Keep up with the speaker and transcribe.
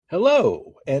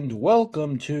Hello and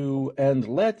welcome to And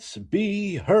Let's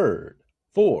Be Heard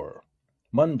for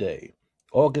Monday,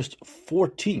 August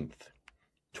 14th,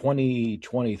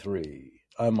 2023.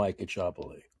 I'm Mike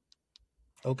Achapoli.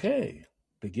 Okay,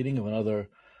 beginning of another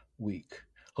week.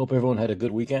 Hope everyone had a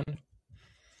good weekend,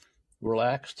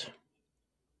 relaxed,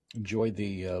 enjoyed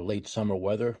the late summer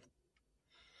weather.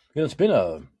 It's been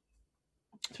a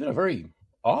very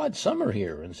odd summer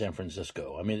here in San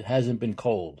Francisco. I mean, it hasn't been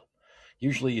cold.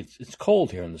 Usually it's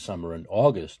cold here in the summer, and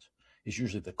August is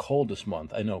usually the coldest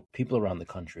month. I know people around the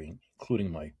country,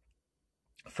 including my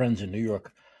friends in New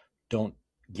York, don't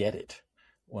get it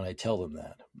when I tell them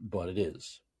that, but it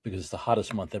is because it's the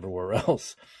hottest month everywhere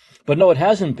else. But no, it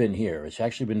hasn't been here. It's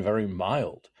actually been very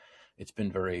mild. It's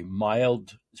been very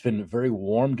mild. It's been very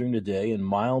warm during the day and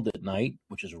mild at night,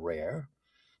 which is rare,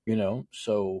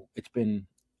 So it's been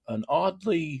an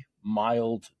oddly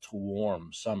mild to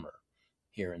warm summer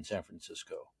here in San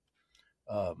Francisco.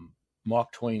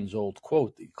 Mark Twain's old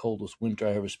quote, the coldest winter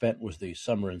I ever spent was the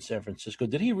summer in San Francisco.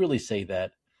 Did he really say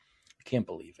that? I can't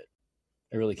believe it.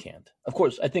 I really can't. Of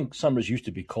course, I think summers used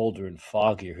to be colder and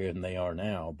foggier here than they are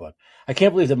now, but I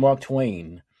can't believe that Mark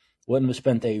Twain wouldn't have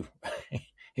spent a,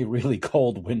 a really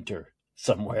cold winter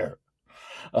somewhere.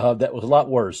 That was a lot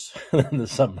worse than the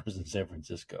summers in San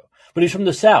Francisco. But he's from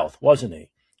the South, wasn't he?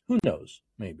 Who knows?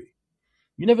 Maybe.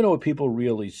 You never know what people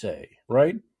really say,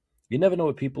 right? You never know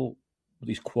what people,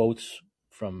 these quotes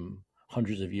from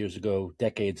hundreds of years ago,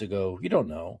 decades ago, you don't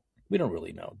know. We don't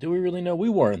really know. Do we really know? We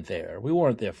weren't there. We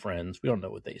weren't their friends. We don't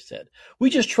know what they said. We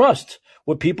just trust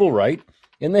what people write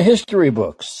in the history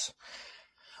books.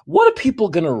 What are people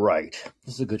going to write?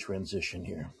 This is a good transition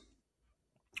here.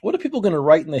 What are people going to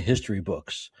write in the history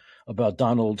books about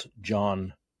Donald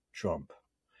John Trump?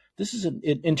 This is an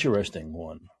interesting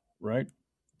one, right?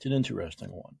 It's an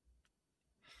interesting one.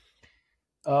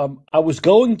 I was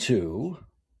going to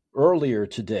earlier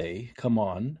today come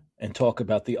on and talk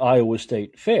about the Iowa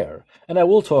State Fair, and I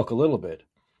will talk a little bit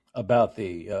about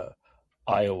the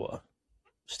Iowa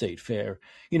State Fair.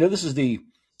 This is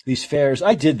these fairs.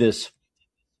 I did this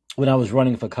when I was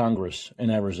running for Congress in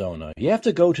Arizona. You have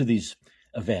to go to these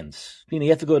events. You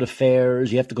have to go to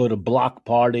fairs, you have to go to block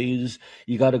parties,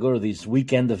 you got to go to these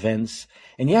weekend events,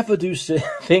 and you have to do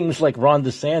things like Ron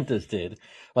DeSantis did,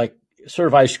 like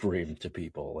serve ice cream to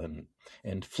people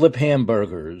and flip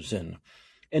hamburgers and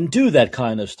do that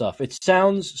kind of stuff. It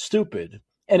sounds stupid,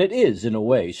 and it is in a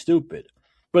way stupid,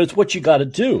 but it's what you got to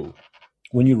do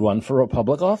when you run for a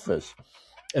public office.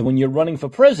 And when you're running for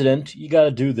president, you got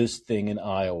to do this thing in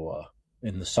Iowa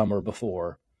in the summer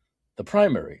before the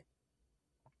primary.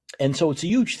 And so it's a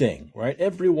huge thing, right?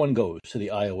 Everyone goes to the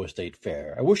Iowa State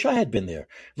Fair. I wish I had been there.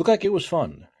 It looked like it was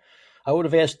fun. I would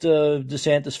have asked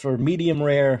DeSantis for medium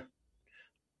rare,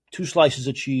 2 slices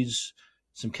of cheese,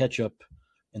 some ketchup,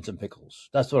 and some pickles.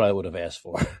 That's what I would have asked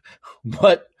for.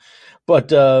 but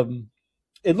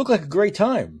it looked like a great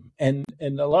time. And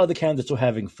a lot of the candidates were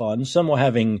having fun. Some were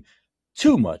having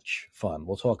too much fun.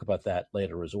 We'll talk about that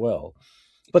later as well.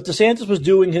 But DeSantis was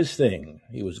doing his thing.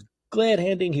 He was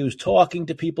glad-handing. He was talking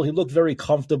to people. He looked very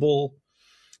comfortable,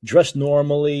 dressed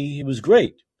normally. It was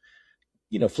great.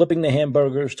 Flipping the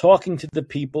hamburgers, talking to the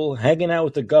people, hanging out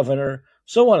with the governor,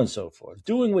 so on and so forth,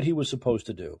 doing what he was supposed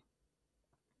to do.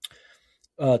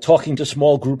 Talking to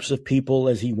small groups of people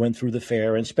as he went through the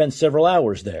fair and spent several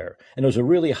hours there. And it was a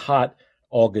really hot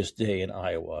August day in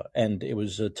Iowa, and it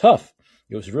was tough.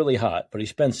 It was really hot, but he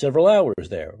spent several hours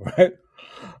there, right?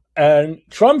 And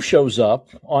Trump shows up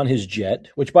on his jet,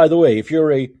 which, by the way, if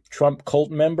you're a Trump cult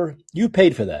member, you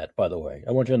paid for that, by the way.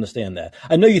 I want you to understand that.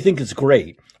 I know you think it's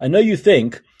great. I know you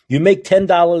think you make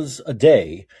 $10 a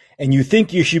day and you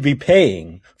think you should be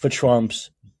paying for Trump's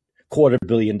 $250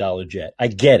 million jet. I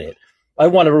get it. I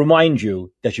want to remind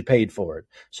you that you paid for it.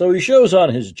 So he shows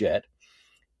on his jet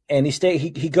and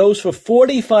he goes for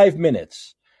 45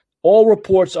 minutes. All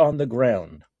reports on the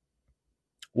ground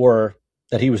were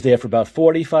that he was there for about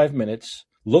 45 minutes,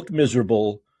 looked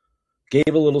miserable,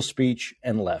 gave a little speech,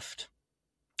 and left.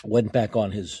 Went back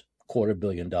on his $250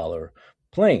 million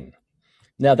plane.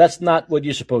 Now, that's not what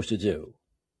you're supposed to do.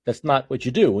 That's not what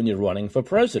you do when you're running for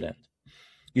president.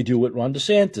 You do what Ron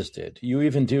DeSantis did. You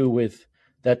even do with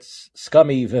that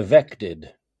scummy Vivek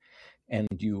did. And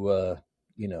you,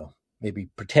 maybe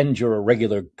pretend you're a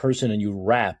regular person and you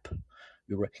rap.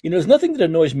 There's nothing that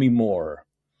annoys me more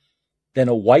than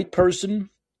a white person.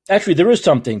 Actually, there is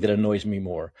something that annoys me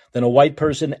more than a white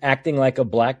person acting like a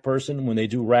black person when they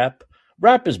do rap.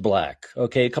 Rap is black,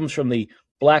 okay? It comes from the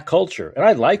black culture, and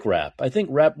I like rap. I think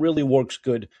rap really works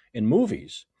good in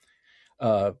movies,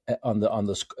 on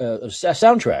the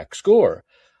soundtrack score.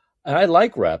 And I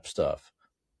like rap stuff.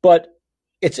 But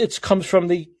it's comes from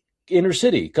the inner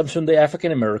city, comes from the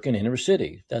African American inner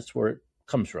city. That's where it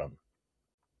comes from.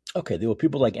 Okay, there were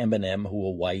people like Eminem who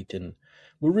were white and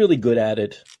were really good at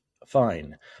it.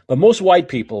 Fine. But most white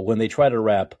people, when they try to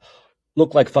rap,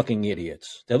 look like fucking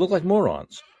idiots. They look like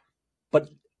morons. But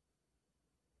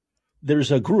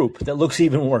there's a group that looks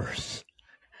even worse,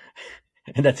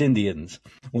 and that's Indians.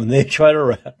 When they try to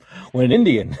rap, when an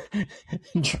Indian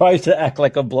tries to act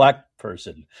like a black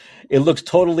person, it looks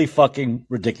totally fucking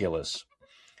ridiculous.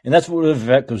 And that's what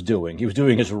Vivek was doing. He was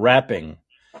doing his rapping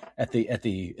at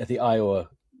the Iowa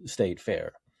State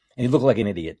Fair, and he looked like an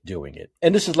idiot doing it.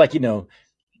 And this is like,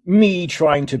 me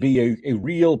trying to be a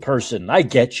real person. I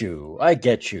get you. I'm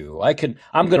going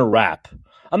to rap.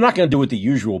 I'm not going to do what the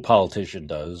usual politician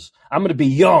does. I'm going to be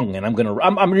young, and I'm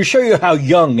going to show you how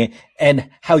young and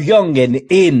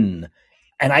in,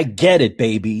 and I get it,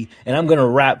 baby. And I'm going to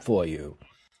rap for you.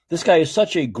 This guy is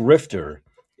such a grifter.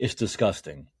 It's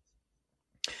disgusting.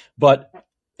 But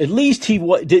at least he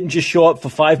didn't just show up for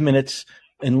 5 minutes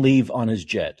and leave on his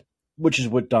jet, which is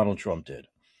what Donald Trump did.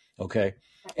 Okay.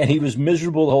 And he was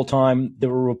miserable the whole time. There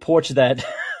were reports that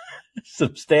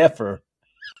some staffer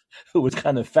who was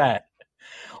kind of fat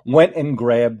went and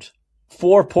grabbed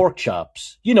 4 pork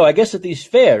chops. I guess at these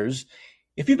fairs,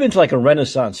 if you've been to like a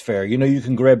Renaissance fair, you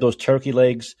can grab those turkey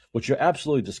legs, which are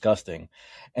absolutely disgusting,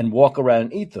 and walk around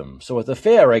and eat them. So at the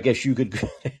fair, I guess you could,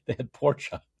 they had pork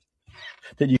chops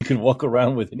that you could walk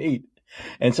around with and eat.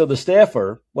 And so the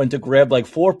staffer went to grab like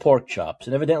 4 pork chops,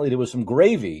 and evidently there was some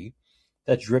gravy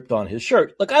that dripped on his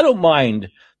shirt. Look, I don't mind.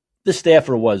 The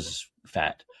staffer was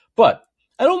fat, but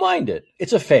I don't mind it.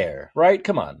 It's a fair, right?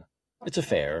 Come on. It's a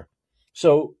fair.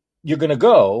 So you're going to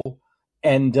go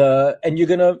and you're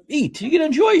going to eat. You're going to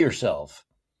enjoy yourself.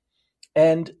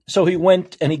 And so he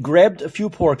went and he grabbed a few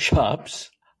pork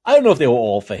chops. I don't know if they were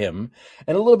all for him.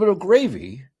 And a little bit of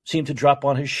gravy seemed to drop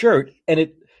on his shirt, and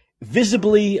it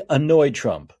visibly annoyed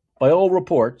Trump. By all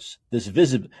reports,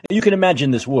 and you can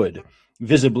imagine this would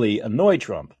visibly annoy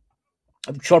Trump.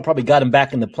 Trump probably got him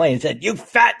back in the plane and said, "You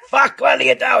fat fuck, what are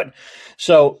you doing?"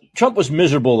 So Trump was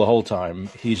miserable the whole time.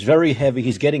 He's very heavy.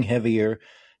 He's getting heavier.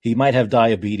 He might have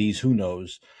diabetes. Who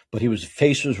knows? But his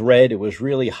face was red. It was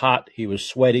really hot. He was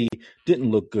sweaty. Didn't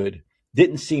look good.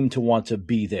 Didn't seem to want to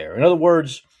be there. In other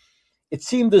words, it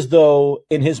seemed as though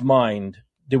in his mind,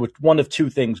 there were one of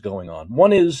 2 things going on.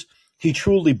 One is he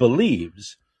truly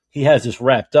believes he has this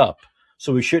wrapped up,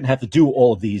 so he shouldn't have to do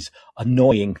all of these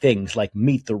annoying things like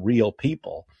meet the real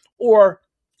people. Or,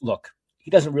 look, he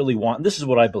doesn't really want, and this is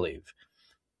what I believe.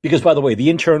 Because, by the way, the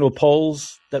internal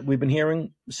polls that we've been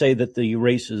hearing say that the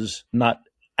race is not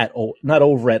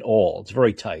over at all. It's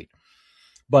very tight.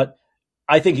 But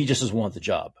I think he just doesn't want the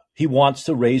job. He wants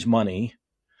to raise money,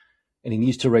 and he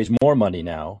needs to raise more money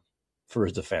now for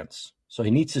his defense. So he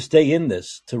needs to stay in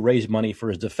this to raise money for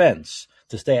his defense,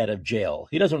 to stay out of jail.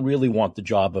 He doesn't really want the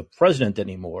job of president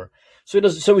anymore. So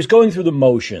he's going through the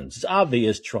motions. It's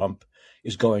obvious Trump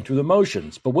is going through the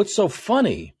motions. But what's so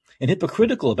funny and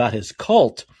hypocritical about his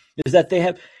cult is that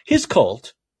his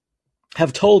cult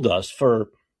have told us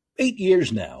for 8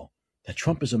 years now that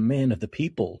Trump is a man of the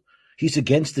people. He's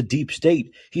against the deep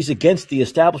state. He's against the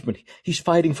establishment. He's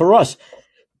fighting for us.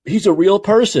 He's a real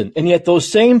person. And yet those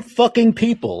same fucking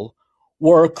people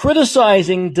were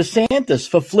criticizing DeSantis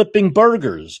for flipping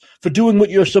burgers, for doing what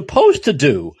you're supposed to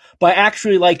do by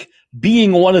actually like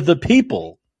being one of the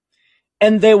people.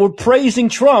 And they were praising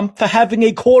Trump for having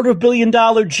a $250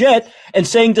 million jet and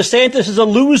saying DeSantis is a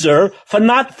loser for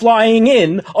not flying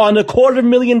in on a $250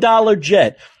 million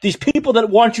jet. These people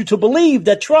that want you to believe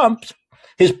that Trump,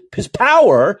 his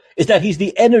power is that he's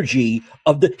the energy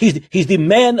of he's the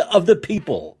man of the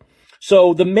people.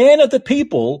 So the man of the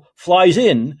people flies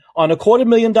in on a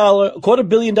 $250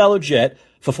 million jet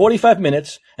for 45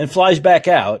 minutes and flies back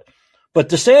out. But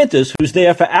DeSantis, who's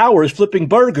there for hours flipping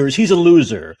burgers, he's a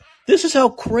loser. This is how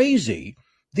crazy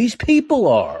these people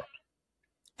are.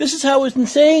 This is how it's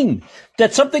insane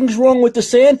that something's wrong with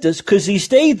DeSantis because he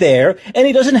stayed there and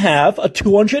he doesn't have a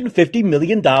 $250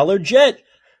 million jet.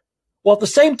 While at the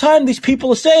same time, these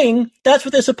people are saying that's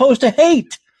what they're supposed to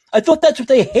hate. I thought that's what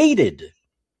they hated.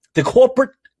 The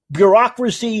corporate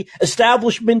bureaucracy,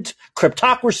 establishment,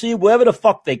 cryptocracy, whatever the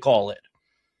fuck they call it.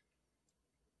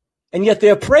 And yet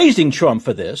they're praising Trump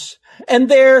for this, and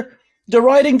they're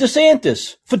deriding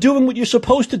DeSantis for doing what you're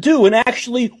supposed to do and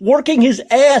actually working his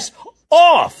ass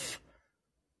off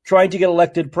trying to get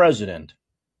elected president.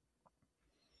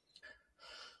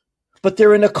 But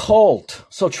they're in a cult.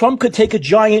 So Trump could take a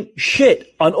giant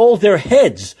shit on all their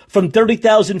heads from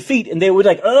 30,000 feet, and they would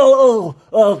like,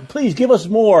 oh, please give us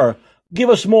more. Give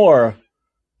us more.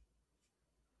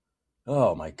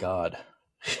 Oh my God.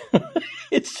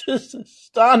 It's just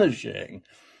astonishing.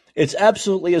 It's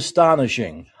absolutely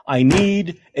astonishing. I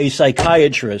need a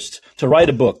psychiatrist to write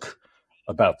a book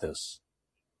about this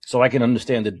so I can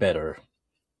understand it better.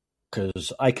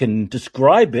 Because I can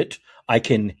describe it, I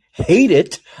can hate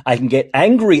it, I can get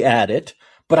angry at it,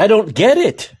 but I don't get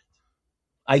it.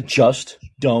 I just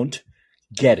don't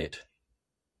get it.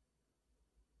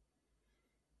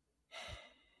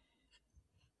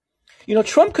 You know,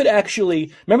 Trump could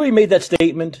actually, remember he made that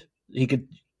statement? He could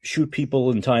shoot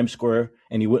people in Times Square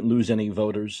and he wouldn't lose any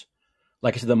voters.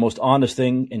 Like I said, the most honest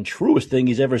thing and truest thing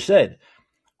he's ever said.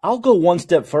 I'll go one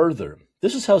step further.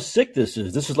 This is how sick this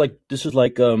is. This is like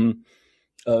Jonestown.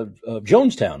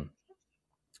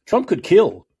 Trump could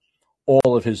kill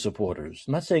all of his supporters.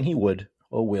 I'm not saying he would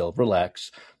or will,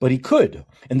 relax, but he could.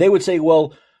 And they would say,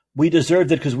 well, we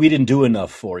deserved it because we didn't do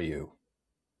enough for you.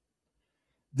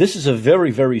 This is a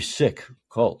very, very sick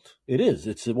cult. It is.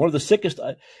 It's one of the sickest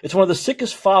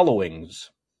followings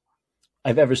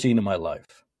I've ever seen in my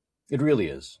life. It really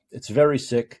is. It's very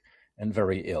sick and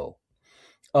very ill.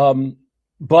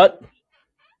 But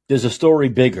there's a story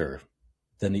bigger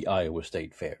than the Iowa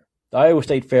State Fair. The Iowa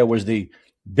State Fair was the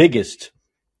biggest,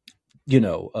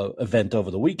 event over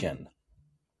the weekend.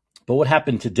 But what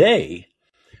happened today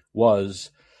was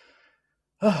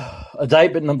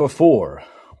indictment number 4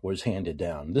 was handed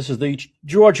down. This is the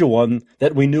Georgia one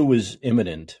that we knew was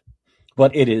imminent,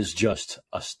 but it is just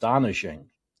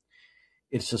astonishing.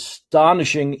 It's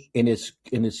astonishing in its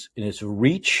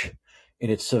reach, in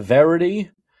its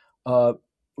severity.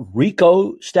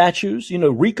 RICO statues.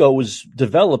 RICO was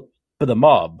developed for the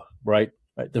mob, right?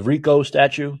 The RICO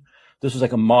statue. This was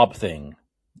like a mob thing,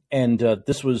 and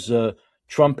this was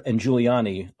Trump and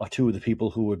Giuliani are 2 of the people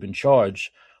who have been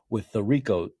charged with the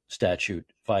RICO statute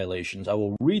violations. I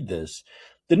will read this.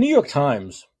 The New York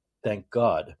Times, thank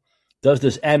God, does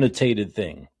this annotated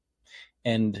thing,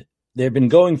 and they've been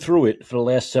going through it for the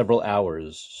last several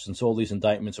hours since all these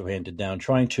indictments were handed down,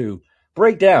 trying to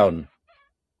break down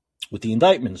what the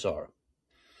indictments are.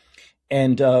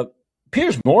 And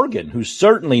Piers Morgan, who's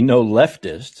certainly no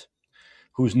leftist,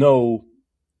 he's not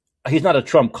a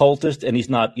Trump cultist, and he's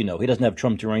not, he doesn't have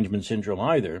Trump derangement syndrome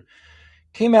either,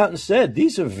 came out and said,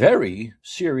 these are very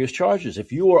serious charges.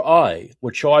 If you or I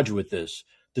were charged with this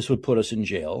would put us in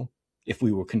jail if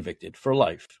we were convicted for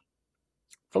life.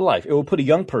 For life. It will put a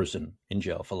young person in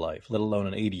jail for life, let alone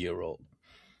an 80-year-old.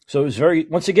 So it was very,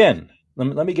 once again,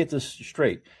 let me get this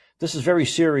straight. This is very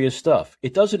serious stuff.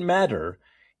 It doesn't matter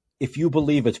if you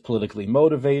believe it's politically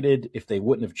motivated, if they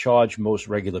wouldn't have charged most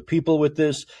regular people with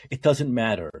this. It doesn't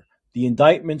matter. The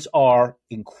indictments are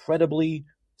incredibly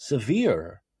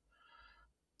severe.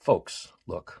 Folks,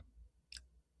 look,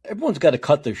 everyone's got to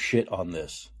cut their shit on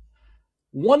this.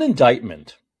 One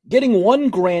indictment, getting one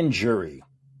grand jury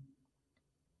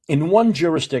in one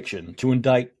jurisdiction to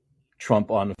indict Trump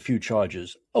on a few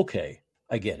charges, okay,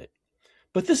 I get it.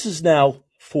 But this is now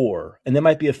 4, and there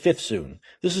might be a 5th soon.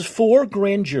 This is 4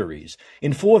 grand juries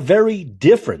in 4 very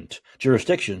different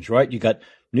jurisdictions, right? You got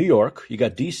New York, you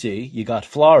got D.C., you got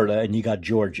Florida, and you got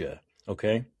Georgia,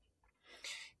 okay?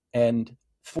 And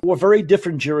 4 very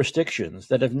different jurisdictions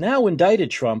that have now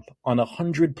indicted Trump on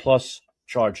 100+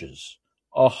 charges.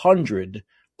 100+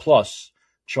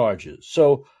 charges.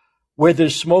 So where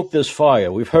there's smoke, there's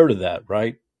fire. We've heard of that,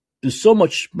 right? There's so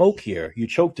much smoke here, you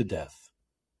choke to death.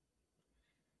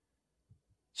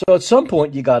 So at some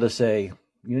point, you got to say,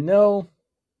 there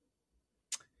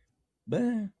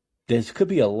could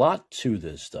be a lot to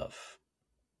this stuff.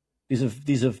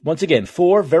 These are once again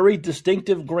 4 very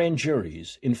distinctive grand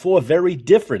juries in 4 very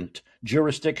different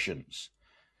jurisdictions.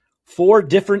 4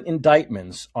 different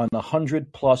indictments on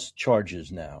 100+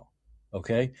 charges now.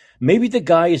 Okay, maybe the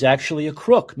guy is actually a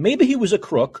crook. Maybe he was a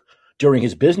crook during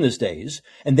his business days,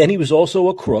 and then he was also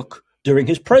a crook during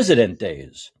his president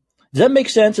days. Does that make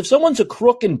sense? If someone's a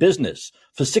crook in business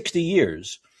for 60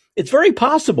 years, it's very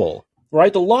possible,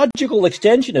 right? The logical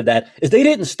extension of that is they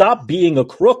didn't stop being a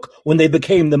crook when they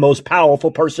became the most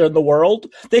powerful person in the world.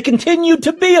 They continued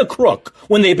to be a crook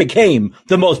when they became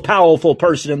the most powerful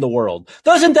person in the world.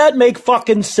 Doesn't that make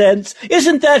fucking sense?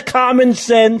 Isn't that common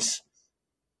sense?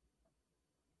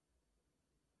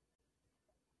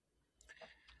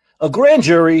 A grand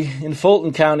jury in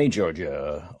Fulton County,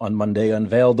 Georgia, on Monday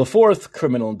unveiled the 4th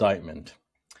criminal indictment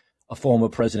of former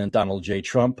President Donald J.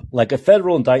 Trump. Like a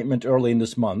federal indictment early in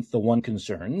this month, the one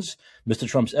concerns Mr.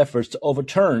 Trump's efforts to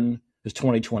overturn his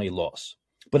 2020 loss.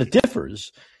 But it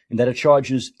differs in that it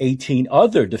charges 18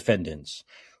 other defendants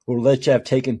who are alleged to have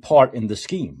taken part in the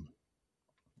scheme.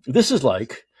 This is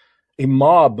like a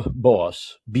mob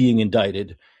boss being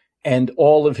indicted and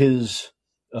all of his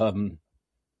um,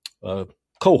 uh,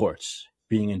 cohorts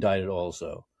being indicted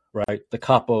also, right? The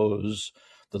capos,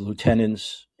 the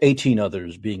lieutenants, 18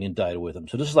 others being indicted with him.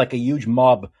 So this is like a huge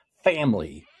mob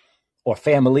family or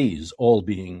families all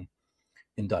being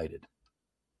indicted.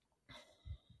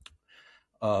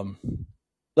 Um,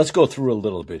 let's go through a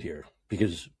little bit here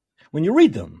because when you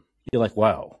read them, you're like,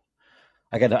 wow,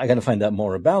 I gotta find out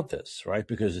more about this, right?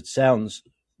 Because it sounds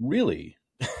really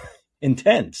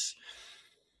intense.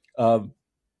 Uh,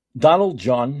 Donald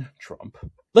John Trump.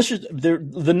 Let's just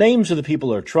the names of the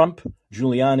people are Trump,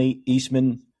 Giuliani,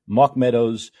 Eastman, Mark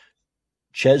Meadows,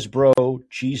 Chesbro,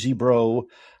 Cheesy Bro,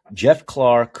 Jeff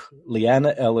Clark,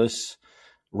 Leanna Ellis,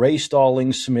 Ray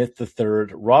Stallings Smith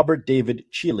III, Robert David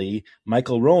Chile,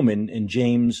 Michael Roman, and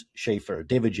James Schaefer.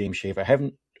 David James Schaefer.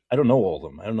 I don't know all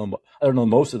of them. I don't know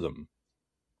most of them.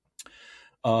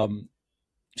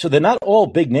 So they're not all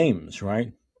big names,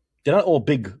 right? They're not all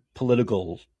big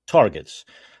political targets.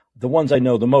 The ones I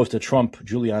know the most are Trump,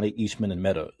 Giuliani, Eastman, and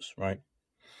Meadows, right?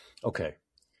 Okay.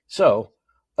 So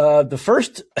the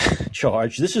first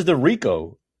charge, this is the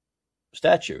RICO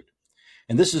statute.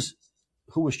 And this is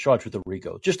who was charged with the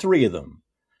RICO. Just three of them.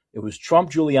 It was Trump,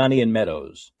 Giuliani, and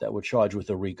Meadows that were charged with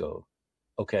the RICO,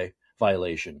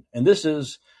 violation. And this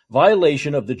is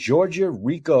violation of the Georgia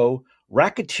RICO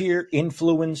Racketeer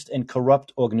Influenced and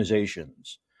Corrupt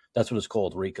Organizations. That's what it's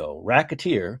called, RICO.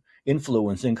 Racketeer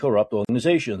Influenced and Corrupt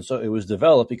Organizations. So it was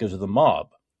developed because of the mob.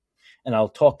 And I'll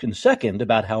talk in a second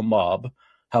about how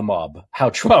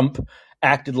Trump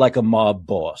acted like a mob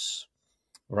boss,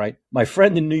 right? My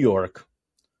friend in New York,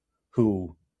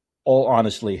 who all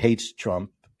honestly hates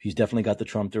Trump, he's definitely got the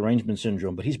Trump derangement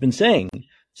syndrome, but he's been saying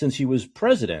since he was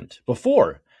president,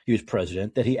 before he was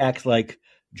president, that he acts like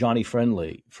Johnny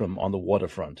Friendly from On the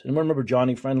Waterfront. And remember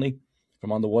Johnny Friendly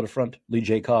from On the Waterfront, Lee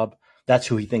J. Cobb? That's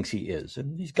who he thinks he is.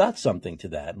 And he's got something to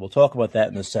that. And we'll talk about that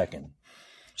in a second.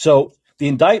 So the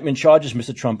indictment charges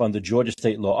Mr. Trump under Georgia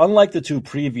state law. Unlike the two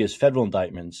previous federal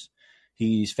indictments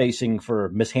he's facing for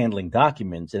mishandling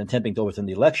documents and attempting to overturn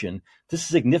the election, this is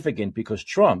significant because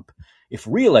Trump, if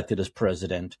reelected as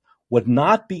president, would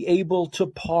not be able to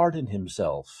pardon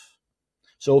himself.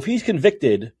 So if he's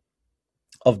convicted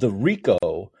of the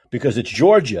RICO because it's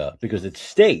Georgia, because it's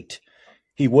state,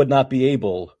 he would not be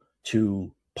able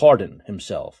to pardon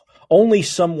himself. Only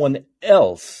someone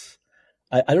else,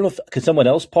 I don't know if, can someone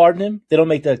else pardon him? They don't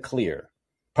make that clear.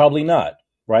 Probably not,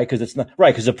 right? Because it's not,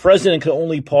 right, because the president can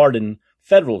only pardon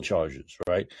federal charges,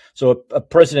 right? So a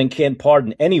president can't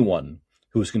pardon anyone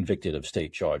who's convicted of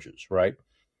state charges, right?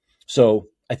 So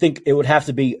I think it would have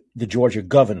to be the Georgia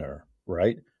governor,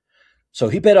 right? So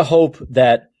he better hope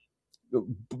that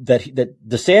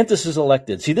DeSantis is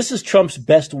elected. See, this is Trump's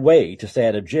best way to stay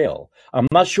out of jail. I'm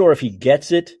not sure if he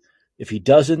gets it, if he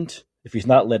doesn't, if he's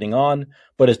not letting on,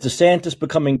 but as DeSantis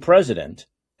becoming president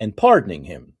and pardoning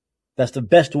him, that's the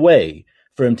best way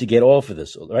for him to get off of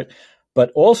this, right?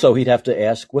 But also he'd have to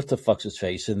ask, what the fuck's his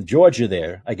face in Georgia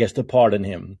there, I guess, to pardon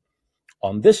him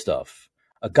on this stuff.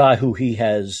 A guy who he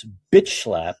has bitch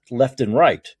slapped left and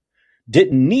right,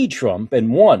 didn't need Trump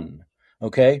and won.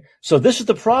 Okay, so this is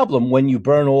the problem when you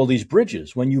burn all these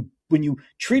bridges, when you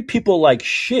treat people like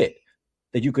shit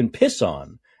that you can piss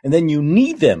on, and then you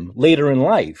need them later in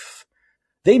life.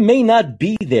 They may not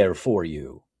be there for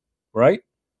you, right?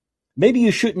 Maybe you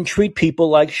shouldn't treat people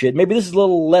like shit. Maybe this is a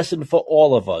little lesson for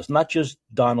all of us, not just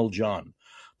Donald John.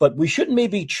 But we shouldn't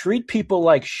maybe treat people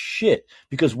like shit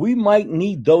because we might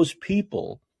need those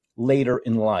people later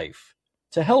in life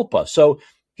to help us. So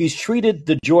he's treated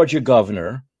the Georgia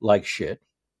governor like shit,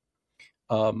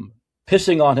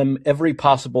 pissing on him every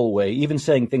possible way, even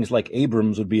saying things like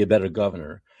Abrams would be a better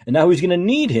governor. And now he's going to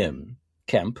need him,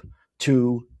 Kemp,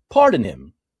 to pardon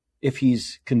him if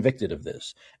he's convicted of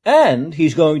this. And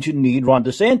he's going to need Ron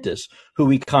DeSantis, who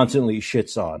he constantly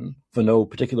shits on for no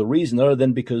particular reason other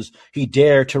than because he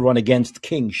dared to run against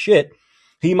King shit.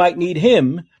 He might need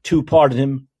him to pardon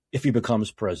him if he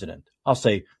becomes president. I'll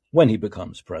say when he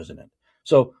becomes president.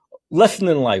 So lesson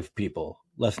in life, people,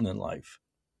 lesson in life.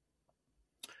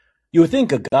 You would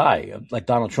think a guy like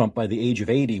Donald Trump by the age of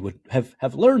 80 would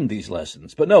have learned these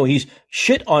lessons. But no, he's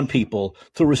shit on people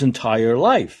through his entire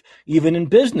life. Even in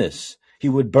business, he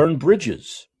would burn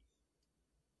bridges.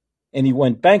 And he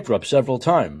went bankrupt several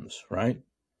times, right?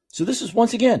 So this is,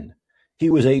 once again, he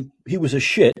was a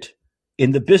shit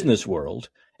in the business world,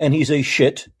 and he's a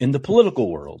shit in the political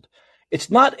world.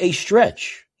 It's not a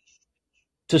stretch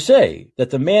to say that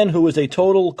the man who was a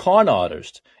total con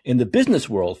artist in the business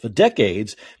world for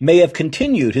decades may have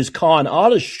continued his con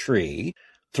artistry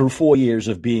through 4 years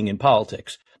of being in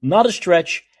politics. Not a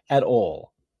stretch at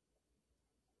all.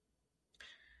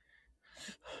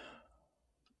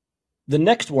 The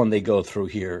next one they go through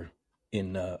here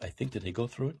I think, did they go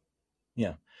through it?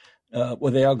 Yeah.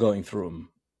 Well, they are going through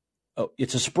them. Oh,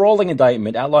 it's a sprawling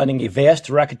indictment outlining a vast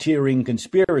racketeering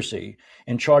conspiracy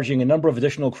and charging a number of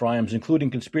additional crimes,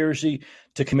 including conspiracy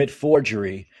to commit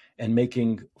forgery and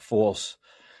making false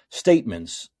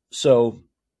statements. So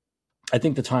I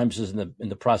think the Times is in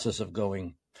the process of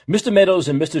going. Mr. Meadows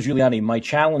and Mr. Giuliani might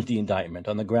challenge the indictment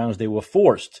on the grounds they were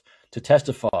forced to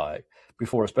testify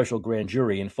before a special grand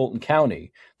jury in Fulton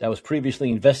County that was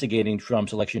previously investigating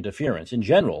Trump's election interference. In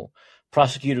general,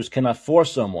 prosecutors cannot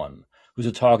force someone who's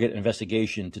a target of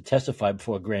investigation to testify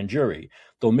before a grand jury,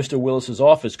 though Mr. Willis's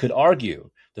office could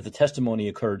argue that the testimony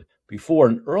occurred before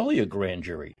an earlier grand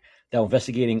jury that was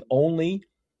investigating only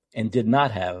and did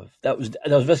not have that was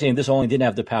investigating this only didn't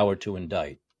have the power to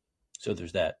indict. So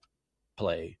there's that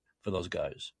play for those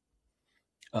guys.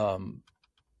 But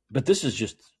this is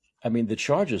just, the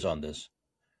charges on this.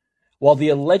 While the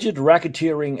alleged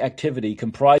racketeering activity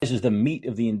comprises the meat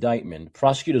of the indictment,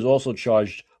 prosecutors also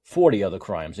charged 40 other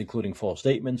crimes, including false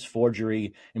statements,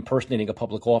 forgery, impersonating a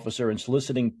public officer, and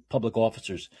soliciting public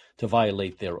officers to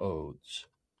violate their oaths.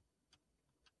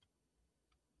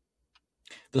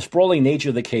 The sprawling nature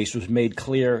of the case was made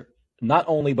clear not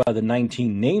only by the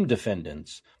 19 named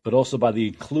defendants, but also by the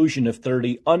inclusion of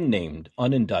 30 unnamed,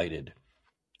 unindicted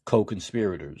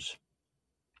co-conspirators.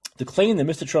 The claim that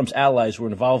Mr. Trump's allies were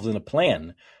involved in a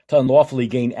plan to unlawfully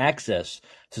gain access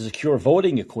to secure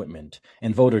voting equipment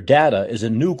and voter data is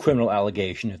a new criminal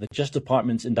allegation that the Justice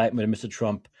Department's indictment of Mr.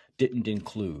 Trump didn't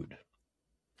include.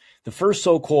 The first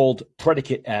so-called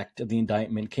predicate act of the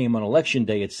indictment came on Election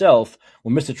Day itself,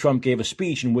 when Mr. Trump gave a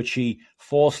speech in which he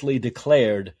falsely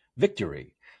declared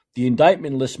victory. The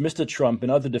indictment lists Mr. Trump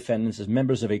and other defendants as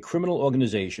members of a criminal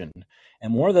organization,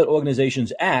 and one of that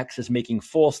organization's acts is making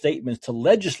false statements to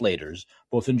legislators,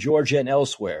 both in Georgia and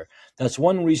elsewhere. That's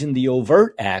one reason the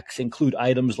overt acts include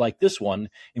items like this one,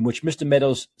 in which Mr.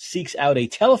 Meadows seeks out a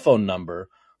telephone number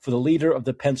for the leader of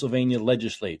the Pennsylvania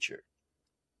legislature.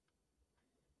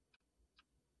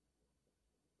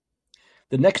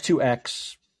 The next two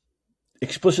acts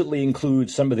explicitly include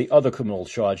some of the other criminal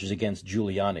charges against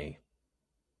Giuliani.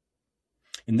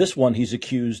 In this one, he's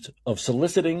accused of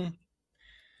soliciting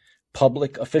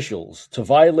public officials to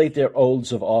violate their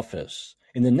oaths of office.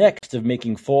 In the next, of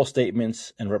making false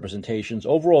statements and representations.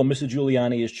 Overall, Mr.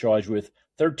 Giuliani is charged with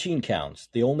 13 counts.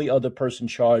 The only other person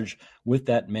charged with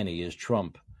that many is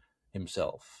Trump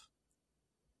himself.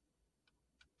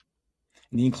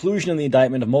 The inclusion in the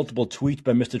indictment of multiple tweets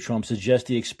by Mr. Trump suggests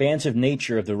the expansive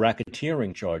nature of the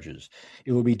racketeering charges.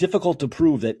 It would be difficult to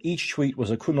prove that each tweet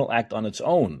was a criminal act on its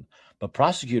own, but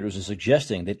prosecutors are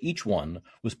suggesting that each one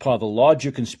was part of a larger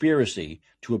conspiracy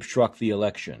to obstruct the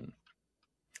election.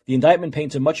 The indictment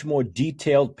paints a much more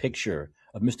detailed picture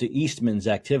of Mr. Eastman's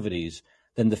activities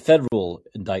than the federal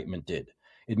indictment did.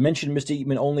 It mentioned Mr.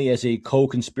 Eastman only as a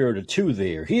co-conspirator to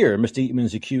there. Here, Mr. Eastman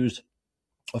is accused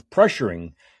of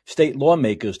pressuring state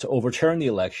lawmakers to overturn the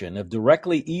election, of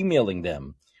directly emailing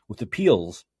them with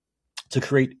appeals to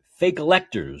create fake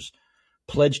electors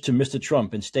pledged to Mr.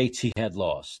 Trump in states he had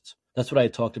lost. That's what I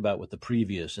had talked about with the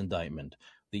previous indictment,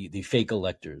 the fake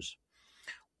electors.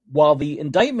 While the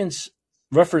indictments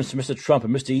reference Mr. Trump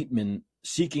and Mr. Eastman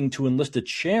seeking to enlist the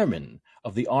chairman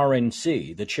of the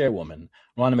RNC, the chairwoman,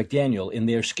 Ronna McDaniel, in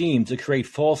their scheme to create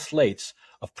false slates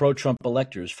of pro-Trump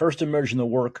electors, first emerged in the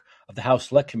work of the House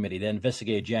Select Committee that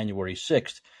investigated January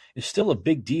 6th, is still a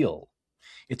big deal.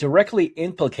 It directly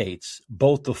implicates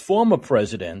both the former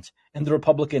president and the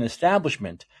Republican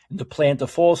establishment in the plan to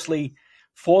falsify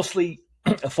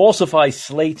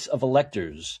slates of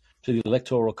electors to the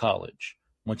Electoral College.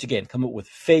 Once again, come up with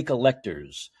fake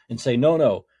electors and say,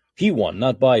 no, he won,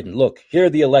 not Biden. Look, here are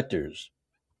the electors.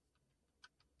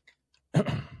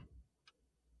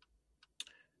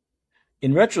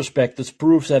 In retrospect, this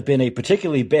proves to have been a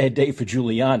particularly bad day for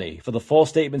Giuliani. For the false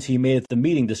statements he made at the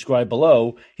meeting described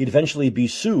below, he'd eventually be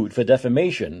sued for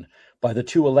defamation by the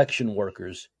two election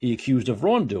workers he accused of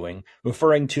wrongdoing,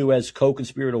 referring to as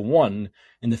co-conspirator one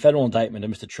in the federal indictment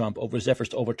of Mr. Trump over his efforts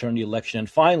to overturn the election, and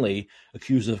finally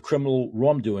accused of criminal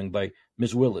wrongdoing by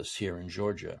Ms. Willis here in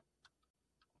Georgia.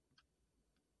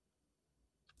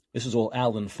 This is all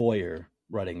Alan Foyer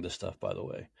writing this stuff, by the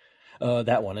way.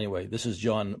 That one, anyway. This is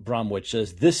John Bromwich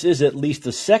says, this is at least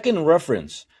the second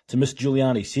reference to Ms.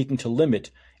 Giuliani seeking to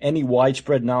limit any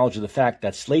widespread knowledge of the fact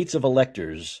that slates of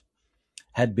electors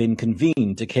had been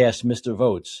convened to cast Mr.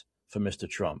 votes for Mr.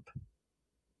 Trump.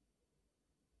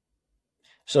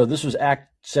 So this was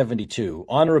Act 72.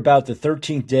 On or about the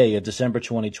 13th day of December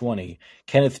 2020,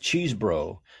 Kenneth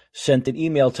Chesebro sent an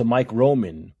email to Mike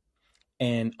Roman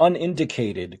an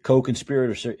unindicated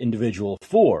co-conspirator individual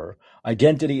 4,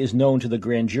 identity is known to the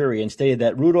grand jury, and stated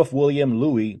that Rudolph William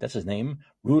Louis, that's his name,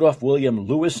 Rudolph William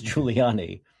Louis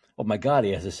Giuliani, oh my God,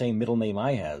 he has the same middle name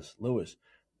I has, Louis,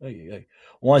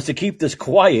 wants to keep this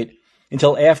quiet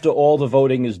until after all the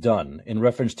voting is done, in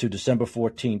reference to December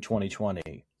 14,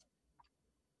 2020.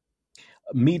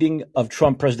 A meeting of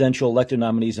Trump presidential elected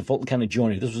nominees in Fulton County,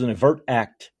 Georgia. This was an overt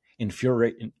act in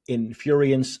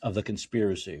furiance of the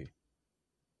conspiracy.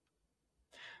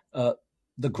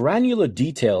 The granular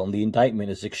detail in the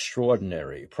indictment is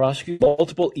extraordinary. Prosecute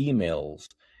multiple emails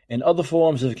and other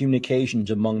forms of communications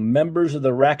among members of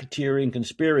the racketeering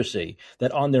conspiracy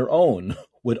that on their own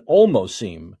would almost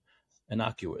seem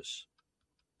innocuous.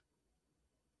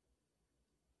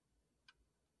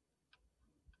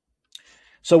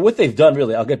 So what they've done,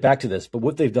 really, I'll get back to this, but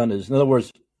what they've done is, in other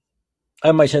words,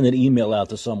 I might send an email out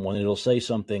to someone, and it'll say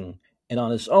something, and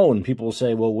on its own, people will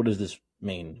say, well, what does this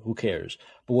mean? Who cares?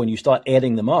 But when you start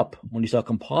adding them up, when you start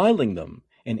compiling them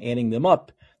and adding them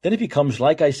up, then it becomes,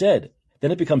 like I said,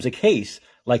 then it becomes a case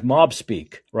like mob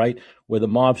speak, right? Where the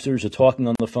mobsters are talking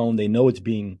on the phone, they know it's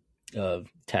being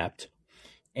tapped,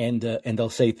 and they'll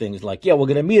say things like, yeah, we're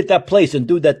going to meet at that place and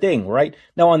do that thing, right?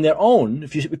 Now, on their own,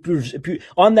 if you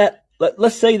on that,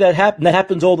 let's say that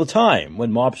happens all the time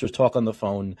when mobsters talk on the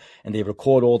phone and they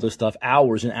record all this stuff,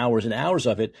 hours and hours and hours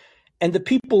of it. And the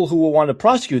people who will want to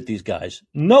prosecute these guys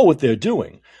know what they're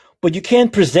doing. But you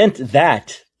can't present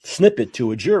that snippet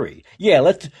to a jury. Yeah,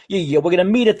 we're going to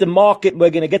meet at the market.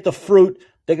 We're going to get the fruit.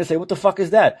 They're going to say, what the fuck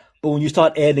is that? But when you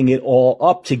start adding it all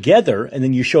up together and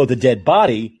then you show the dead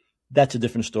body, that's a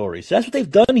different story. So that's what they've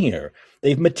done here.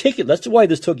 That's why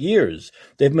this took years.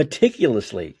 They've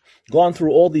meticulously gone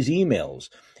through all these emails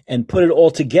and put it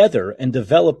all together and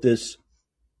developed this,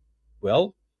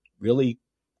 well, really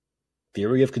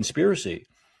theory of conspiracy.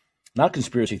 Not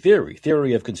conspiracy theory,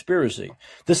 theory of conspiracy.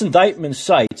 This indictment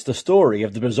cites the story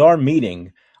of the bizarre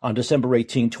meeting on December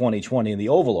 18, 2020 in the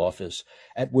Oval Office,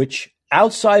 at which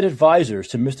outside advisors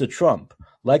to Mr. Trump,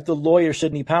 like the lawyer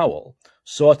Sidney Powell,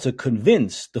 sought to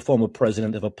convince the former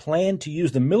president of a plan to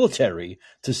use the military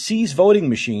to seize voting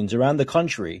machines around the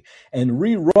country and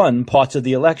rerun parts of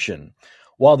the election.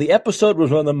 While the episode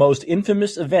was one of the most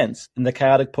infamous events in the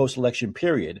chaotic post-election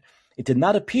period, it did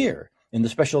not appear in the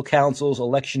special counsel's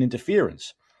election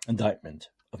interference indictment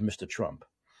of Mr. Trump.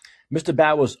 Mr.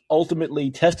 Bowers ultimately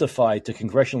testified to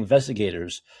congressional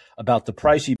investigators about the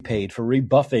price he paid for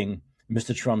rebuffing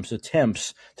Mr. Trump's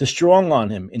attempts to strong on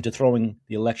him into throwing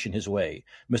the election his way.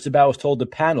 Mr. Bowers told the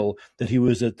panel that he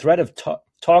was a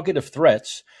target of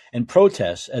threats and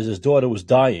protests as his daughter was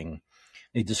dying.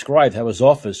 He described how his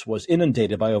office was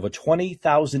inundated by over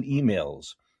 20,000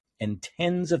 emails and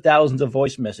tens of thousands of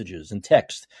voice messages and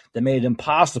text that made it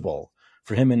impossible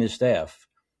for him and his staff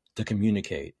to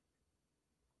communicate.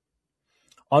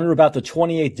 On or about the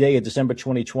 28th day of December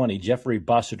 2020, Jeffrey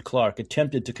Bossert Clark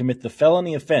attempted to commit the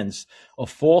felony offense of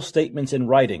false statements and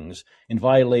writings in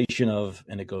violation of,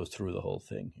 and it goes through the whole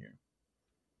thing here.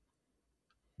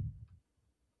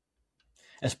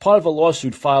 As part of a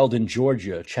lawsuit filed in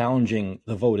Georgia challenging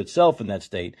the vote itself in that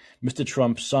state, Mr.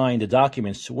 Trump signed a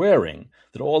document swearing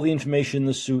that all the information in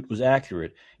the suit was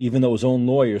accurate, even though his own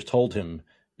lawyers told him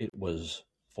it was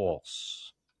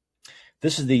false.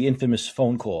 This is the infamous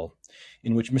phone call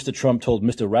in which Mr. Trump told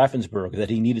Mr. Raffensperger that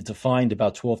he needed to find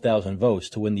about 12,000 votes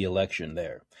to win the election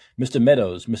there. Mr.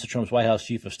 Meadows, Mr. Trump's White House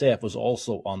chief of staff, was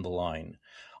also on the line.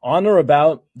 On or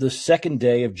about the second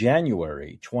day of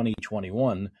January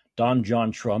 2021, Don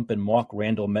John Trump and Mark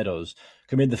Randall Meadows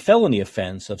committed the felony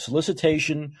offense of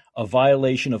solicitation of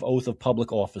violation of oath of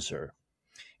public officer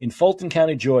in Fulton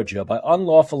County, Georgia, by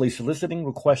unlawfully soliciting,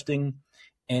 requesting,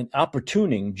 and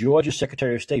opportuning Georgia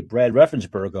Secretary of State Brad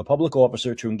Raffensperger, a public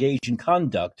officer, to engage in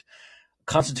conduct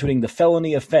constituting the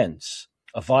felony offense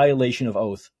of violation of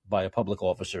oath by a public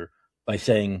officer by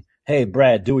saying, hey,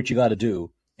 Brad, do what you got to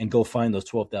do and go find those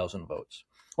 12,000 votes.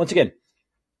 Once again,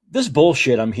 this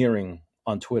bullshit I'm hearing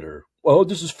on Twitter, well,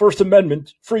 this is First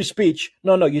Amendment, free speech.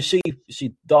 No, you see,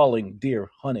 darling, dear,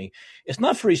 honey, it's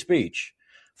not free speech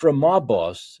for a mob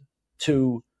boss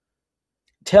to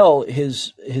tell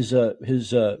his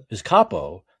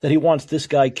capo that he wants this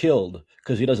guy killed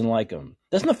because he doesn't like him.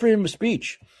 That's not freedom of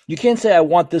speech. You can't say, I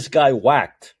want this guy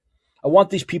whacked. I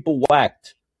want these people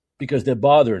whacked because they're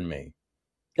bothering me.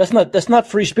 That's not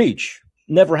free speech.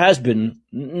 Never has been,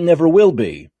 never will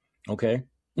be. Okay?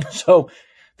 So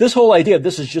this whole idea of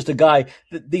this is just a guy,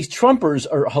 these Trumpers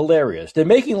are hilarious. They're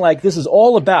making like this is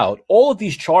all about, all of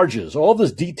these charges, all of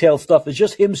this detailed stuff is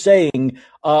just him saying,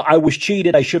 I was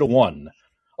cheated, I should have won.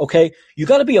 Okay? You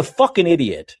got to be a fucking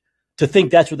idiot to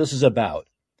think that's what this is about.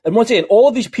 And once again, all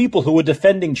of these people who are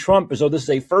defending Trump as though this is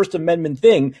a First Amendment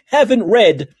thing haven't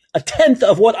read a tenth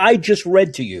of what I just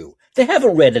read to you. They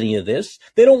haven't read any of this.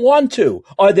 They don't want to.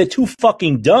 Or they're too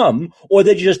fucking dumb, or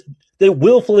they're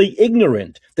willfully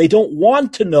ignorant. They don't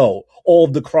want to know all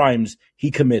of the crimes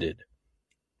he committed,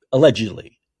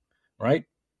 allegedly, right?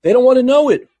 They don't want to know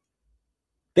it.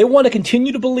 They want to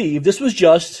continue to believe this was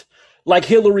just like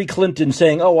Hillary Clinton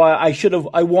saying, "Oh,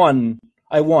 I won,"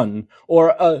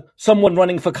 or someone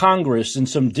running for Congress in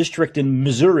some district in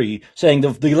Missouri saying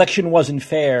the election wasn't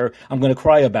fair. I'm going to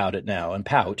cry about it now and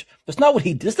pout. That's not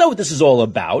what this is all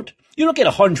about. You don't get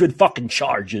 100 fucking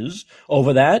charges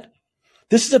over that.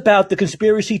 This is about the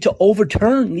conspiracy to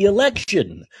overturn the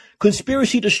election,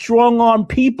 conspiracy to strong arm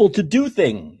people to do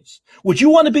things. Would you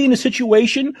want to be in a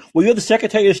situation where you're the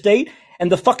Secretary of State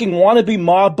and the fucking wannabe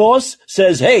mob boss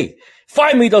says, "Hey,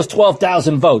 find me those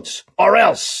 12,000 votes, or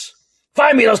else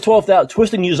find me those 12,000,"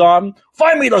 twisting his arm,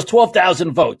 "Find me those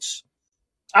 12,000 votes.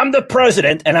 I'm the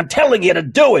president and I'm telling you to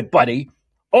do it, buddy,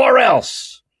 or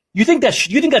else." You think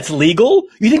that's legal?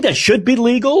 You think that should be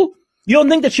legal? You don't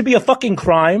think that should be a fucking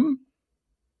crime?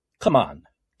 Come on,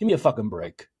 give me a fucking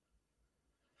break.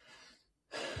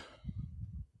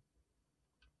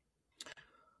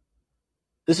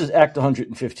 This is Act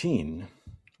 115,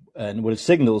 and what it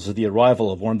signals is the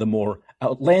arrival of one of the more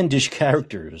outlandish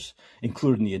characters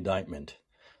included in the indictment.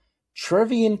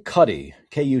 Trevian Kutti,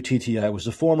 K-U-T-T-I, was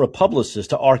a former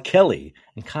publicist to R. Kelly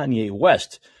and Kanye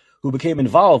West, who became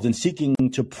involved in seeking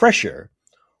to pressure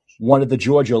one of the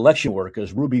Georgia election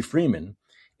workers, Ruby Freeman,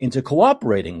 into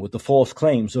cooperating with the false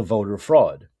claims of voter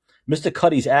fraud. Mr.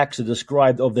 Kutti's acts are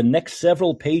described over the next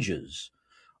several pages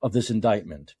of this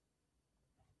indictment.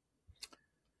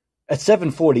 At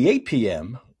 7:48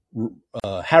 p.m.,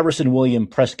 Harrison William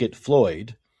Prescott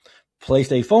Floyd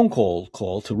placed a phone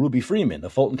call to Ruby Freeman, a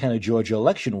Fulton County, Georgia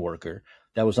election worker,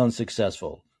 that was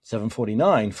unsuccessful.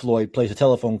 7:49, Floyd placed a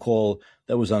telephone call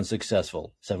that was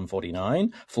unsuccessful.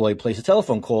 7:49, Floyd placed a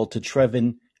telephone call to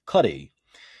Trevian Kutti.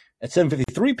 At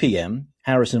 7:53 p.m.,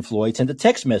 Harrison Floyd sent a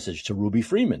text message to Ruby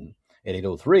Freeman. At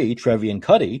 8:03, Trevian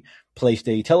Kutti placed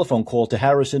a telephone call to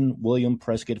Harrison William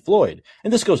Prescott Floyd.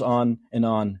 And this goes on and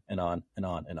on and on and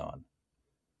on and on.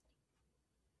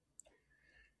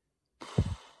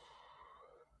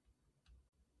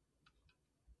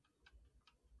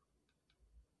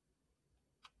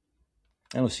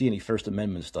 I don't see any First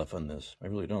Amendment stuff on this. I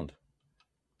really don't.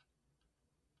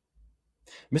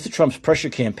 Mr. Trump's pressure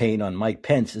campaign on Mike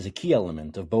Pence is a key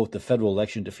element of both the federal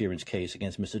election interference case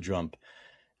against Mr. Trump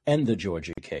and the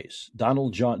Georgia case.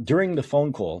 During the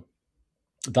phone call,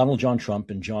 Donald John Trump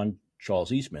and John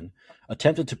Charles Eastman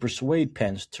attempted to persuade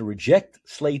Pence to reject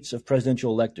slates of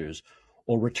presidential electors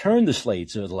or return the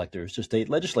slates of electors to state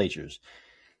legislatures.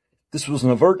 This was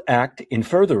an overt act in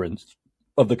furtherance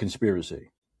of the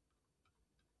conspiracy.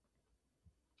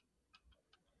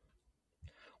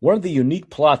 One of the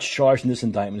unique plots charged in this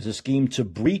indictment is a scheme to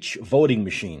breach voting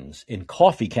machines in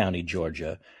Coffee County,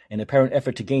 Georgia, in an apparent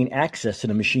effort to gain access to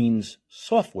the machine's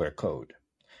software code.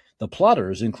 The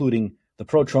plotters, including the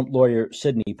pro-Trump lawyer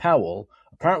Sidney Powell,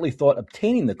 apparently thought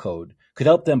obtaining the code could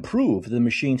help them prove that the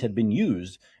machines had been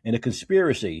used in a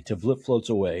conspiracy to flip votes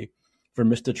away from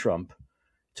Mr. Trump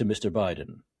to Mr.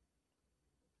 Biden.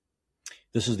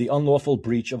 This is the unlawful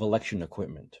breach of election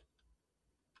equipment.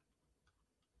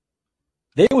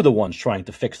 They were the ones trying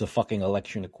to fix the fucking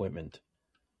election equipment.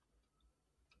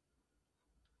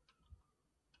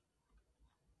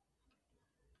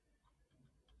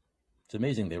 It's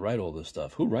amazing they write all this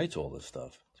stuff. Who writes all this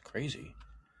stuff? It's crazy.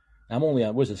 I'm only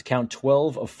on, count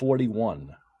 12 of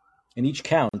 41. And each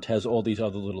count has all these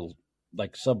other little,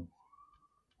 like,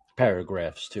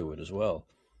 sub-paragraphs to it as well.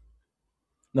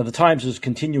 Now, the Times is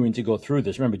continuing to go through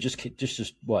this. Remember,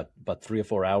 just what, about 3 or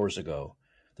 4 hours ago,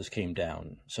 this came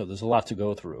down. So there's a lot to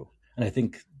go through. And I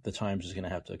think the Times is going to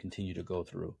have to continue to go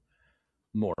through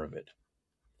more of it.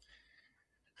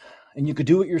 And you could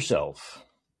do it yourself.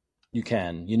 You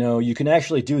can. You can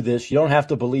actually do this. You don't have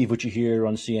to believe what you hear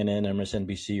on CNN,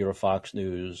 MSNBC, or Fox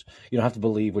News. You don't have to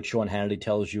believe what Sean Hannity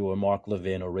tells you, or Mark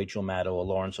Levin, or Rachel Maddow, or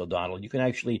Lawrence O'Donnell. You can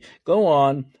actually go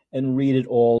on and read it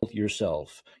all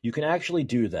yourself. You can actually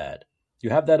do that. You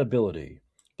have that ability.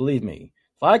 Believe me,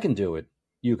 if I can do it,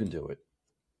 you can do it.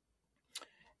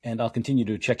 And I'll continue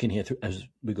to check in here as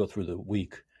we go through the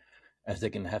week, as they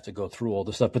can have to go through all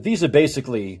this stuff. But these are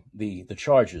basically the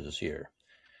charges here.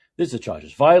 These are the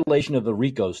charges. Violation of the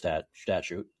RICO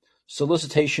statute,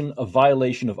 solicitation of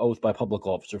violation of oath by public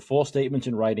officer, false statements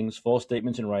in writings,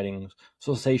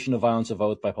 solicitation of violence of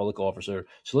oath by public officer,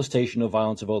 solicitation of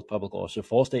violence of oath by public officer,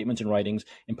 false statements in writings,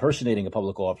 impersonating a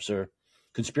public officer,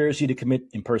 conspiracy to commit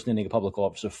impersonating a public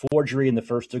officer, forgery in the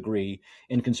first degree,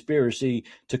 and conspiracy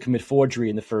to commit forgery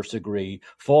in the first degree,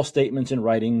 false statements in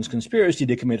writings, conspiracy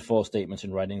to commit false statements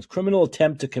in writings, criminal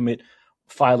attempt to commit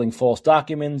filing false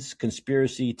documents,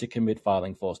 conspiracy to commit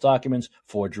filing false documents,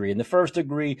 forgery in the first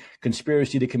degree,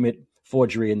 conspiracy to commit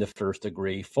forgery in the first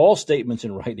degree, false statements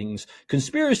in writings,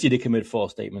 conspiracy to commit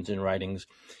false statements in writings,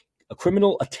 a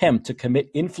criminal attempt to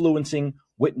commit influencing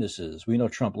witnesses. We know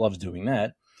Trump loves doing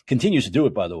that. Continues to do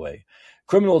it, by the way.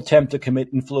 Criminal attempt to commit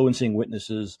influencing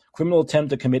witnesses, criminal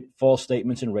attempt to commit false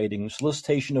statements in writings,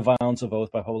 solicitation of violence of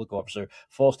oath by public officer,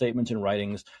 false statements in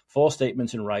writings, false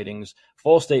statements in writings,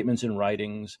 false statements in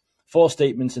writings, false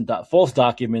statements in false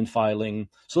document filing,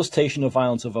 solicitation of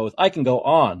violence of oath. I can go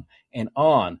on and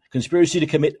on. Conspiracy to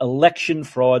commit election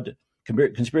fraud,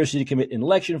 conspiracy to commit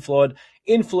election fraud,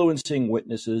 influencing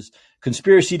witnesses,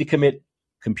 conspiracy to commit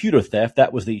computer theft.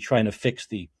 That was the trying to fix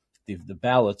the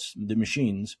ballots, the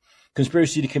machines.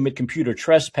 Conspiracy to commit computer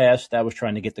trespass. That was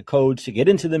trying to get the codes to get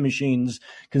into the machines.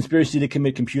 Conspiracy to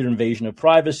commit computer invasion of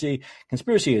privacy.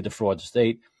 Conspiracy to defraud the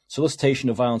state. Solicitation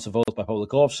of violence of oath by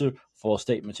public officer. False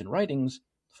statements in writings.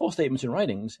 False statements in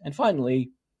writings. And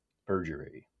finally,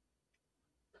 perjury.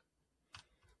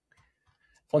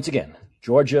 Once again,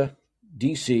 Georgia,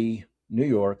 D.C., New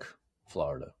York,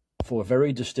 Florida. 4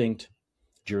 very distinct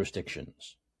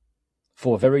jurisdictions.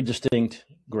 4 very distinct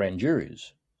grand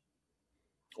juries.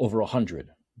 Over 100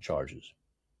 charges.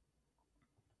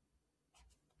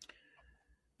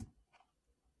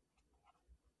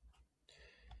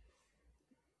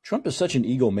 Trump is such an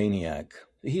egomaniac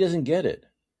that he doesn't get it.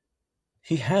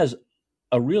 He has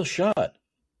a real shot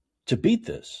to beat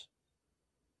this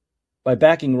by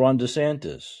backing Ron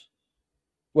DeSantis.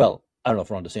 Well, I don't know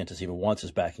if Ron DeSantis even wants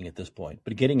his backing at this point,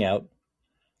 but getting out,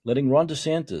 letting Ron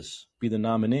DeSantis be the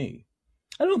nominee.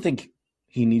 I don't think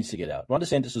he needs to get out. Ron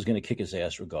DeSantis is going to kick his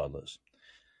ass regardless.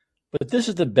 But this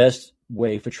is the best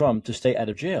way for Trump to stay out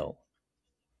of jail.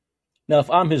 Now, if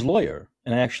I'm his lawyer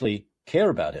and I actually care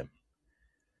about him,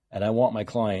 and I want my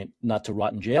client not to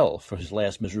rot in jail for his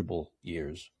last miserable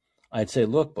years, I'd say,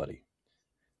 look, buddy,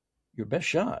 your best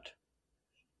shot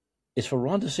is for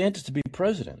Ron DeSantis to be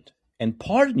president and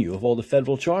pardon you of all the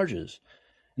federal charges.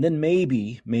 And then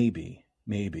maybe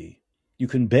you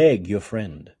can beg your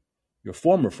friend, your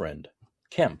former friend,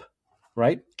 Kemp,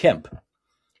 right? Kemp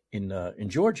in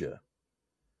Georgia,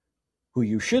 who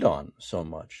you shit on so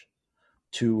much,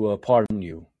 to pardon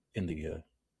you in the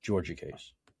Georgia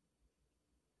case.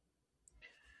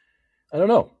 I don't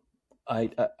know. I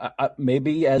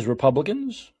maybe as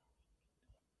Republicans,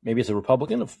 maybe as a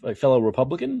Republican, a fellow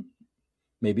Republican,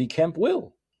 maybe Kemp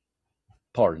will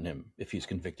pardon him if he's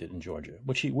convicted in Georgia,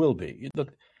 which he will be.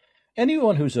 Look,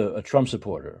 anyone who's a Trump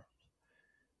supporter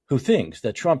who thinks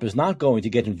that Trump is not going to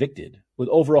get convicted with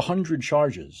over 100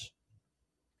 charges,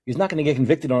 he's not going to get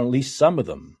convicted on at least some of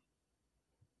them,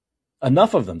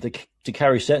 enough of them to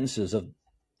carry sentences of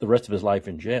the rest of his life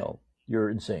in jail, you're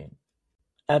insane.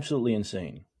 Absolutely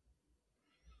insane.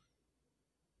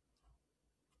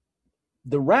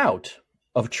 The route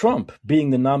of Trump being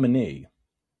the nominee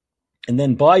and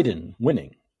then Biden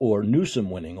winning or Newsom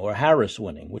winning or Harris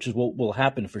winning, which is what will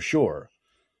happen for sure,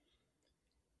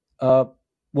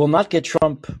 will not get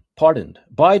Trump pardoned.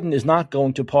 Biden is not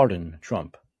going to pardon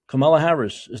Trump. Kamala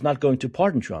Harris is not going to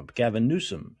pardon Trump. Gavin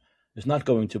Newsom is not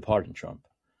going to pardon Trump.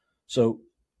 So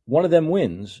one of them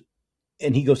wins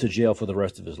and he goes to jail for the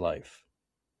rest of his life.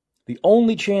 The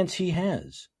only chance he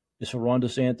has is for Ron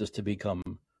DeSantis to become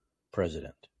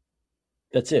president.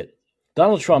 That's it.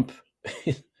 Donald Trump,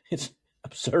 it's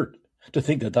absurd to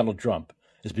think that Donald Trump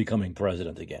is becoming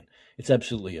president again. It's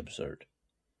absolutely absurd.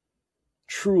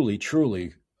 Truly,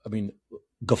 I mean,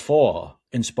 guffaw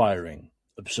inspiring,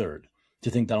 absurd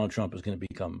to think Donald Trump is going to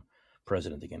become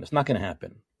president again. It's not going to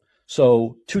happen.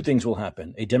 So 2 things will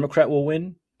happen. A Democrat will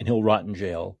win and he'll rot in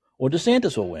jail, or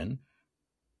DeSantis will win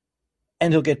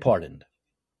and he'll get pardoned.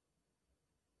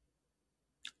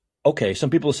 Okay, some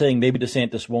people are saying maybe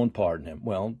DeSantis won't pardon him.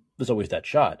 Well, there's always that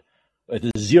shot.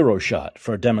 There's 0 shot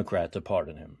for a Democrat to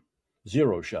pardon him.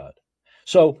 0 shot.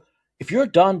 So if you're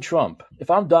Don Trump, if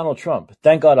I'm Donald Trump,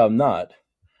 thank God I'm not,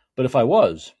 but if I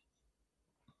was,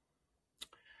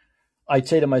 I'd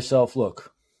say to myself,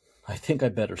 look, I think I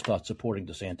better start supporting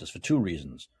DeSantis for 2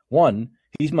 reasons. 1,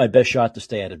 he's my best shot to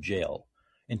stay out of jail.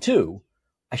 And 2,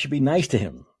 I should be nice to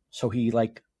him so he,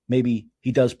 maybe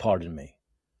he does pardon me.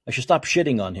 I should stop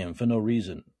shitting on him for no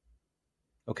reason.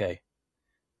 Okay.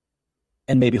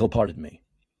 And maybe he'll pardon me.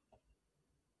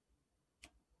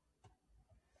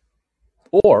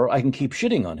 Or I can keep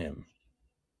shitting on him.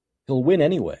 He'll win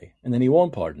anyway, and then he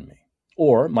won't pardon me.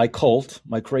 Or my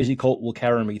crazy cult will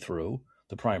carry me through.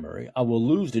 the primary. I will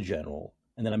lose the general,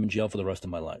 and then I'm in jail for the rest of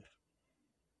my life.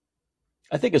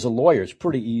 I think as a lawyer, it's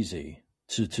pretty easy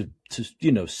to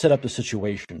set up the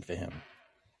situation for him.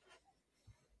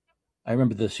 I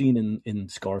remember the scene in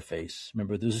Scarface.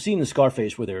 Remember, there's a scene in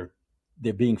Scarface where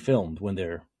they're being filmed when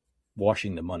they're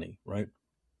washing the money, right?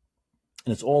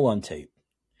 And it's all on tape.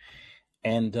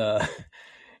 And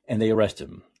and they arrest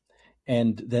him.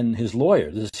 And then his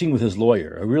lawyer, there's a scene with his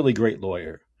lawyer, a really great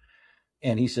lawyer.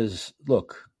 And he says,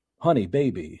 look, honey,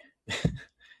 baby,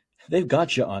 they've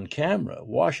got you on camera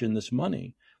washing this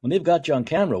money. When they've got you on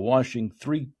camera washing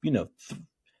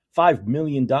 $5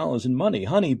 million in money,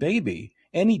 honey, baby,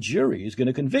 any jury is going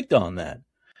to convict on that.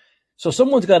 So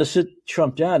someone's got to sit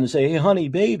Trump down and say, hey, honey,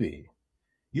 baby,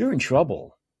 you're in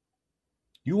trouble.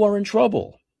 You are in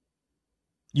trouble.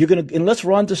 You're going to, unless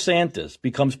Ron DeSantis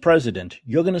becomes president,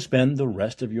 you're going to spend the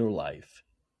rest of your life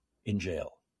in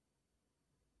jail.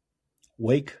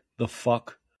 Wake the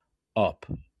fuck up.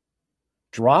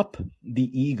 Drop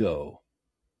the ego.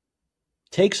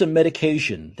 Take some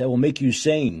medication that will make you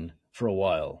sane for a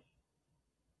while.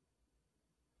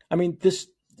 I mean, this,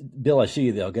 Bill, I see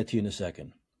you there. I'll get to you in a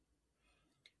second.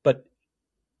 But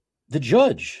the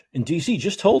judge in D.C.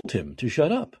 just told him to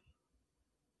shut up.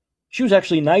 She was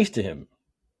actually nice to him.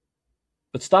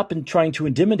 But stop trying to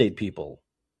intimidate people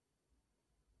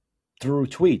through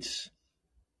tweets.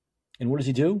 And what does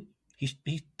he do?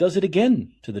 He does it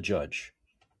again to the judge.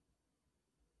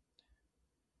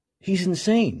 He's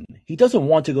insane. He doesn't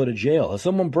want to go to jail. As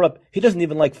someone brought up, he doesn't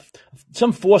even like,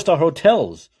 some 4-star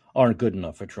hotels aren't good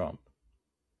enough for Trump.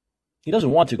 He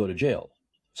doesn't want to go to jail.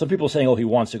 Some people are saying, oh, he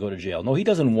wants to go to jail. No, he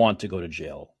doesn't want to go to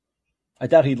jail. I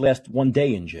doubt he'd last one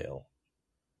day in jail.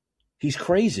 He's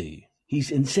crazy.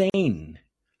 He's insane.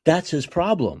 That's his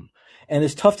problem. And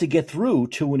it's tough to get through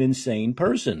to an insane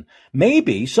person.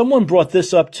 Maybe someone brought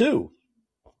this up too.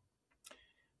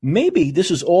 Maybe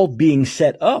this is all being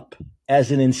set up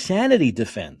as an insanity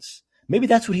defense. Maybe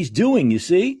that's what he's doing, you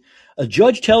see? A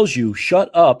judge tells you, shut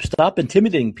up, stop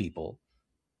intimidating people.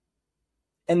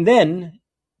 And then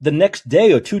the next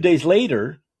day or 2 days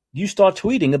later, you start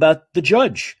tweeting about the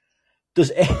judge.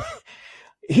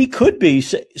 He could be,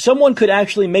 someone could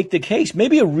actually make the case.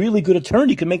 Maybe a really good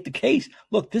attorney can make the case.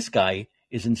 Look, this guy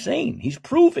is insane. He's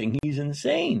proving he's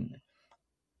insane.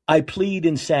 I plead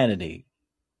insanity.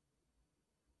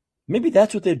 Maybe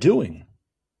that's what they're doing.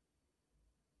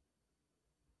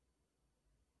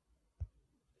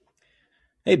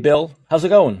 Hey, Bill, how's it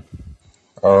going?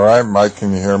 All right, Mike,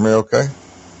 can you hear me okay?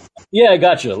 Yeah, I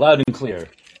got you, loud and clear.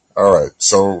 All right,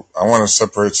 so I want to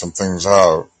separate some things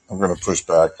out. I'm going to push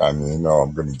back on you. You know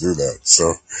I'm going to do that.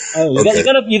 So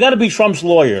you got to be Trump's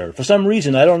lawyer for some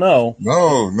reason. I don't know.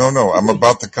 No. I'm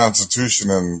about the Constitution,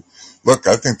 and look,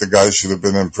 I think the guy should have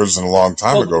been in prison a long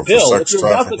time ago Bill, for sex trafficking. If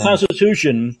you're about the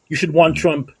Constitution, you should want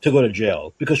Trump to go to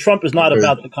jail because Trump is not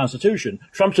about the Constitution.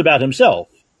 Trump's about himself.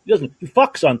 He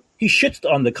shits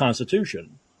on the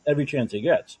Constitution every chance he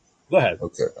gets. Go ahead.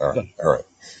 Okay. All right.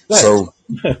 So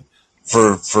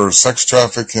for sex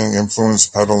trafficking, influence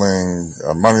peddling,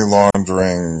 money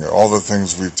laundering, all the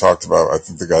things we've talked about, I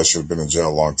think the guy should have been in jail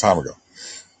a long time ago.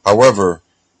 However,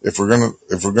 I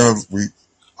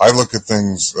look at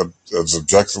things as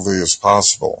objectively as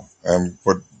possible, and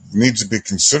what needs to be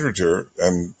considered here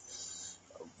and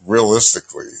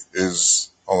realistically is,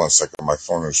 hold on a second, my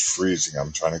phone is freezing.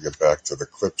 I'm trying to get back to the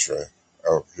clip tray.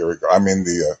 Oh, here we go. I'm in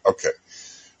the, okay.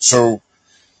 So,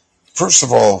 first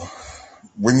of all,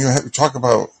 when you talk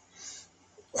about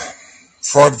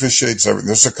fraud vitiates everything,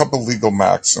 there's a couple legal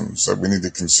maxims that we need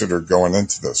to consider going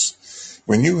into this.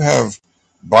 When you have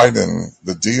Biden,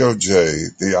 the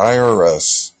DOJ, the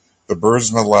IRS, the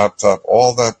Burisma laptop,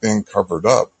 all that being covered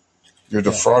up, you're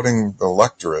defrauding the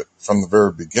electorate from the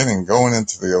very beginning going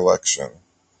into the election.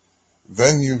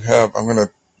 Then you have, I'm going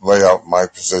to lay out my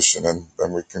position and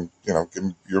then we can,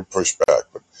 give your pushback.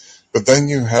 But then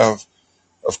you have,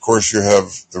 of course, you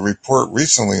have the report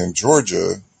recently in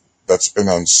Georgia that's been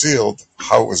unsealed.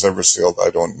 How it was ever sealed, I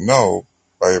don't know,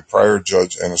 by a prior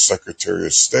judge and a Secretary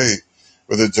of State,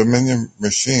 where the Dominion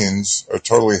machines are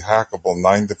totally hackable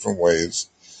 9 different ways.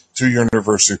 2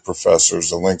 university professors,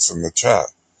 the links in the chat.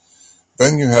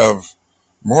 Then you have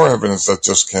more evidence that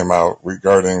just came out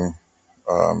regarding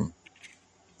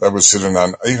that was sitting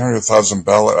on 800,000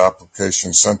 ballot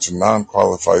applications sent to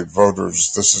non-qualified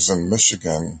voters. This is in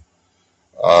Michigan.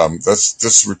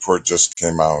 This report just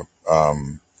came out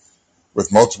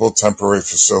with multiple temporary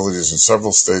facilities in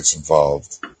several states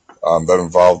involved that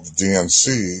involved the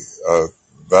DNC.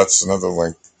 That's another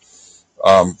link.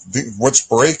 What's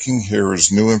breaking here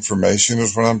is new information,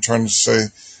 is what I'm trying to say,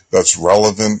 that's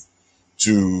relevant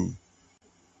to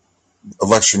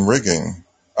election rigging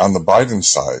on the Biden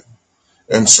side.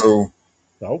 And so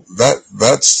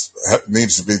that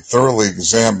needs to be thoroughly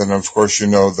examined. And of course, you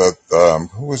know that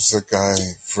who was the guy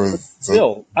for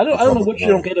Bill? I don't know what you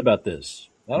don't get about this.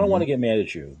 I don't want to get mad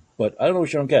at you, but I don't know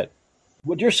what you don't get.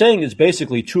 What you're saying is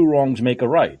basically two wrongs make a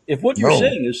right. If what you're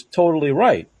saying is totally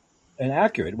right and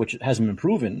accurate, which hasn't been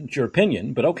proven, it's your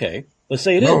opinion, but okay, let's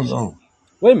say it is. No.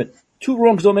 Wait a minute. Two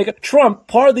wrongs don't make a Trump.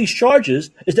 Part of these charges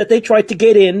is that they tried to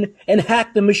get in and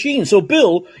hack the machine. So,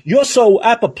 Bill, you're so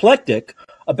apoplectic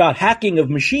about hacking of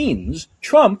machines.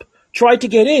 Trump tried to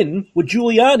get in with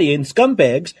Giuliani and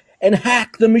scumbags and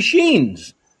hack the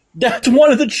machines. That's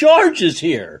one of the charges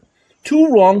here. Two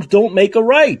wrongs don't make a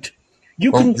right.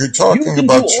 You're talking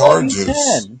about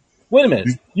charges. Wait a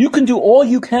minute. You can do all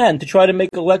you can to try to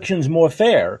make elections more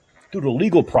fair through the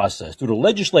legal process, through the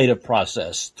legislative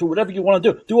process, through whatever you want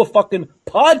to do. Do a fucking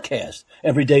podcast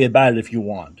every day about it if you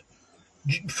want.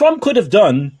 Trump could have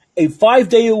done a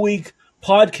 5-day-a-week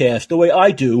podcast the way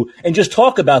I do and just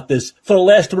talk about this for the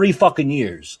last 3 fucking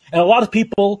years. And a lot of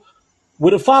people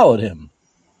would have followed him.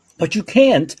 But you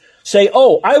can't say,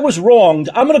 oh, I was wronged.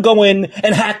 I'm going to go in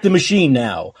and hack the machine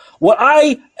now. What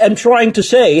I am trying to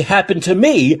say happened to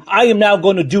me. I am now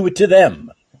going to do it to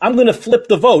them. I'm going to flip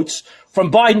the votes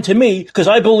from Biden to me because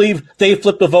I believe they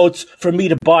flipped the votes from me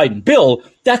to Biden. Bill,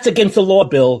 that's against the law,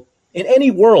 Bill. In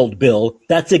any world, Bill,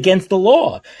 that's against the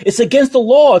law. It's against the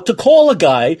law to call a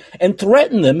guy and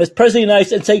threaten them as president of the United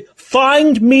States and say,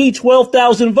 find me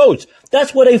 12,000 votes.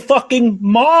 That's what a fucking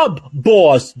mob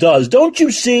boss does. Don't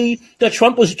you see that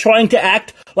Trump was trying to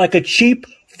act like a cheap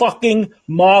fucking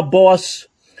mob boss?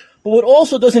 But what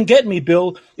also doesn't get me,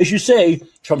 Bill, is you say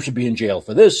Trump should be in jail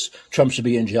for this, Trump should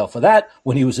be in jail for that.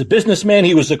 When he was a businessman,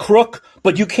 he was a crook.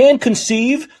 But you can't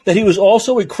conceive that he was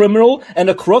also a criminal and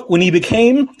a crook when he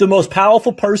became the most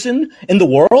powerful person in the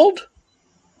world?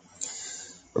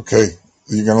 Okay.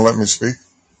 Are you going to let me speak?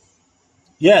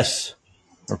 Yes.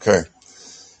 Okay.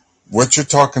 What you're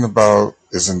talking about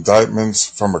is indictments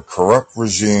from a corrupt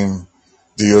regime,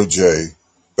 DOJ,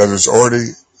 that is already,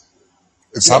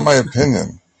 it's not my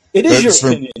opinion. It is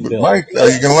your opinion, Bill. Mike, are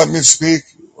you going to let me speak?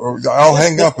 I'll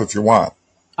hang up if you want.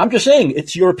 I'm just saying,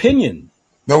 it's your opinion.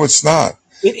 No, it's not.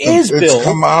 It is, Bill. It's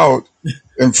come out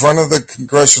in front of the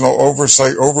Congressional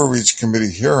Oversight Overreach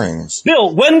Committee hearings.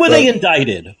 Bill, when were they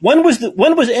indicted? When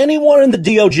was anyone in the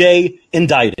DOJ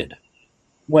indicted?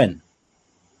 When?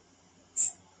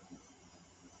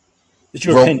 It's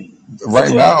your opinion.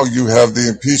 Right now, you have the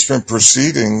impeachment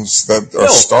proceedings that are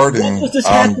starting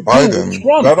on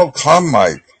Biden. That'll come,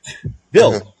 Mike.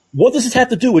 Bill, what does this have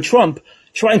to do with Trump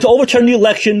trying to overturn the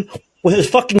election with his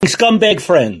fucking scumbag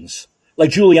friends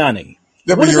like Giuliani?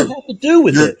 Yeah, what does it have to do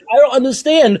with it? I don't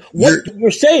understand what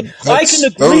you're saying. I can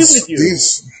agree with you.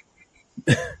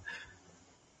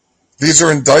 These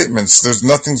are indictments.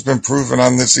 Nothing's been proven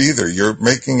on this either. You're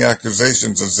making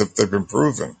accusations as if they've been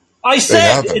proven. I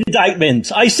said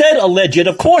indictments. I said alleged.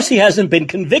 Of course he hasn't been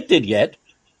convicted yet.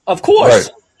 Of course.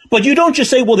 Right. But you don't just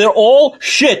say, well, they're all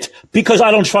shit because I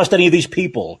don't trust any of these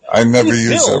people. I never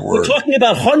use that word. We're talking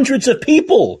about hundreds of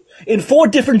people in 4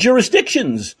 different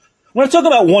jurisdictions. We're not talking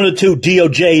about 1 or 2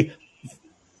 DOJ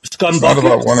scumbuckets. It's not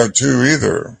about 1 or 2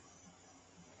 either.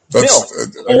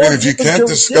 If you can't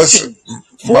discuss it,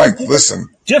 Mike, listen.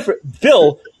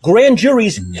 Bill, grand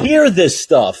juries hear this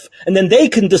stuff, and then they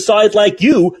can decide like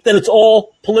you that it's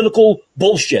all political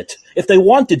bullshit if they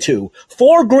wanted to.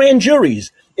 4 grand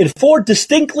juries in 4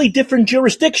 distinctly different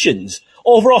jurisdictions,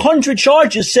 over 100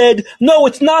 charges said, no,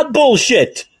 it's not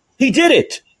bullshit. He did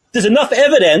it. There's enough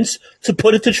evidence to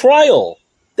put it to trial.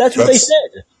 That's what they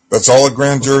said. That's all a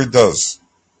grand jury does.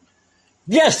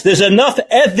 Yes, there's enough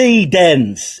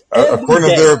evidence. According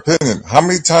to their opinion. How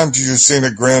many times have you seen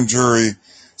a grand jury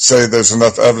say there's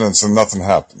enough evidence and nothing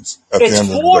happens at the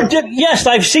end of the day? Yes,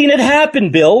 I've seen it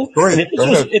happen, Bill. Great.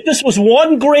 If this was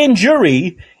 1 grand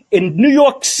jury in New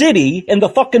York City in the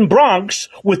fucking Bronx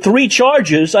with 3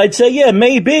 charges, I'd say, yeah,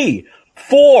 maybe.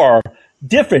 4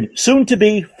 different, soon to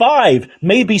be 5,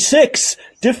 maybe 6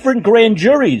 different grand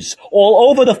juries all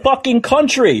over the fucking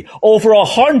country. Over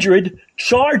 100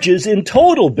 charges in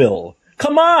total, Bill.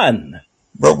 Come on.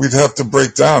 But we'd have to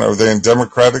break down. Are they in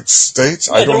Democratic states?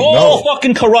 I don't know. They're all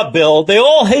fucking corrupt, Bill. They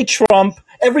all hate Trump.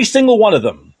 Every single one of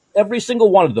them. Every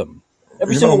single one of them.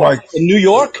 Every single one. In New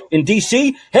York, in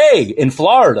D.C., hey, in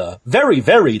Florida, very,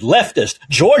 very leftist.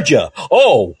 Georgia,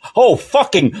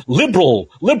 fucking liberal,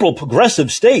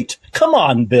 progressive state. Come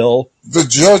on, Bill. The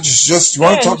judge you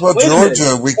want to talk about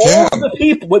Georgia? We can.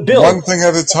 Bill, one thing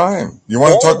at a time. You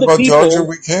want to talk about Georgia?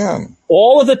 We can.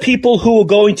 All of the people who are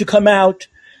going to come out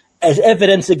as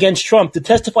evidence against Trump, to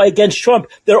testify against Trump,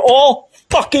 they're all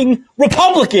fucking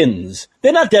Republicans.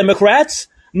 They're not Democrats.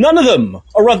 None of them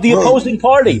are of the opposing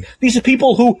party. These are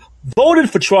people who voted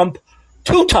for Trump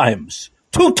 2 times.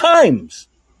 2 times.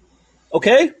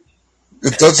 Okay?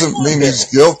 It doesn't mean he's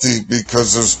guilty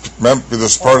because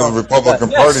this part of the Republican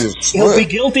Party is split. He'll be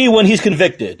guilty when he's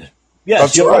convicted.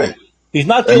 Yes, that's right. He's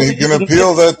not guilty. And he can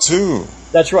appeal that too.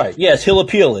 That's right. Yes, he'll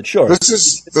appeal it. Sure. This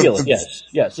is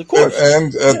yes, of course.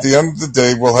 And at the end of the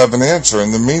day, we'll have an answer.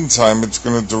 In the meantime, it's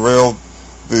going to derail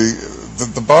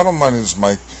the bottom line is,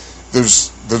 Mike,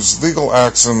 there's legal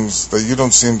actions that you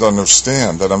don't seem to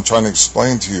understand that I'm trying to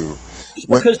explain to you.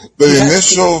 The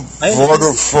initial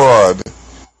voter fraud,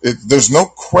 there's no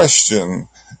question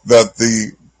that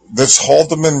this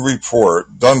Haldeman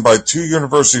report done by 2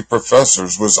 university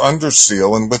professors was under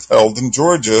seal and withheld in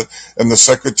Georgia, and the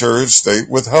Secretary of State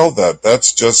withheld that.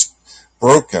 That's just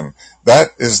broken. That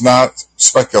is not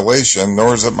speculation,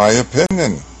 nor is it my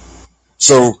opinion.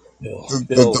 So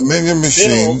the Dominion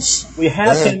machines... we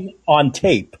have him on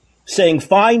tape saying,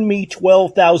 find me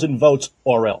 12,000 votes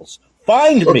or else.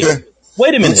 Find me.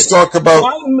 Wait a minute. Let's talk about...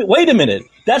 Wait a minute.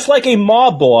 That's like a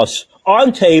mob boss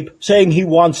on tape saying he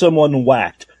wants someone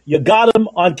whacked. You got him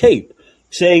on tape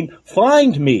saying,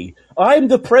 find me. I'm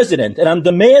the president, and I'm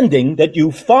demanding that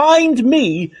you find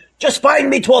me. Just find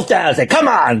me 12,000. Come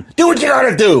on. Do what you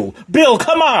gotta do. Bill,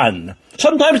 come on.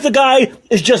 Sometimes the guy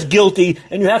is just guilty,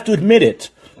 and you have to admit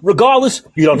it. Regardless,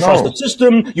 you don't trust the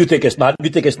system. You think it's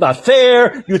not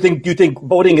fair. You think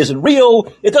voting isn't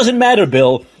real. It doesn't matter,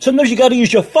 Bill. Sometimes you gotta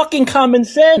use your fucking common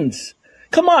sense.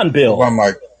 Come on, Bill. Come on,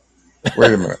 Mike.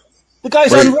 Wait a minute. The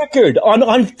guy's on record,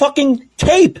 on fucking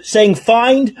tape, saying,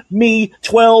 find me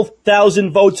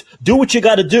 12,000 votes, do what you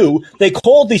gotta do. They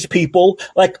called these people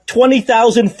like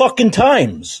 20,000 fucking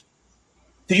times.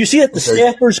 Did you see that the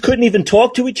staffers couldn't even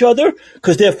talk to each other?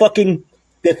 Because their fucking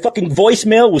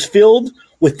voicemail was filled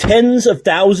with tens of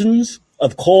thousands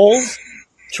of calls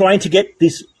trying to get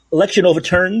this election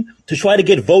overturned, to try to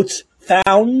get votes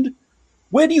found?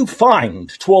 Where do you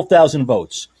find 12,000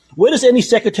 votes? Where does any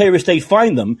Secretary of State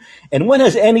find them? And when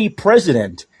has any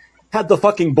president had the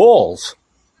fucking balls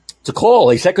to call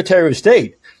a Secretary of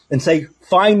State and say,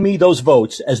 find me those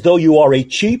votes, as though you are a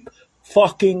cheap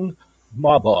fucking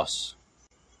mob boss?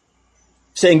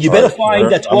 Saying, you better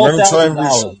find that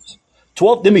 $12,000.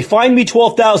 Find me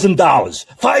 $12,000.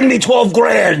 Find me 12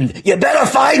 grand. You better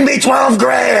find me 12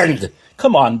 grand.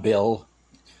 Come on, Bill.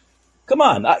 Come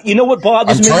on. You know what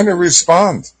bothers me? I'm trying to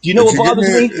respond. Do you know what bothers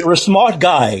me? You're a smart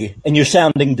guy, and you're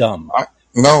sounding dumb.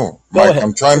 No, Mike,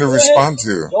 I'm trying to respond to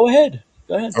you. Go ahead.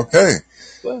 Okay.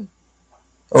 Go ahead.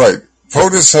 All right.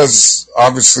 POTUS has,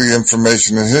 obviously,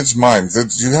 information in his mind.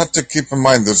 You have to keep in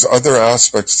mind there's other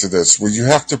aspects to this where you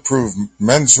have to prove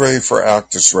mens rea for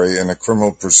actus rea in a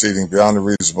criminal proceeding beyond a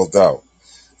reasonable doubt.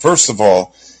 First of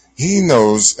all, he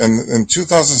knows, and in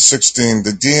 2016,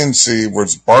 the DNC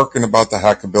was barking about the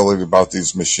hackability about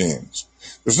these machines.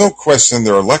 There's no question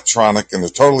they're electronic and they're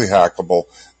totally hackable.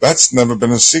 That's never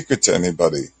been a secret to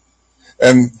anybody.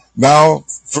 And now,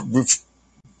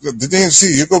 the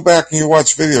DNC, you go back and you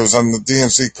watch videos on the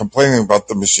DNC complaining about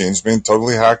the machines being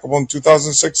totally hackable in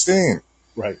 2016.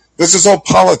 Right. This is all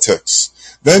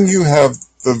politics. Then you have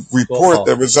the report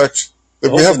that was actually...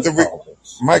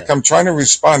 Mike, I'm trying to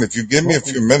respond. If you give me a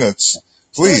few minutes,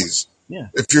 please. Yeah.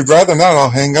 If you'd rather not, I'll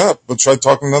hang up. We'll try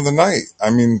talking another night. I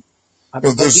mean,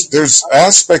 there's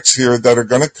aspects here that are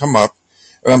going to come up,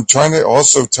 and I'm trying to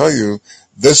also tell you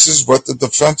this is what the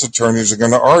defense attorneys are going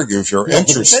to argue. If you're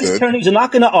interested, the defense attorneys are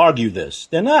not going to argue this.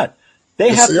 They're not.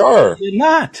 They are. They're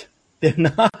not. They're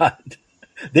not.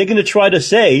 They're going to try to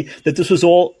say that this was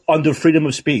all under freedom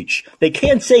of speech. They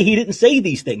can't say he didn't say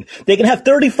these things. They can have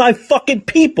 35 fucking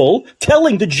people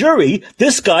telling the jury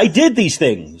this guy did these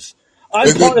things.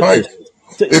 I'm part of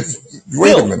this.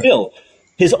 Wait a minute. Bill,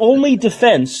 his only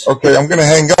defense... Okay, I'm going to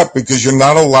hang up because you're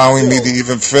not allowing me to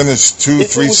even finish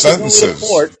 3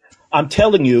 sentences. I'm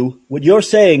telling you, what you're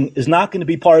saying is not going to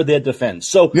be part of their defense.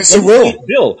 So, yes, it will.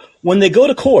 Bill, when they go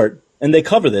to court and they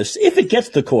cover this, if it gets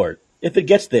to court, if it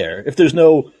gets there, if there's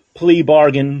no plea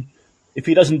bargain, if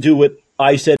he doesn't do what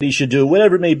I said he should do,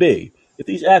 whatever it may be, if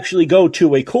these actually go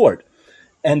to a court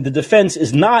and the defense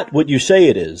is not what you say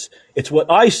it is, it's what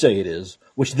I say it is,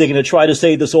 which they're going to try to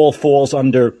say this all falls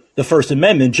under the First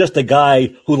Amendment, just a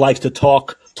guy who likes to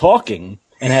talking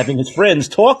and having his friends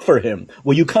talk for him.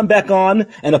 Will you come back on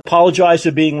and apologize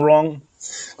for being wrong?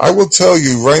 I will tell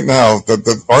you right now that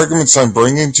the arguments I'm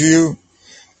bringing to you,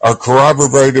 are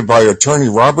corroborated by attorney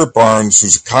Robert Barnes,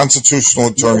 who's a constitutional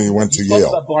attorney who went to You've talked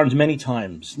Yale. about Barnes many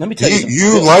times. Let me tell you something.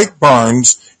 You like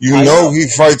Barnes. You know he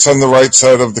fights on the right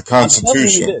side of the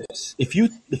Constitution. I'm telling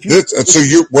you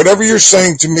this. Whatever you're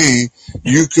saying to me,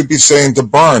 you could be saying to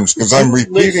Barnes, because I'm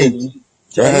repeating.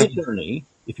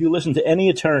 If you listen to any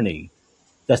attorney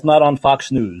that's not on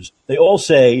Fox News, they all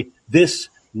say this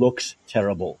looks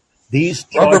terrible. These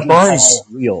charges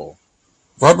are real.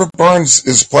 Robert Barnes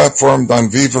is platformed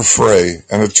on Viva Frei,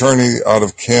 an attorney out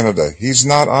of Canada. He's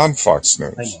not on Fox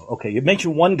News. I know. Okay, you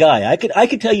mentioned one guy. I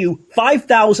could tell you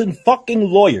 5,000 fucking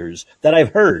lawyers that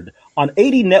I've heard on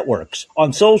 80 networks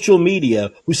on social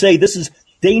media who say this is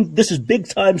big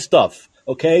time stuff.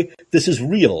 Okay, this is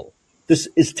real. This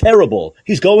is terrible.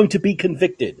 He's going to be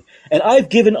convicted, and I've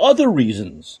given other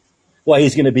reasons why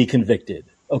he's going to be convicted.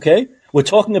 Okay, we're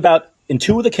talking about in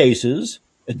two of the cases,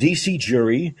 a D.C.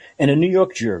 jury and a New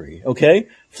York jury, okay?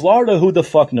 Florida, who the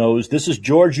fuck knows? This is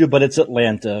Georgia, but it's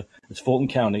Atlanta. It's Fulton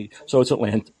County, so it's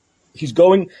Atlanta. He's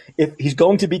going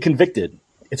to be convicted.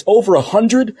 It's over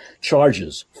 100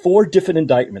 charges, 4 different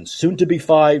indictments, soon to be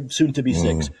 5, soon to be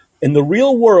 6. In the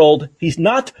real world, he's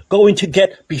not going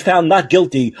to be found not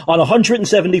guilty on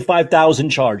 175,000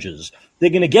 charges. They're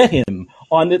going to get him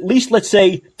on at least, let's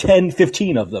say, 10,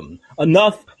 15 of them.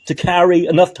 Enough to carry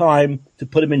enough time to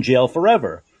put him in jail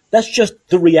forever. That's just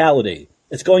the reality.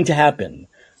 It's going to happen.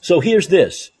 So here's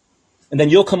this. And then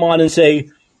you'll come on and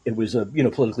say, it was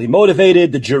politically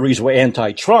motivated. The juries were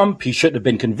anti-Trump. He shouldn't have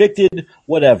been convicted.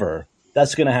 Whatever.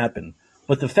 That's going to happen.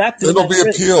 But the fact it'll be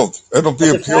appealed. It'll be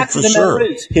appealed for sure.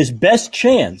 His best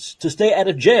chance to stay out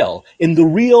of jail in the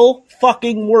real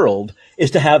fucking world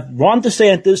is to have Ron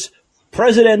DeSantis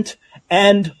president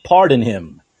and pardon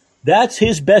him. That's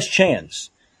his best chance.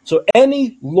 So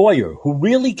any lawyer who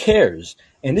really cares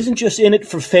and isn't just in it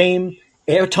for fame,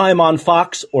 airtime on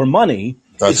Fox, or money,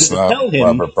 that's not tell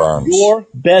him Robert Barnes. Your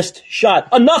best shot.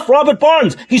 Enough, Robert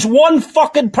Barnes. He's one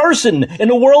fucking person in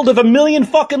a world of a million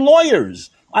fucking lawyers.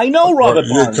 I know Robert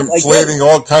Barnes. You're conflating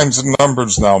all kinds of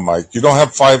numbers now, Mike. You don't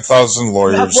have 5,000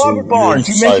 lawyers. You have Robert Barnes.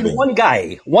 You mentioned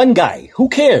one guy. Who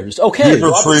cares? Okay.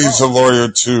 Beaver Free's a lawyer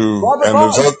too.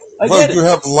 You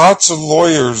have lots of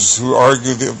lawyers who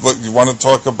argue. You want to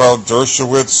talk about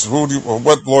Dershowitz?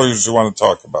 What lawyers do you want to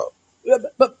talk about?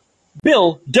 But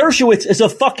Bill, Dershowitz is a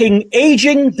fucking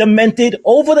aging, demented,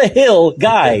 over-the-hill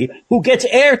guy who gets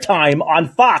airtime on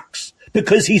Fox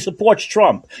because he supports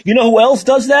Trump. You know who else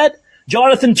does that?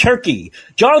 Jonathan Turkey,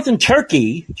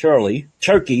 Charlie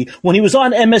Turkey, when he was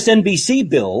on MSNBC,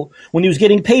 Bill, when he was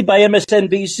getting paid by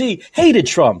MSNBC, hated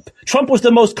Trump. Trump was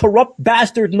the most corrupt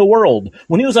bastard in the world.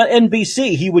 When he was on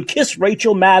NBC, he would kiss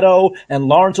Rachel Maddow and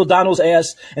Lawrence O'Donnell's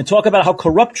ass and talk about how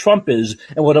corrupt Trump is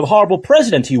and what a horrible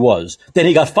president he was. Then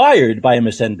he got fired by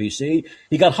MSNBC.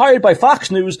 He got hired by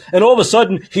Fox News, and all of a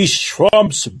sudden, he's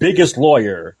Trump's biggest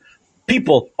lawyer.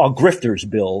 People are grifters,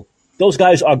 Bill. Those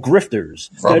guys are grifters.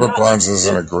 Robert Barnes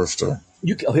isn't a grifter.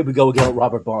 Here we go again with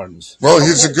Robert Barnes. Well,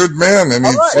 he's a good man, and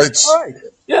he fights. All right.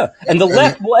 Yeah, and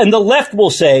the left will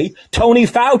say Tony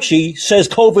Fauci says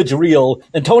COVID's real,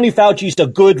 and Tony Fauci's a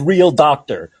good, real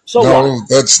doctor. So no,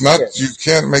 that's not. You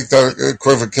can't make that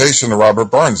equivocation to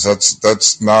Robert Barnes.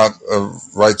 That's not a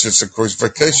righteous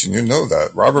equivocation. You know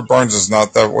that Robert Barnes is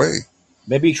not that way.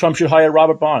 Maybe Trump should hire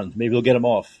Robert Barnes. Maybe he'll get him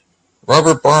off.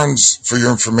 Robert Barnes, for your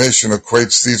information,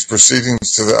 equates these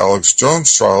proceedings to the Alex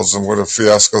Jones trials and what a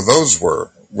fiasco those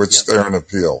were, which they're an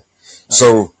appeal.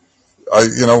 So,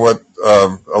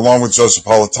 along with Judge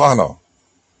Napolitano.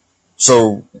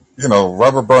 So,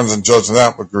 Robert Barnes and Judge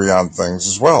Knapp agree on things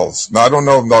as well. Now, I don't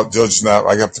know about Judge Knapp.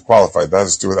 I have to qualify. That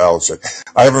has to do with Alex.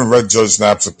 I haven't read Judge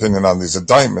Knapp's opinion on these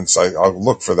indictments. I'll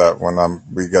look for that when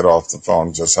we get off the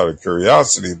phone, just out of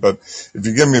curiosity. But if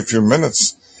you give me a few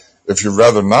minutes, if you'd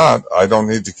rather not, I don't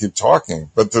need to keep talking.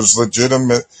 But there's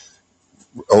legitimate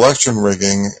election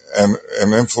rigging and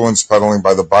influence peddling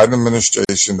by the Biden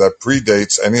administration that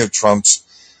predates any of Trump's,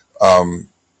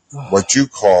 what you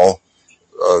call,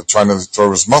 trying to throw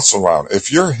his muscle around.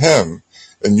 If you're him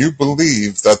and you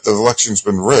believe that the election's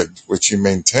been rigged, which he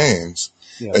maintains,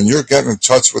 and you're getting in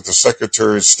touch with the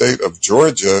Secretary of State of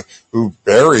Georgia who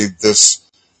buried this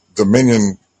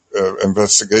Dominion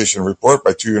investigation report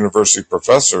by 2 university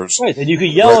professors. Right, and you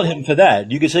could yell at him for that.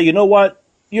 You could say, you know what?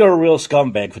 You're a real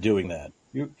scumbag for doing that.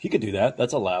 He could do that.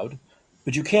 That's allowed.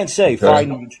 But you can't say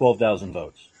 512,000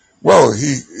 votes. Well,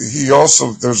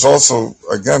 there's also,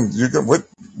 again,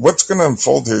 what's going to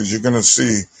unfold here is you're going to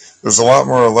see there's a lot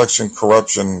more election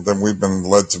corruption than we've been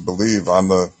led to believe on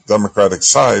the Democratic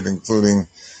side, including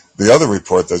the other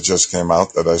report that just came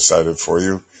out that I cited for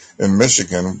you, in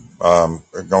Michigan,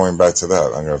 going back to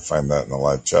that, I'm going to find that in the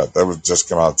live chat. That would just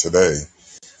come out today.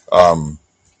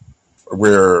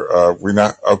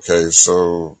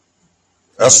 So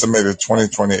estimated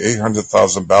 2020,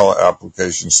 800,000 ballot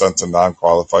applications sent to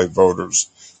non-qualified voters.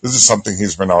 This is something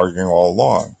he's been arguing all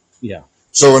along. Yeah.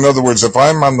 So in other words, if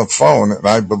I'm on the phone and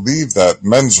I believe that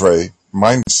mens rea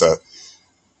mindset,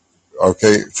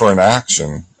 okay, for an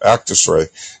actus rea,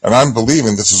 and I'm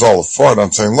believing this is all a fraud,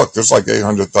 I'm saying, look, there's like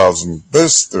 800,000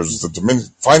 this, there's the Dominion,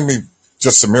 find me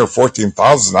just a mere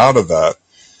 14,000 out of that,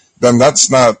 then that's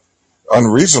not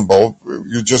unreasonable.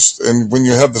 And when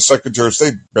you have the Secretary of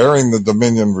State bearing the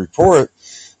Dominion report,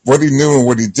 what he knew and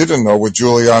what he didn't know, what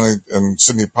Giuliani and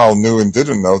Sidney Powell knew and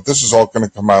didn't know, this is all going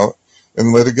to come out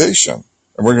in litigation.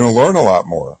 And we're going to learn a lot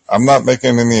more. I'm not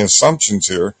making any assumptions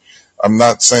here. I'm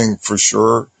not saying for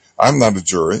sure. I'm not a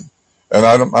jury. And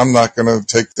I'm not going to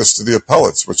take this to the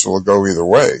appellates, which will go either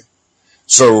way.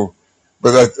 So,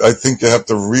 but I think you have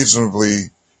to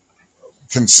reasonably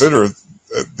consider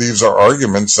these are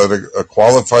arguments that a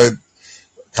qualified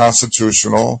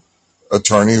constitutional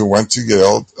attorney who went to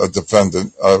Yale, a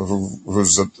defendant, who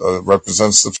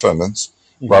represents defendants,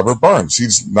 Robert Barnes.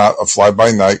 He's not a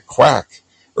fly-by-night quack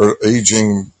or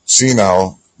aging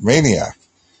senile maniac.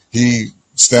 He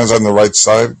stands on the right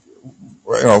side,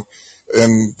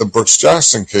 in the Brooks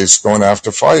Jackson case, going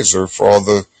after Pfizer for all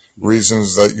the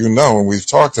reasons that you know and we've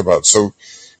talked about. So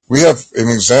we have an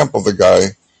example, the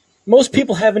guy. Most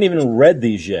people haven't even read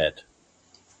these yet.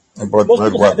 Most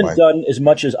people haven't done as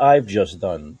much as I've just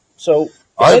done. So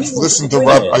I've listened to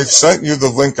Rob. I sent you the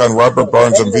link on Robert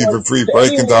Barnes and Viva Free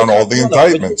breaking down all the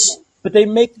indictments. But they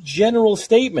make general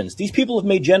statements. These people have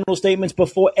made general statements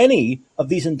before any of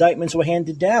these indictments were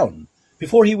handed down.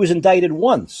 Before he was indicted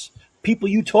once, people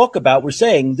you talk about were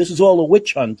saying this is all a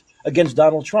witch hunt against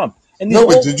Donald Trump. And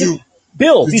did you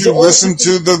listen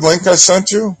to the link I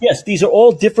sent you? Yes, these are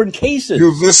all different cases.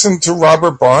 You listened to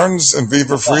Robert Barnes and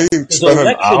Viva Free spend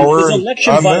an hour There's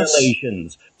election on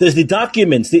violations. There's the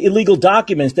documents, the illegal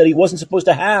documents that he wasn't supposed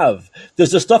to have.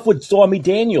 There's the stuff with Stormy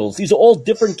Daniels. These are all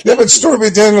different cases. Yeah, but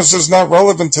Stormy Daniels is not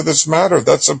relevant to this matter.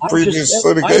 That's a previous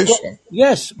litigation.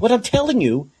 Yes, what I'm telling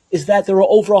you is that there are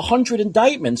over 100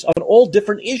 indictments on all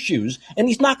different issues, and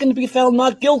he's not going to be found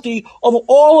not guilty of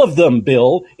all of them,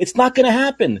 Bill. It's not going to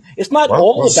happen. It's not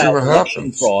all about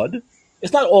election fraud.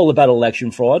 It's not all about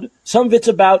election fraud. Some of it's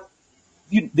about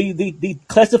the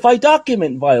classified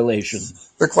document violations.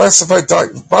 The classified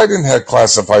Biden had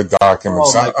classified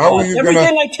documents. How are you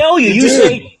Everything I tell you, you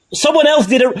say someone else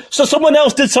did it. So someone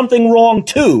else did something wrong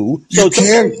too. So you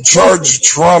can't charge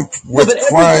Trump with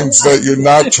crimes that you're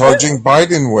not charging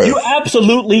Biden with. You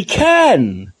absolutely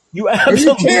can. You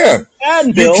absolutely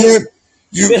can, Bill.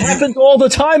 It happens all the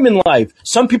time in life.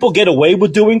 Some people get away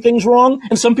with doing things wrong,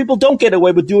 and some people don't get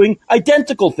away with doing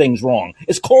identical things wrong.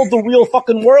 It's called the real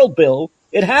fucking world, Bill.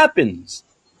 It happens.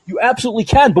 You absolutely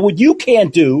can. But what you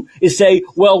can't do is say,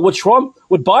 well, what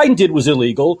Biden did was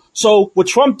illegal, so what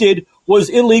Trump did was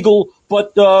illegal,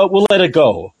 but we'll let it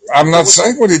go. I'm not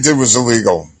saying what he did was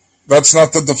illegal. That's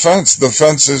not the defense. The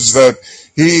defense is that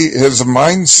he has a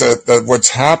mindset that what's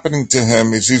happening to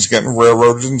him is he's getting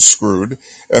railroaded and screwed,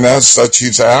 and as such,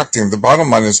 he's acting. The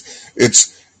bottom line is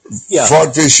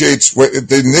fraud vitiates.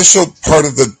 The initial part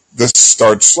of this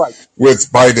starts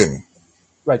with Biden.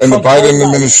 Right. And Trump's the Biden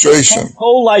administration. Trump's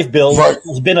whole life, Bill,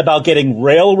 has been about getting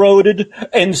railroaded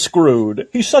and screwed.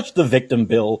 He's such the victim,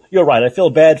 Bill. You're right. I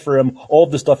feel bad for him. All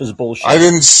of this stuff is bullshit. I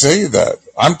didn't say that.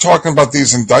 I'm talking about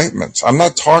these indictments. I'm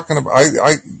not talking about. I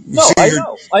know.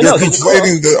 You're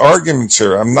conflating the arguments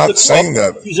here. I'm not saying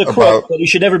that. He's a crook, but he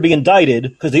should never be indicted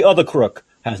because the other crook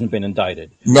hasn't been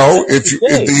indicted. No,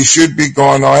 he should be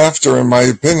gone after, in my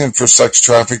opinion, for sex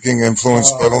trafficking,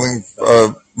 influence peddling,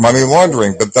 money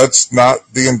laundering. But that's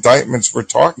not the indictments we're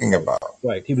talking about.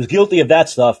 Right. He was guilty of that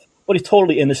stuff, but he's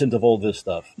totally innocent of all this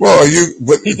stuff. Well,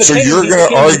 so you're going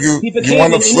to argue, you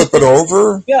want to flip it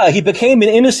over? Yeah, he became an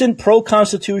innocent,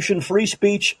 pro-Constitution, free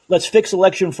speech, let's fix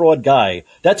election fraud guy.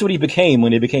 That's what he became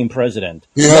when he became president.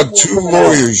 He had two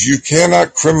lawyers. You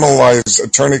cannot criminalize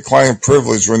attorney-client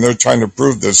privilege when they're trying to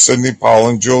prove this, Sidney Powell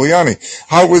and Giuliani.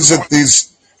 How is it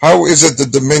the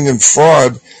Dominion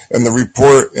fraud and the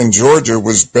report in Georgia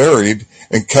was buried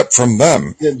and kept from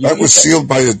them? That was sealed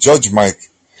by a judge, Mike.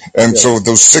 And so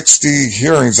those 60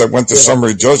 hearings that went to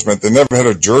summary judgment, they never had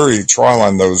a jury trial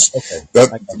on those.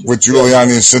 With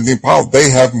Giuliani and Sidney Powell, they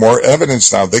have more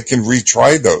evidence now. They can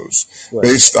retry those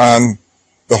based on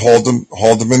the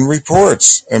Haldeman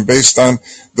reports and based on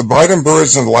the Biden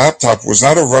birds and laptop was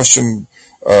not a Russian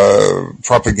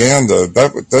propaganda.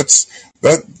 That's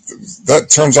That that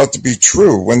turns out to be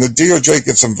true. When the DOJ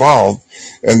gets involved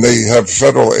and they have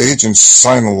federal agents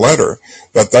sign a letter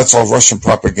that's all Russian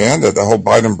propaganda, the whole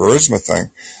Biden-Burisma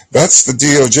thing, that's the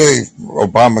DOJ,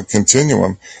 Obama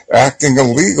continuum, acting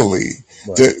illegally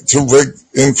to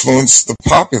influence the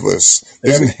populace.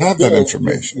 They didn't have that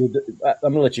information. I'm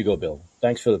going to let you go, Bill.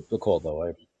 Thanks for the call,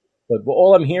 though. But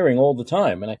all I'm hearing all the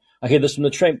time, and I hear this from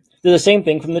the same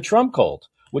thing from the Trump cult,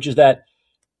 which is that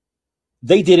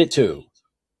they did it too.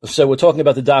 So we're talking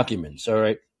about the documents, all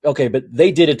right? Okay, but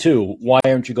they did it too. Why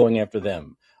aren't you going after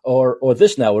them? Or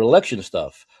this now with election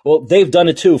stuff. Well, they've done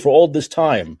it too for all this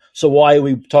time. So why are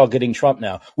we targeting Trump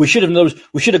now? We should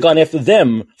have gone after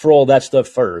them for all that stuff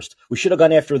first. We should have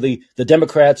gone after the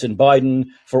Democrats and Biden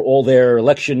for all their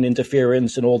election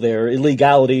interference and all their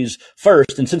illegalities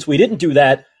first. And since we didn't do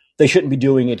that, they shouldn't be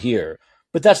doing it here.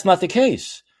 But that's not the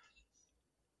case.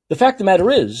 The fact of the matter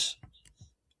is,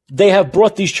 they have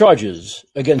brought these charges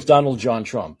against Donald John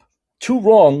Trump. Two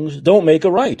wrongs don't make a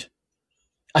right.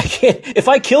 If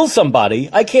I kill somebody,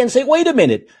 I can't say, wait a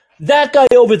minute, that guy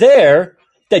over there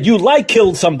that you like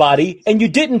killed somebody and you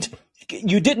didn't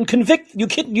convict, you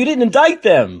didn't indict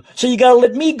them. So you got to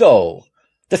let me go.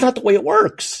 That's not the way it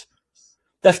works.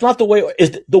 That's not the way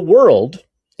the world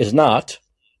is not.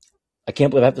 I can't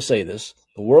believe I have to say this.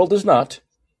 The world is not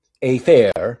a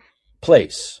fair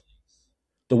place.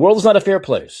 The world is not a fair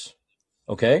place.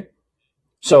 Okay?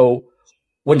 So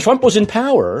when Trump was in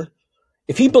power,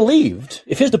 if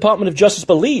his Department of Justice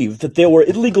believed that there were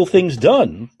illegal things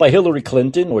done by Hillary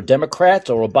Clinton or Democrats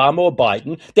or Obama or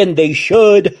Biden, then they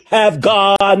should have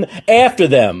gone after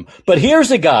them. But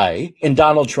here's a guy in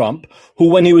Donald Trump who,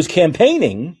 when he was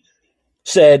campaigning,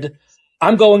 said,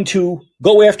 I'm going to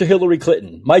go after Hillary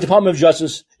Clinton. My Department of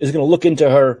Justice is going to look into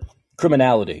her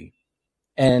criminality.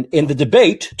 And in the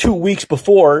debate 2 weeks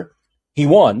before he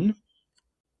won,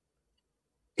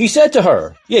 he said to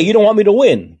her, yeah, you don't want me to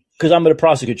win because I'm going to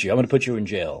prosecute you. I'm going to put you in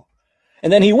jail.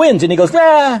 And then he wins and he goes,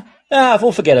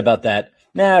 we'll forget about that.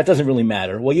 It doesn't really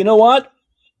matter. Well, you know what?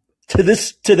 To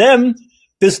them,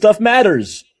 this stuff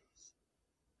matters.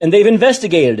 And they've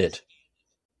investigated it.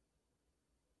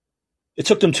 It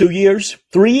took them 2 years,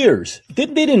 3 years. They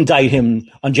didn't indict him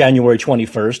on January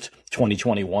 21st,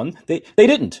 2021. They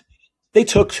didn't. They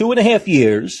took 2.5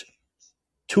 years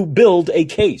to build a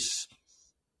case.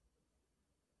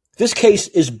 This case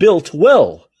is built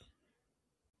well.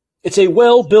 It's a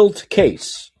well-built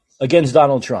case against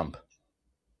Donald Trump.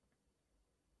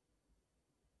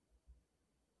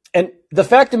 And the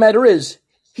fact of the matter is,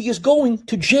 he is going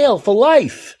to jail for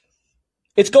life.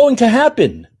 It's going to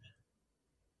happen.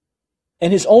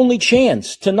 And his only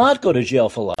chance to not go to jail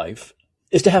for life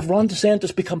is to have Ron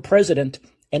DeSantis become president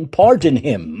and pardon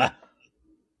him.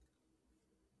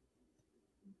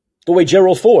 The way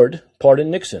Gerald Ford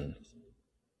pardoned Nixon.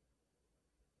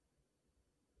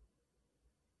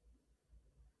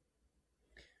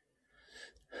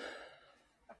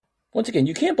 Once again,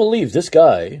 you can't believe this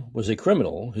guy was a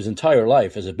criminal his entire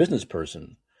life as a business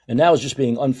person, and now is just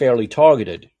being unfairly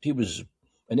targeted. He was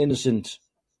an innocent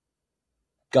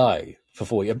guy for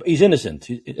 4 years. He's innocent.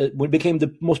 When he became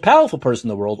the most powerful person in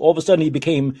the world, all of a sudden he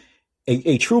became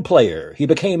a true player. He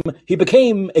became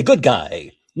a good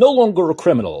guy, no longer a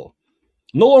criminal,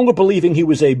 no longer believing he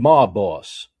was a mob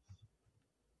boss.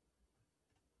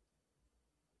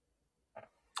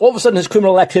 All of a sudden his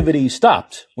criminal activity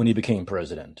stopped when he became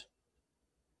president.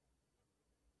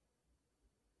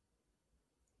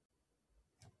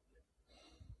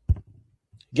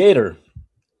 Gator,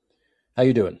 how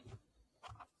you doing?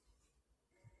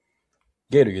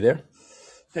 Gator, you there?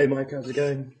 Hey, Mike, how's it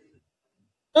going?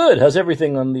 Good. How's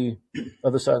everything on the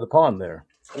other side of the pond there?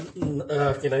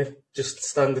 Just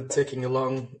standard ticking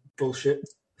along bullshit.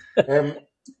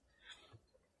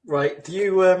 Right. Do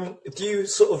you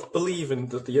sort of believe in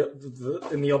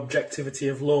in the objectivity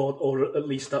of law, or at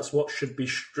least that's what should be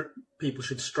people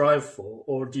should strive for,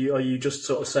 or are you just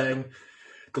sort of saying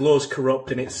the law's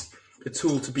corrupt and it's a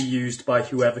tool to be used by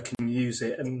whoever can use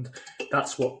it, and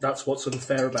that's what's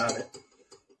unfair about it?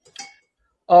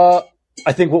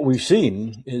 I think what we've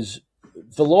seen is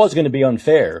the law is going to be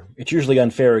unfair. It's usually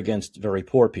unfair against very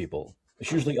poor people.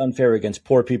 It's usually unfair against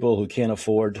poor people who can't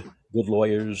afford good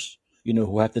lawyers,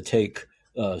 who have to take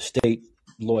state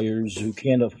lawyers, who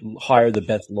can't hire the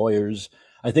best lawyers.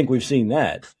 I think we've seen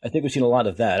that. I think we've seen a lot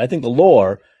of that. I think the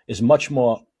law is much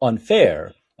more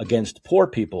unfair against poor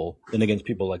people than against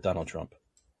people like Donald Trump.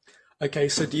 Okay,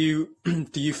 so do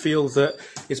you feel that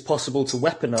it's possible to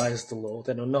weaponize the law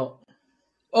then or not?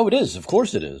 Oh, it is. Of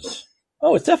course it is.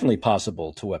 Oh, it's definitely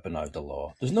possible to weaponize the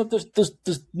law. There's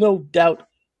no doubt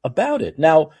about it.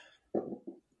 Now,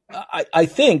 I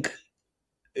think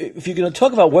if you're going to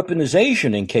talk about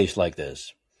weaponization in case like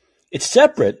this, it's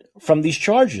separate from these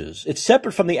charges. It's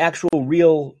separate from the actual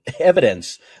real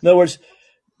evidence. In other words,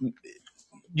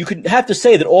 you could have to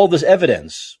say that all this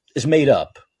evidence is made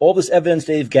up. All this evidence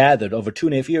they've gathered over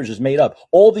 2.5 years is made up.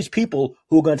 All these people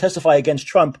who are going to testify against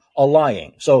Trump are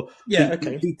lying. So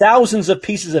the thousands of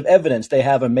pieces of evidence they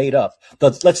have are made up.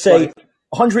 Let's say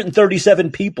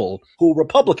 137 people who are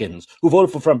Republicans who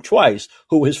voted for Trump twice,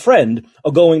 who his friend,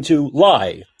 are going to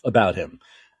lie about him.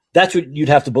 That's what you'd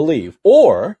have to believe.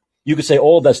 Or you could say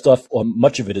all of that stuff, or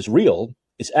much of it, is real,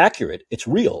 it's accurate, it's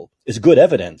real, it's good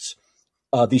evidence.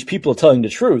 These people are telling the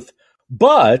truth,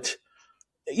 but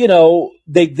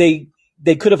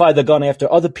they could have either gone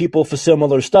after other people for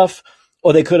similar stuff,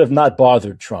 or they could have not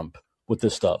bothered Trump with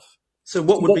this stuff. So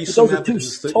what would be some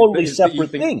evidence that totally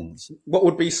separate things? What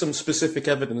would be some specific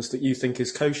evidence that you think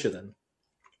is kosher then?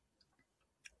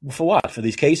 For what? For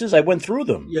these cases? I went through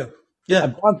them.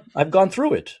 Yeah. I've gone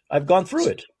through it.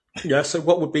 Yeah. So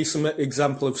what would be some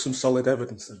example of some solid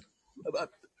evidence then?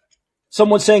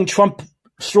 Someone saying Trump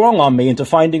strong on me into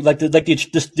finding, like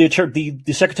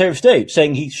the Secretary of State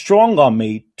saying he's strong on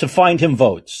me to find him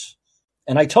votes,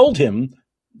 and I told him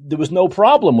there was no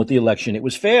problem with the election. It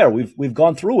was fair. We've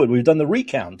gone through it. We've done the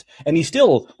recount, and he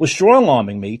still was strong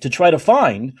arming me to try to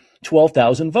find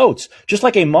 12,000 votes, just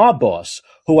like a mob boss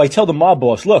who I tell the mob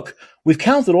boss, look, we've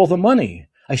counted all the money.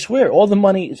 I swear, all the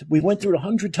money we went through it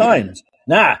 100 times.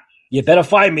 Nah, you better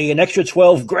find me an extra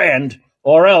 12 grand.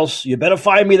 Or else you better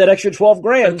find me that extra 12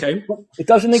 grand. Okay. It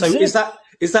doesn't exist. So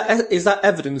is that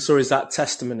evidence or is that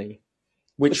testimony?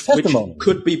 Which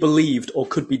could be believed or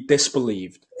could be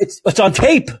disbelieved? It's on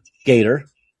tape, Gator.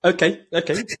 Okay.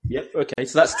 Yep. Okay.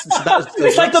 So that's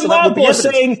it's like the mob boss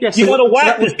saying you want to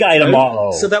whack this guy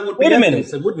tomorrow. So that would be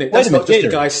evidence, wouldn't it? That's not just a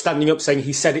guy standing up saying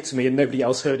he said it to me and nobody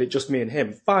else heard it, just me and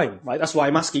him. Fine, right? That's why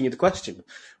I'm asking you the question,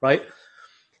 right?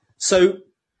 So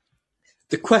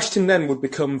the question then would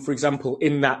become, for example,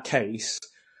 in that case,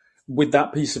 with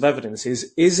that piece of evidence,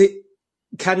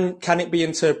 can it be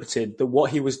interpreted that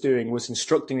what he was doing was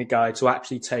instructing a guy to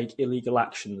actually take illegal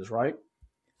actions, right?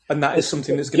 And that is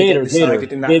something that's going to get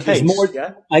decided in that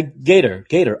case.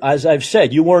 Gator, as I've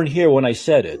said, you weren't here when I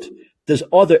said it. There's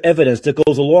other evidence that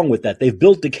goes along with that. They've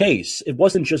built the case. It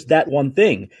wasn't just that one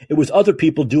thing. It was other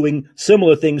people doing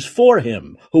similar things for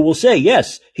him who will say,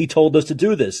 yes, he told us to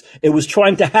do this. It was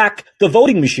trying to hack the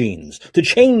voting machines, to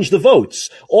change the votes.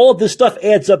 All of this stuff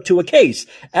adds up to a case.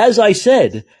 As I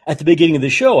said at the beginning of the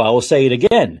show, I will say it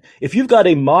again. If you've got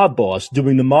a mob boss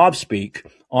doing the mob speak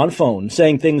on phone,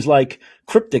 saying things like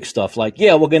cryptic stuff like,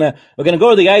 yeah, we're gonna go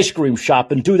to the ice cream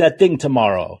shop and do that thing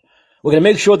tomorrow. We're going to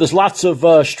make sure there's lots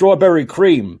of strawberry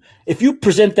cream. If you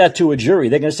present that to a jury,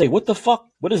 they're going to say, what the fuck?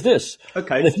 What is this?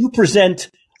 Okay. And if you present...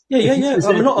 Yeah.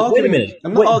 I'm not arguing.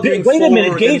 Wait a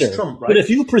minute, Gator. Trump, right? But if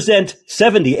you present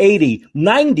 70, 80,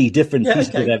 90 different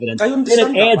pieces of evidence,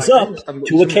 then it adds up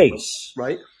to a case.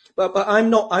 Right? But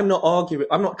I'm not arguing.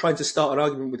 I'm not trying to start an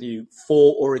argument with you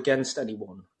for or against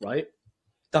anyone, right?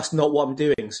 That's not what I'm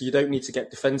doing. So you don't need to get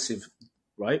defensive,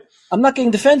 right? I'm not getting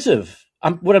defensive.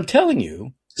 What I'm telling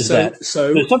you... So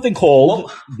there's something called.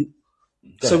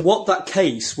 What that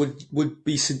case would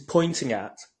be pointing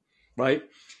at, right,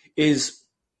 is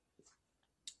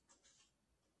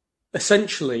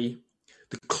essentially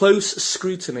the close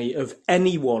scrutiny of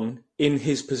anyone in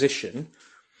his position.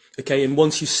 Okay, and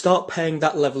once you start paying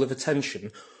that level of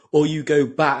attention, or you go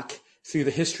back through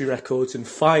the history records and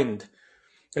find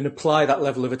and apply that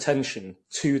level of attention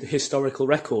to the historical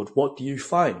record, what do you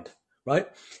find? Right?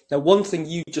 Now, one thing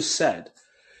you just said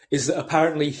is that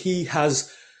apparently he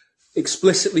has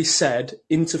explicitly said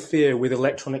interfere with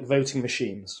electronic voting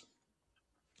machines.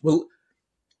 Well,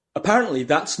 apparently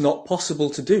that's not possible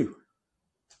to do,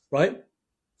 right?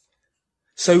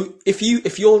 So if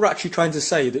you're actually trying to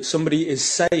say that somebody is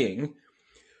saying,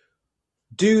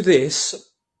 do this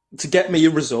to get me a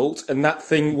result and that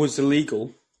thing was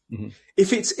illegal,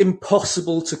 if it's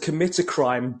impossible to commit a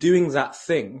crime doing that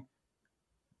thing,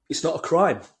 it's not a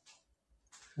crime.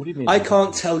 What do you mean? I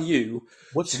can't tell you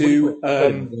Wait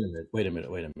a minute.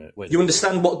 You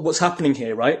understand what's happening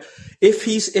here, right? If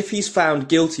he's found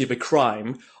guilty of a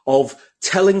crime of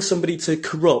telling somebody to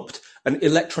corrupt an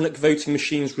electronic voting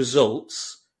machine's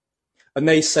results, and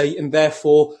they say, and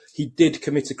therefore he did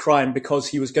commit a crime because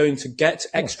he was going to get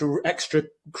extra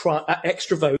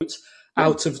votes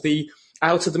out of the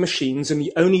machines, and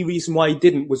the only reason why he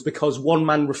didn't was because one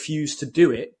man refused to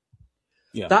do it.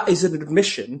 Yeah. That is an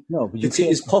admission that it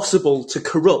is possible to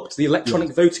corrupt the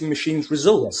electronic voting machine's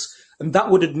results. And that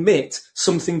would admit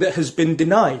something that has been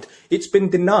denied. It's been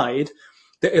denied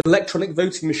that electronic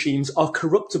voting machines are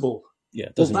corruptible. Yeah,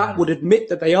 it Well, doesn't that matter. would admit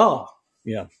that they are.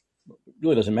 Yeah, it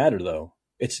really doesn't matter though.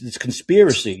 It's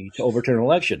conspiracy to overturn an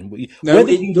election. No,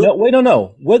 Whether you know, wait,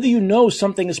 no, whether you know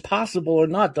something is possible or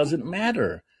not doesn't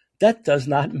matter. That does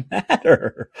not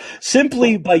matter.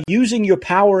 Simply by using your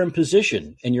power and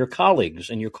position and your colleagues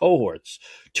and your cohorts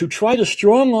to try to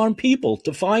strong arm people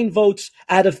to find votes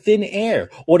out of thin air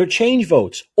or to change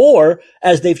votes, or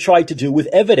as they've tried to do with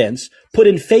evidence, put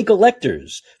in fake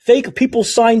electors. Fake people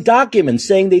sign documents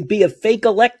saying they'd be a fake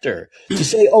elector to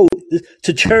say,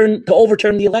 to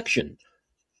overturn the election.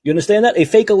 You understand that? A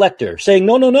fake elector saying,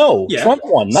 no, Yeah. Trump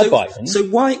won, not Biden. So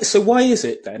why is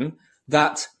it then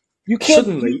that You can't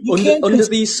suddenly, you can't under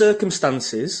these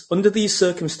circumstances,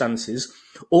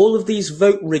 all of these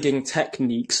vote rigging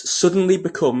techniques suddenly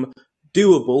become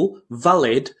doable,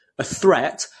 valid, a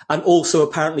threat, and also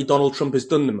apparently Donald Trump has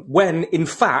done them. When, in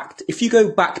fact, if you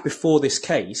go back before this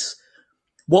case,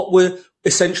 what were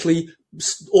essentially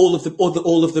all of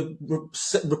the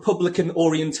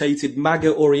Republican-orientated,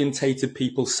 MAGA-orientated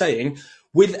people saying,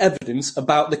 with evidence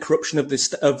about the corruption of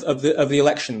the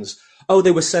elections? Oh,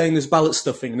 they were saying there's ballot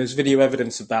stuffing and there's video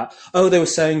evidence of that. Oh, they were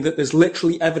saying that there's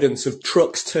literally evidence of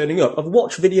trucks turning up. I've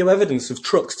watched video evidence of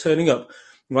trucks turning up,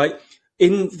 right,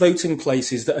 in voting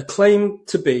places that are claimed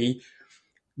to be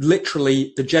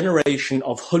literally the generation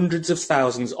of hundreds of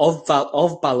thousands of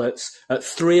ballots at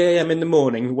 3 a.m. in the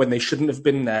morning when they shouldn't have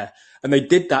been there. And they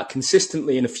did that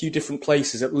consistently in a few different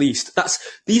places at least.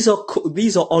 These are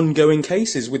ongoing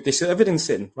cases with this evidence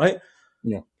in, right?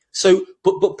 Yeah. So,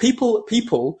 but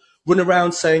people run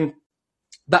around saying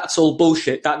that's all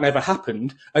bullshit, that never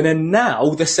happened. And then now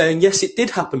they're saying, yes, it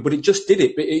did happen, but it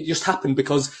just happened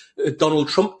because Donald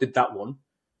Trump did that one,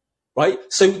 right?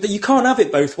 So that you can't have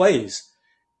it both ways.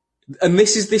 And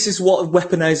this is what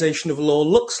weaponization of law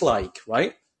looks like,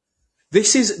 right?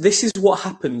 This is what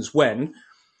happens when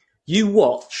you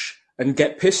watch and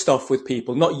get pissed off with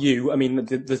people, not you, I mean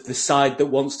the side that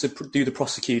wants to do the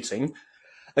prosecuting,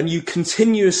 and you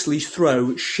continuously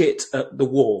throw shit at the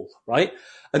wall, right?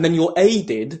 And then you're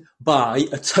aided by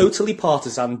a totally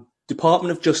partisan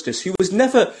Department of Justice who was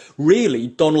never really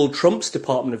Donald Trump's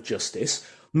Department of Justice.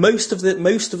 Most of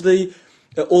the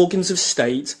organs of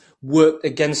state worked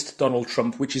against Donald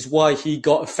Trump, which is why he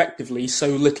got effectively so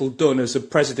little done as a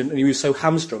president, and he was so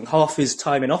hamstrung. Half his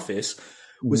time in office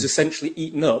was essentially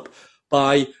eaten up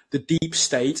by the deep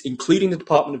state, including the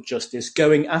Department of Justice,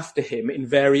 going after him in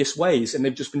various ways. And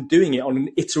they've just been doing it on an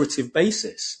iterative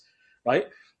basis, right?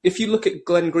 If you look at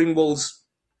Glenn Greenwald's,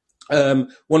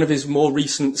 one of his more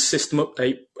recent System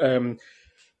Update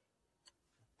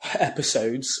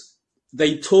episodes,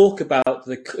 they talk about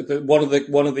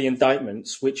one of the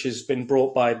indictments, which has been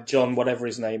brought by John, whatever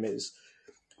his name is.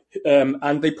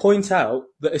 And they point out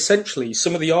that essentially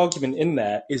some of the argument in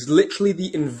there is literally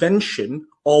the invention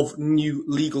of new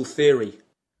legal theory,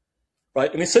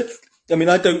 right? And it's, I mean,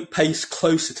 I don't pay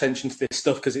close attention to this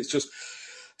stuff because it's just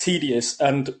tedious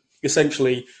and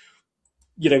essentially,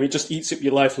 you know, it just eats up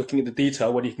your life looking at the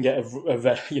detail when you can get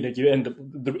you end up,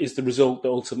 it's the result that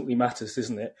ultimately matters,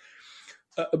 isn't it?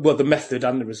 Well, the method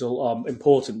and the result are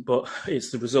important, but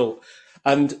it's the result.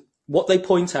 And what they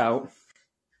point out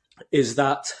is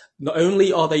that not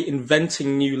only are they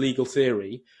inventing new legal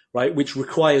theory, right, which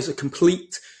requires a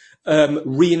complete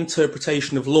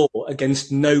reinterpretation of law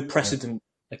against no precedent,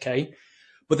 okay,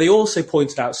 but they also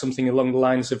pointed out something along the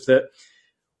lines of that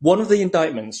one of the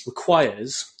indictments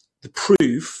requires the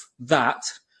proof that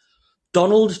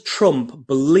Donald Trump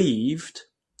believed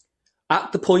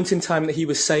at the point in time that he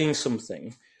was saying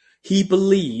something, he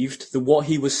believed that what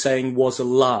he was saying was a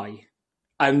lie.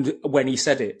 And when he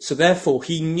said it, so therefore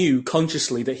he knew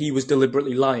consciously that he was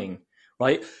deliberately lying,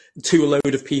 right, to a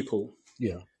load of people.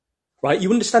 Yeah. Right.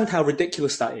 You understand how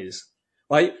ridiculous that is,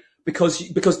 right? Because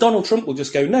Donald Trump will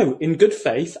just go, no, in good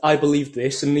faith, I believed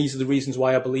this, and these are the reasons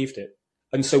why I believed it.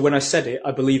 And so when I said it,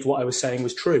 I believed what I was saying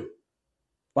was true,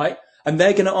 right? And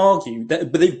they're going to argue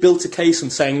that, but they've built a case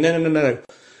on saying, no.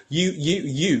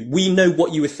 We know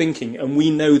what you were thinking, and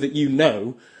we know that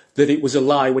it was a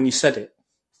lie when you said it.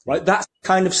 Right, that's the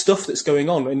kind of stuff that's going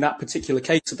on in that particular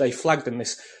case that they flagged in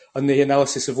the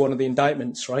analysis of one of the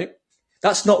indictments. Right,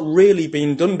 that's not really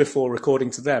been done before,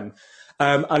 according to them,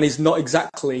 and is not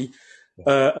exactly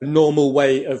a normal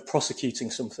way of prosecuting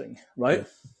something. Right,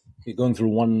 you're going through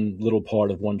one little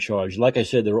part of one charge. Like I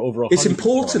said, there are over. It's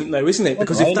important, though, isn't it?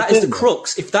 Because if that is the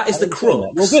crux,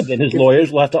 well, good. Then his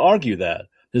lawyers will have to argue that.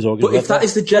 But if that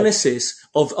is the genesis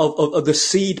of the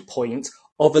seed point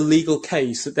of a legal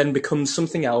case that then becomes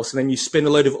something else, and then you spin a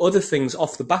load of other things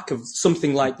off the back of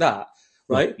something like that,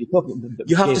 right?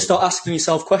 You have to start asking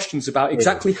yourself questions about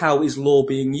exactly how is law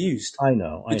being used. I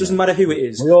know. It doesn't matter who it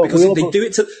is, because they do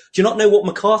it to. Do you not know what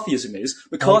McCarthyism is?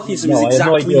 McCarthyism is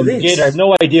exactly this. I have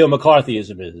no idea what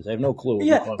McCarthyism is. I have no clue.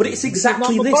 Yeah, but it's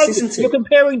exactly this, isn't it? You're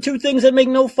comparing two things that make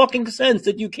no fucking sense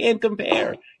that you can't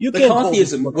compare.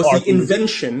 McCarthyism was the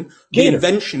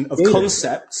invention of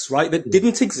concepts, right, that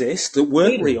didn't exist, that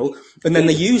weren't real, and then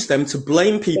they used them to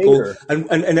blame people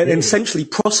and essentially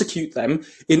prosecute them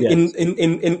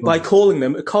by calling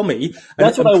them a commie.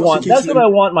 That's what I want. That's what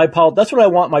I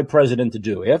want my president to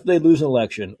do. After they lose an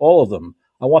election, all of them,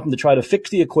 I want them to try to fix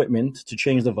the equipment to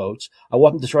change the votes. I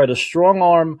want them to try to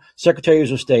strong-arm secretaries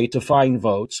of state to find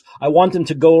votes. I want them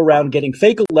to go around getting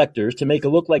fake electors to make it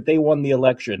look like they won the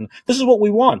election. This is what we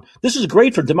want. This is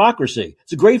great for democracy.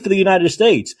 It's great for the United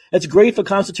States. It's great for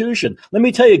Constitution. Let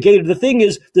me tell you, Gator, the thing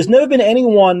is, there's never been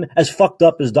anyone as fucked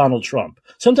up as Donald Trump.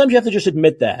 Sometimes you have to just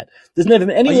admit that. There's never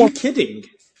been anyone. Are you kidding?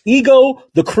 Ego,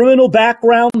 the criminal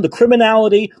background, the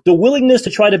criminality, the willingness to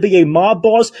try to be a mob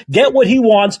boss, get what he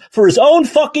wants for his own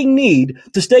fucking need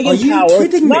to stay in power,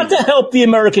 not to help the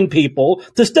American people,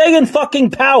 to stay in fucking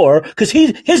power, because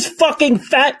his fucking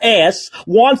fat ass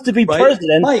wants to be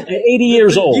president at 80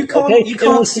 years old. You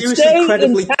can't seriously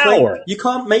credibly claim. You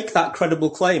can't make that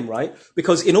credible claim, right?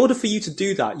 Because in order for you to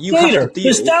do that, you have to deal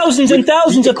there's thousands and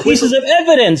thousands of pieces of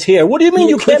evidence here. What do you mean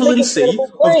you can't make a credible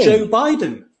claim? Of Joe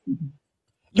Biden.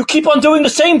 You keep on doing the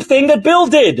same thing that Bill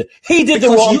did. He did the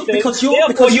wrong thing. Because you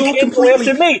can't go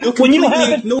after me when you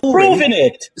haven't proven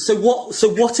it. So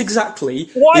what exactly?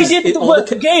 Why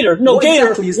didn't Gator? No,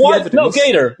 Gator. No,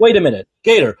 Gator. Wait a minute,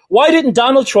 Gator. Why didn't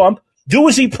Donald Trump do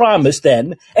as he promised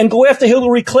then and go after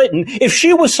Hillary Clinton if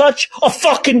she was such a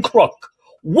fucking crook?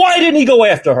 Why didn't he go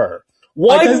after her?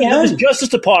 Why didn't he have his Justice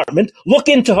Department look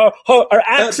into her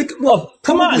acts?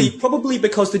 Probably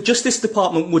because the Justice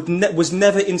Department was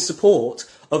never in support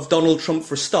of Donald Trump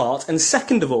for a start, and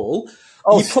second of all,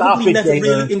 he probably never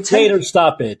really intended. Gator,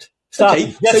 stop it. Stop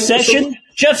it.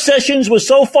 Jeff Sessions was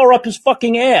so far up his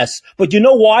fucking ass. But you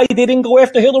know why they didn't go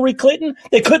after Hillary Clinton?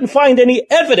 They couldn't find any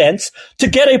evidence to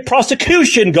get a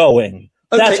prosecution going.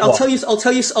 Okay, I'll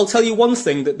tell you one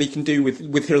thing that they can do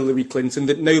with Hillary Clinton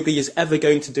that nobody is ever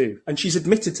going to do, and she's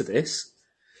admitted to this.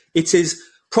 It is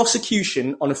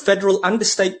prosecution on a federal and a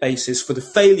state basis for the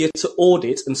failure to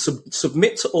audit and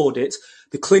submit to audit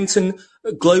the Clinton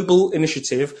Global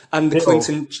Initiative and the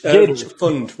Clinton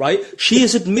Fund, right? She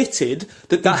has admitted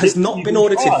that has not been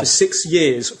audited for 6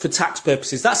 years for tax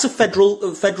purposes. That's a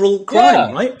federal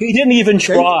crime, right? He didn't even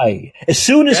try. As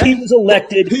soon as he was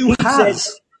elected, who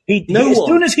has? As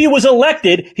soon as he was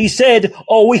elected, he said,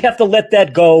 "Oh, we have to let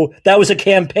that go. That was a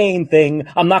campaign thing.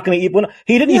 I'm not going to even."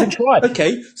 He didn't even try.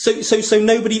 Okay, so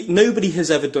nobody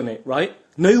has ever done it, right?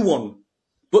 No one.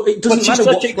 But it doesn't matter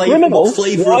what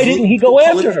flavor. Why didn't he go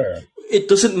after her? It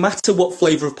doesn't matter what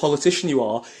flavour of politician you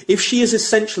are. If she is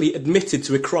essentially admitted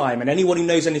to a crime, and anyone who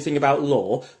knows anything about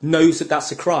law knows that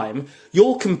that's a crime,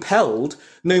 you're compelled,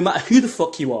 no matter who the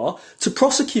fuck you are, to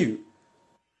prosecute.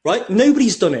 Right?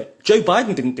 Nobody's done it. Joe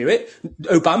Biden didn't do it.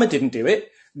 Obama didn't do it.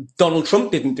 Donald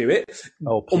Trump didn't do it.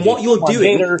 And what you're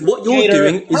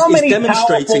doing is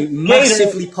demonstrating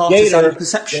massively partisan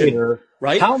perception.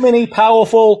 Right? How many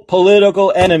powerful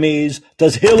political enemies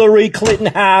does Hillary Clinton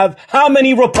have? How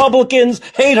many Republicans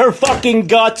hate her fucking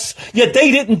guts? Yet they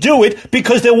didn't do it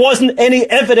because there wasn't any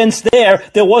evidence there.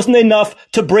 There wasn't enough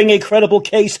to bring a credible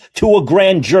case to a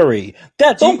grand jury.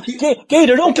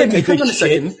 Gator, don't give me this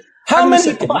shit. How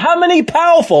many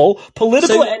powerful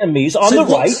political enemies on the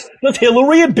right does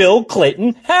Hillary and Bill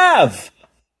Clinton have?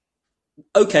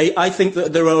 Okay, I think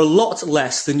that there are a lot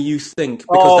less than you think,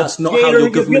 because that's not how your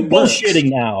government works. You're bullshitting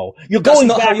now. You're going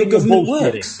back and you're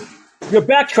bullshitting. You're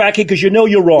backtracking because you know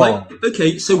you're wrong. Right.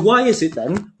 Okay, so why is it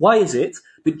then? Why is it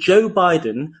that Joe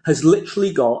Biden has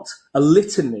literally got a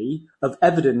litany of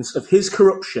evidence of his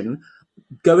corruption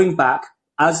going back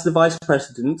as the vice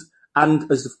president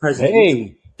and as the president?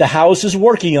 Hey. The House is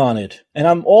working on it, and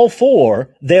I'm all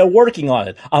for they're working on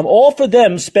it. I'm all for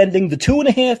them spending the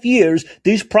 2.5 years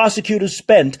these prosecutors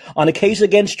spent on a case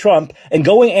against Trump and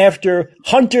going after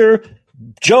Hunter,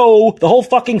 Joe, the whole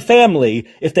fucking family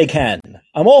if they can.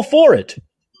 I'm all for it.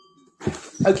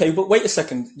 Okay, but wait a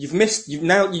second. You've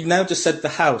now just said the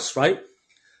House, right?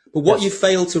 But what you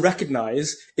fail to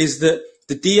recognize is that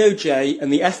the DOJ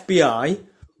and the FBI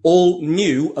all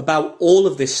knew about all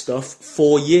of this stuff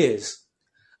for years.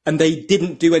 And they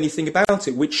didn't do anything about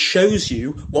it, which shows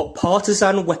you what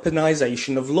partisan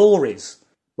weaponization of law is,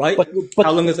 right? But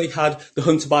how long have they had the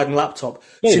Hunter Biden laptop?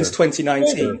 Gator, Since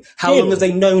 2019. Gator, How long have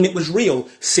they known it was real?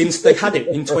 Since they had it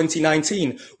in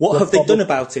 2019. What have they done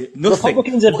about it? Nothing.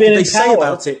 Republicans have what been did in they say power.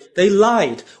 about it? They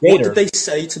lied. Gator. What did they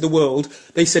say to the world?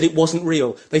 They said it wasn't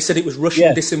real. They said it was Russian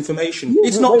Yes. disinformation. Yeah,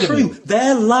 It's not wait a true. minute.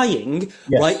 They're lying,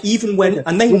 Yes. right? Even when,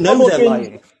 and they know they're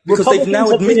lying because they've now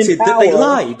Republicans have been in admitted that they power.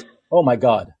 lied. Oh my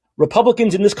God.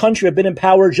 Republicans in this country have been in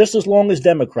power just as long as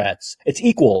Democrats. It's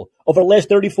equal. Over the last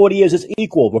 30, 40 years, it's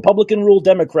equal. Republican rule,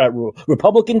 Democrat rule.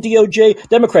 Republican DOJ,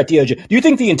 Democrat DOJ. Do you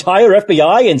think the entire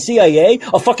FBI and CIA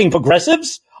are fucking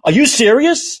progressives? Are you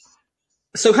serious?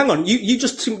 So hang on, you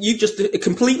just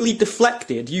completely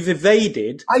deflected. You've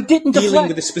evaded. I didn't dealing deflect.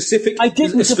 with a specific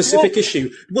deflect.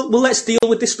 issue. Well, let's deal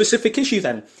with this specific issue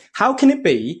then. How can it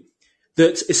be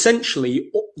that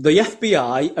essentially the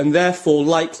FBI and therefore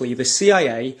likely the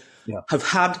CIA have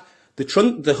had the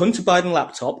Hunter Biden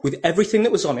laptop with everything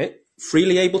that was on it,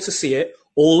 freely able to see it,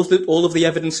 all of the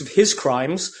evidence of his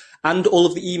crimes and all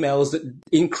of the emails that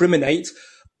incriminate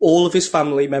all of his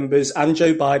family members and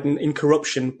Joe Biden in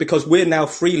corruption, because we're now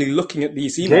freely looking at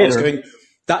these emails going,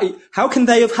 how can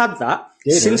they have had that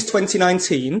since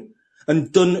 2019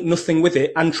 and done nothing with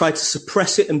it and tried to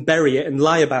suppress it and bury it and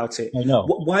lie about it? I know.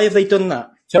 Why have they done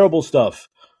that? Terrible stuff.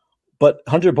 But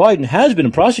Hunter Biden has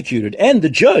been prosecuted, and the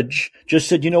judge just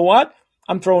said, you know what?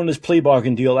 I'm throwing this plea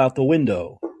bargain deal out the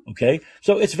window. Okay?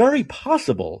 So it's very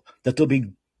possible that there'll be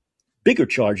bigger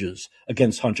charges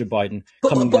against Hunter Biden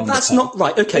coming down. But that's not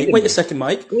right. Okay, wait a second,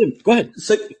 Mike. Go ahead.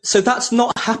 So that's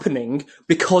not happening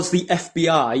because the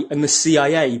FBI and the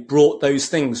CIA brought those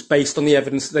things based on the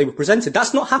evidence that they were presented.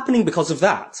 That's not happening because of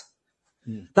that.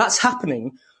 That's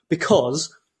happening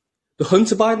because the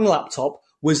Hunter Biden laptop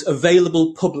was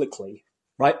available publicly,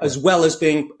 right, as well as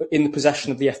being in the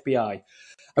possession of the FBI.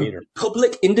 And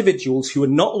public individuals who are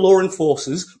not law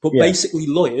enforcers, but basically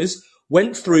lawyers,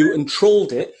 went through and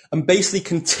trolled it and basically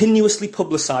continuously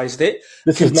publicized it,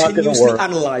 continuously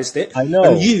analyzed it,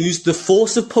 and used the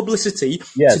force of publicity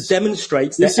to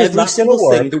demonstrate that every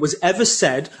single thing that was ever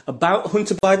said about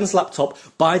Hunter Biden's laptop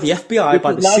by the FBI,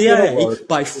 by the CIA,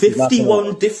 by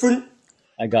 51 different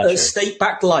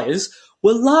state-backed liars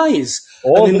were lies.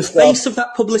 And in the face of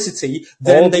that publicity,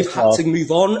 then they've had to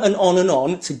move on and on and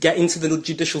on to get into the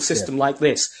judicial system like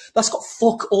this. That's got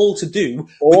fuck all to do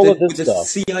with the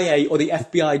CIA or the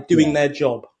FBI doing their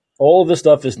job. All of this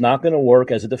stuff is not going to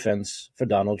work as a defense for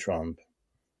Donald Trump.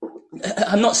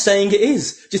 I'm not saying it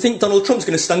is. Do you think Donald Trump's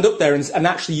going to stand up there and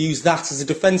actually use that as a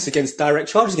defense against direct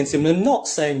charges against him? I'm not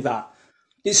saying that.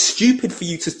 It's stupid for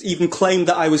you to even claim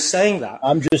that I was saying that.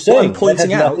 I'm just saying. What I'm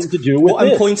pointing out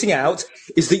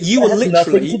is that you are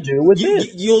literally,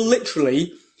 you're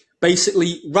literally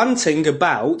basically ranting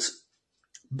about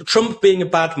Trump being a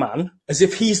bad man, as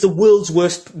if he's the world's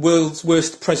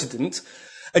worst president,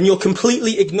 and you're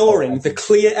completely ignoring the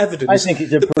clear evidence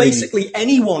that basically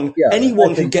anyone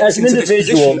who gets into this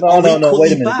position are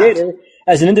equally bad.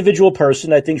 As an individual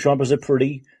person, I think Trump is a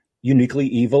pretty uniquely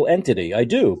evil entity. I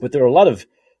do, but there are a lot of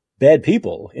bad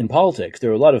people in politics. There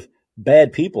are a lot of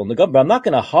bad people in the government. I'm not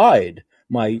going to hide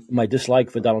my dislike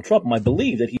for Donald Trump. I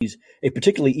believe that he's a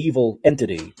particularly evil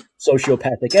entity,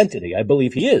 sociopathic entity. I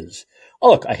believe he is. Oh,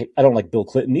 look, I don't like Bill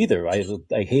Clinton either. I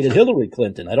hated Hillary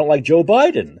Clinton. I don't like Joe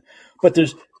Biden. But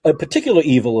there's a particular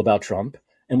evil about Trump,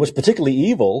 and what's particularly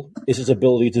evil is his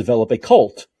ability to develop a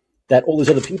cult that all these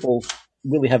other people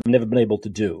really have never been able to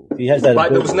do. He has that.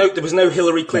 Right, there was no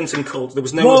Hillary Clinton cult. There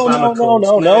was no Obama cult.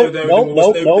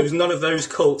 There was none of those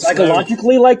cults.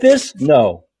 Psychologically like this?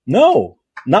 No,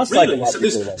 not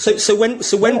psychologically. Really?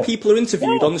 So when people are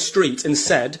interviewed on the street and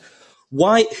said, who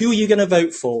are you going to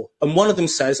vote for? And one of them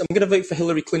says, I'm going to vote for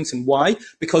Hillary Clinton. Why?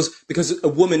 Because a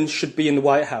woman should be in the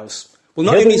White House. Well,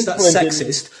 not only is that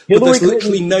sexist, but there's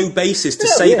literally no basis to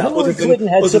say that other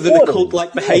than a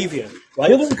cult-like behaviour.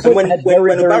 Right? And when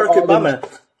Barack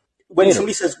Obama, when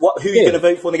somebody says, who are you going to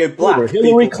vote for? And they go, black.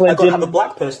 Hillary Clinton. I've got to have a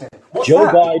black person in. Joe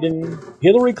Biden,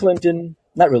 Hillary Clinton,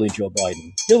 not really Joe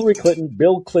Biden. Hillary Clinton,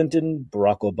 Bill Clinton,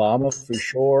 Barack Obama for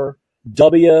sure,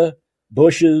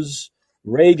 Bushes,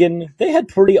 Reagan. They had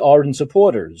pretty ardent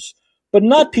supporters, but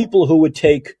not people who would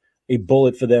take a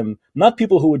bullet for them, not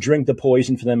people who would drink the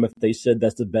poison for them if they said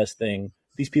that's the best thing.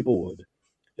 These people would.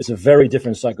 It's a very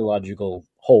different psychological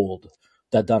hold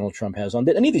that Donald Trump has on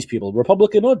any of these people,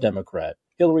 Republican or Democrat.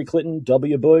 Hillary Clinton,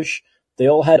 W. Bush, they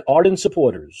all had ardent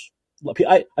supporters.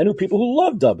 I knew people who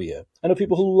loved W. I know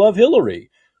people who love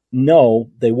Hillary. No,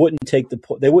 they wouldn't take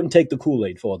the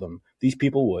Kool-Aid for them. These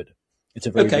people would. It's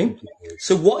a very okay.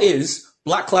 So what is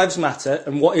Black Lives Matter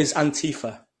and what is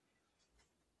Antifa?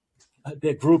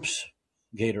 They're groups,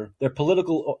 Gator. They're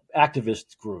political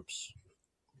activist groups.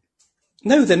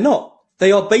 No, they're not.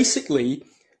 They are basically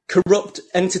corrupt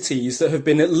entities that have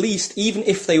been, at least, even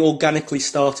if they organically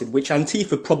started, which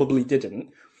Antifa probably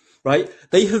didn't, right?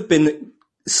 They have been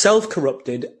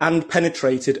self-corrupted and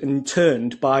penetrated and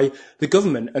turned by the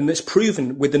government. And it's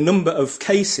proven with a number of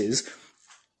cases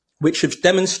which have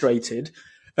demonstrated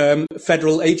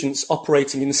federal agents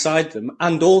operating inside them,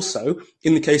 and also,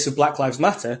 in the case of Black Lives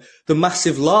Matter, the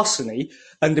massive larceny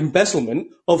and embezzlement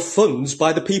of funds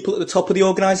by the people at the top of the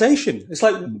organisation. It's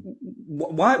like,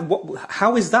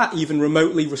 how is that even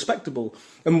remotely respectable?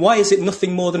 And why is it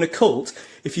nothing more than a cult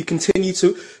if you continue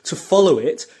to follow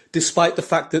it, despite the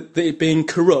fact that it being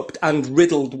corrupt and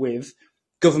riddled with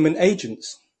government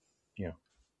agents? Yeah.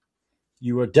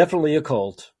 You are definitely a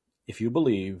cult if you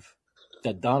believe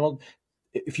that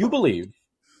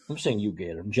I'm saying you,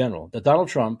 Gator, in general, that Donald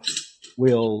Trump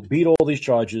will beat all these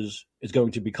charges, is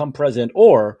going to become president,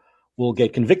 or will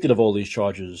get convicted of all these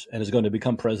charges and is going to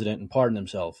become president and pardon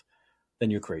himself,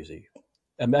 then you're crazy.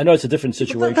 I know it's a different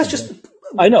situation. That's just,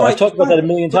 I know. I've talked about that a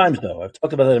million times,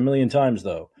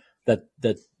 though. That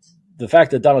the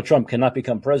fact that Donald Trump cannot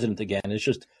become president again is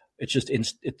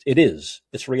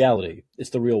it's reality.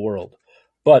 It's the real world.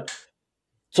 But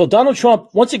so Donald Trump,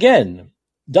 once again,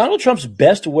 Donald Trump's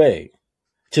best way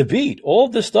to beat all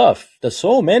of this stuff that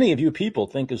so many of you people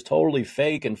think is totally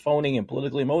fake and phony and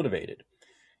politically motivated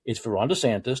is for Ron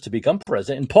DeSantis to become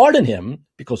president and pardon him,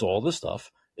 because all this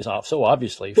stuff is so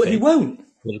obviously but fake, he won't.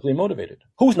 Politically motivated.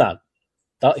 Who's not?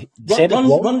 Ron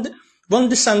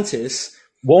DeSantis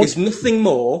won't? Is nothing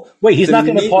more. Wait, he's not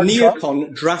going to pardon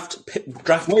neocon draft.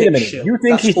 Wait a minute. Shit. You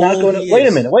think he's not going to?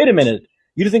 Wait a minute.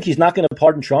 You think he's not going to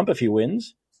pardon Trump if he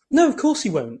wins? No, of course he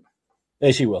won't.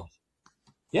 Yes, he will.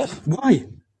 Yes. Why?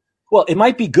 Well, it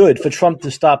might be good for Trump to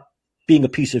stop being a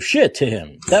piece of shit to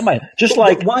him. That might, just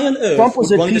like why on earth Trump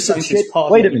was a piece of shit.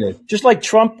 Wait a minute. Just like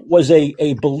Trump was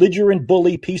a belligerent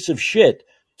bully piece of shit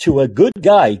to a good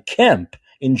guy, Kemp,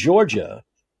 in Georgia,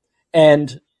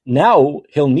 and now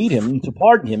he'll need him to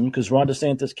pardon him because Ron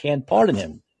DeSantis can't pardon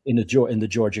him in the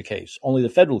Georgia case, only the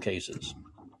federal cases.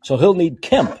 So he'll need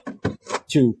Kemp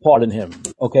to pardon him.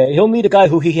 Okay, he'll need a guy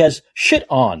who he has shit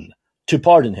on to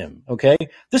pardon him. Okay,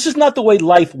 this is not the way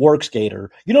life works,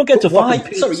 Gator. You don't get to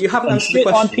fucking you haven't answered the shit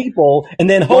on people and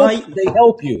then hope they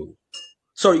help you.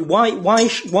 Sorry, why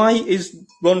is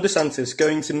Ron DeSantis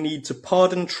going to need to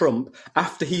pardon Trump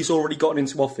after he's already gotten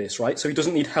into office, right? So he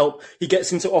doesn't need help. He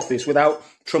gets into office without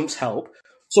Trump's help.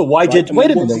 So why did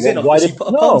wait a minute? Why did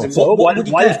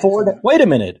Ford? Wait a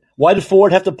minute. Why did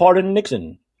Ford have to pardon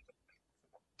Nixon?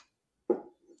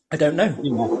 I don't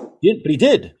know. But he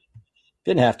did.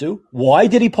 Didn't have to. Why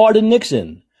did he pardon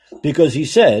Nixon? Because he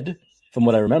said, from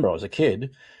what I remember, I was a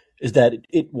kid, is that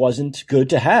it wasn't good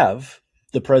to have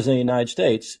the president of the United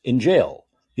States in jail.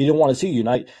 He didn't want to see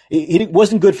it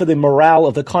wasn't good for the morale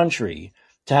of the country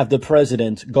to have the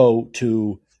president go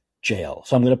to jail.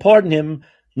 So I'm going to pardon him.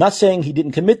 Not saying he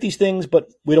didn't commit these things, but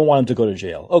we don't want him to go to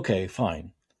jail. Okay,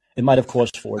 fine. It might have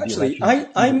cost Ford the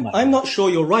election. I'm not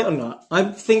sure you're right on that. I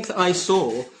think that I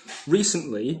saw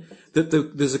recently that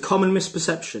there's a common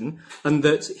misperception and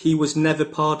that he was never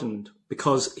pardoned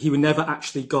because he never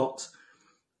actually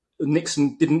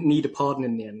Nixon didn't need a pardon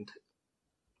in the end.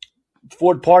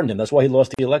 Ford pardoned him. That's why he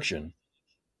lost the election.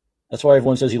 That's why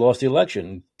everyone says he lost the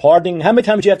election. Pardoning, how many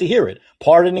times do you have to hear it?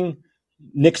 Pardoning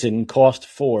Nixon cost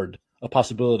Ford a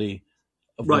possibility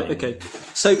of winning. Right, okay.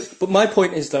 So, but my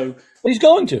point is though, he's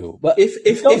going to. But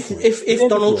if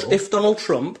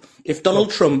Donald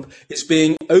Trump is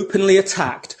being openly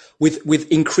attacked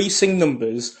with increasing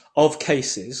numbers of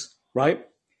cases, right?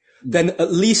 Then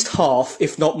at least half,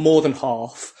 if not more than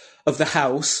half, of the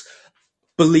House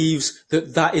believes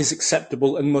that is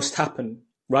acceptable and must happen,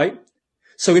 right?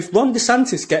 So if Ron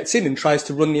DeSantis gets in and tries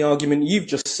to run the argument you've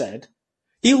just said,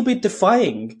 he'll be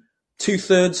defying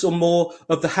 2/3 or more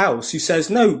of the House who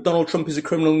says, no, Donald Trump is a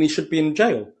criminal and he should be in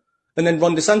jail. And then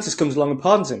Ron DeSantis comes along and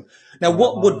pardons him. Now,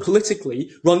 what would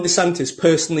politically Ron DeSantis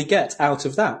personally get out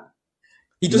of that?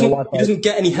 He doesn't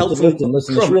get any help from Trump.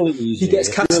 It's really easy. He gets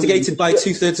castigated by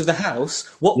 2/3 of the House.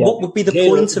 What would be the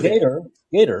point of it?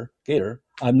 Gator,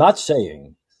 I'm not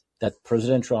saying that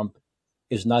President Trump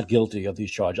is not guilty of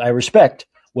these charges. I respect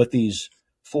what these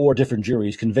 4 different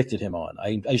juries convicted him on.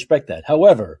 I respect that.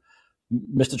 However,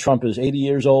 Mr. Trump is 80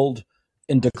 years old,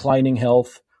 in declining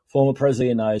health, former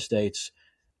president of the United States,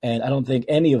 and I don't think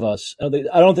any of us, I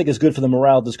don't think it's good for the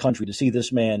morale of this country to see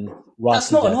this man rot.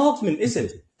 That's not an argument, is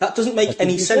it? That doesn't make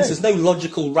any sense. There's no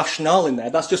logical rationale in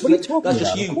there. That's just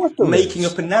you making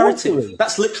up a narrative.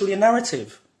 That's literally a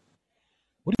narrative.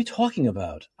 What are you talking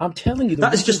about? I'm telling you.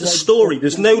 That is just a story.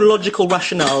 There's no logical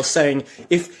rationale saying,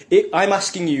 if I'm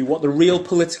asking you what the real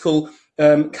political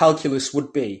calculus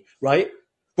would be, right?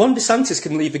 Ron DeSantis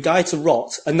can leave a guy to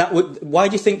rot, and that would. Why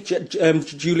do you think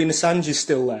Julian Assange is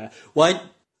still there? Why,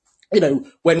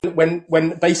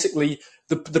 when basically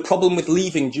the problem with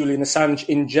leaving Julian Assange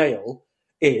in jail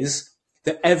is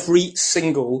that every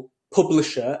single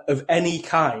publisher of any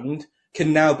kind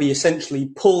can now be essentially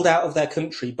pulled out of their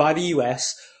country by the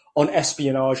US on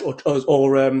espionage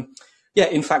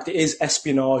in fact, it is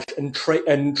espionage and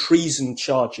treason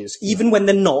charges, even when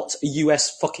they're not a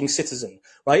US fucking citizen,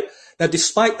 right? Now,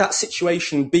 despite that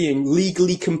situation being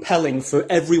legally compelling for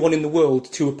everyone in the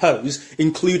world to oppose,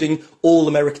 including all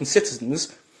American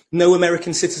citizens, no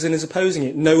American citizen is opposing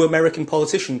it. No American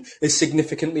politician is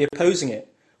significantly opposing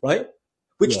it, right?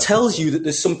 Which tells you that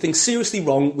there's something seriously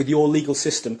wrong with your legal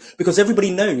system, because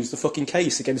everybody knows the fucking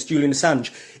case against Julian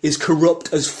Assange is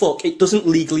corrupt as fuck. It doesn't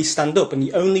legally stand up, and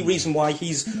the only reason why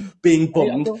he's being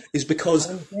bummed is because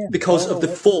of the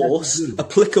force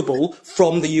applicable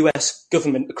from the US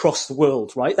government across the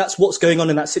world, right? That's what's going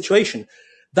on in that situation.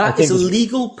 That is a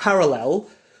legal parallel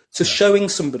to showing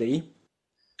somebody,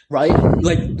 right,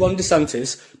 like Ron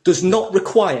DeSantis, does not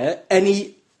require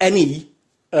any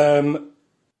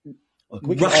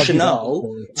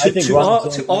rationale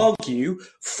to argue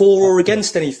for or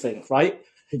against anything, right?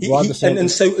 And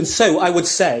so I would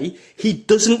say he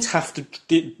doesn't have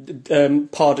to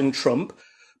pardon Trump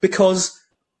because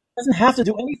he doesn't have to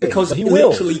do anything. Because he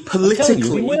literally, will. politically,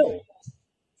 he will.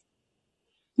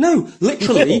 No,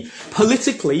 literally,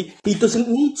 politically, he doesn't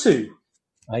need to.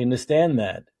 I understand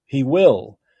that. He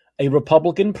will. A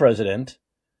Republican president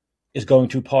is going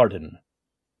to pardon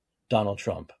Donald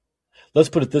Trump. Let's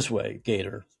put it this way,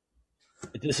 Gator.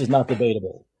 This is not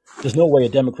debatable. There's no way a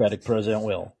Democratic president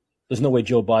will. There's no way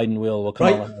Joe Biden will or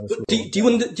Kamala Harris will. Do you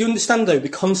understand, though, the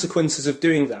consequences of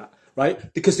doing that,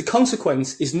 right? Because the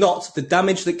consequence is not the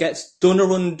damage that gets done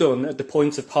or undone at the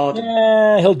point of pardon.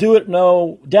 Yeah, he'll do it.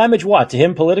 No. Damage what? To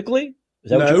him politically?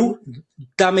 Is that no.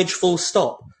 Damage full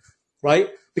stop, right?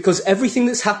 Because everything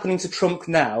that's happening to Trump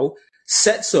now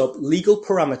sets up legal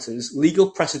parameters,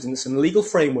 legal precedents, and legal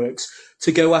frameworks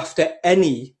to go after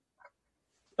any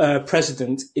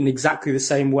president in exactly the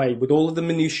same way, with all of the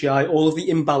minutiae, all of the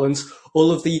imbalance,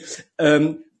 all of the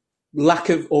lack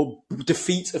of or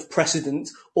defeat of precedent,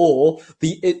 or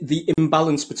the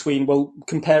imbalance between,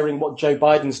 comparing what Joe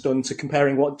Biden's done to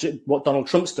comparing what Donald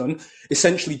Trump's done.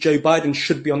 Essentially, Joe Biden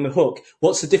should be on the hook.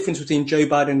 What's the difference between Joe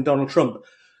Biden and Donald Trump?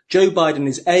 Joe Biden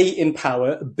is A, in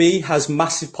power, B, has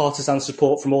massive partisan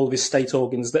support from all of his state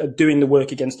organs that are doing the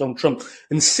work against Donald Trump,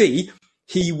 and C,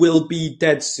 he will be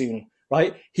dead soon,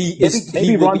 right? He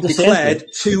will be declared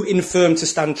too infirm to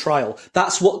stand trial.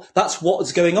 That's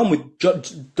what's going on with Joe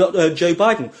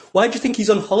Biden. Why do you think he's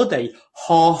on holiday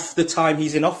half the time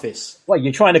he's in office?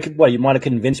 You want to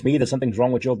convince me that something's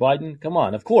wrong with Joe Biden? Come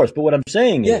on, of course. But what I'm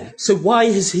saying is... So why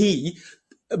is he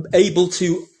able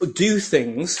to do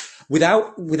things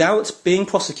without being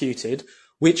prosecuted,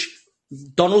 which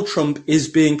Donald Trump is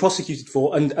being prosecuted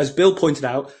for? And as Bill pointed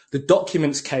out, the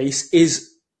documents case is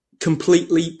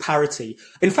completely parity.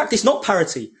 In fact, it's not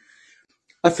parity.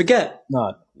 I forget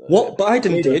what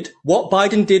Biden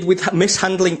did with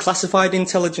mishandling classified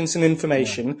intelligence and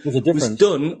information was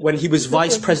done when he was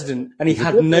vice president, and he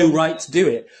had no right to do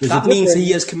it. That means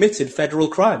he has committed federal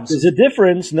crimes. There's a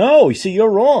difference. No, you see,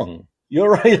 you're wrong. You're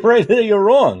right there. You're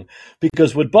wrong.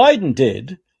 Because what Biden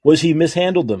did was he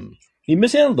mishandled them. He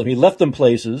left them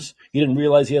places. He didn't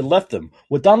realize he had left them.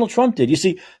 What Donald Trump did, you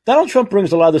see, Donald Trump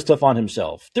brings a lot of this stuff on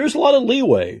himself. There's a lot of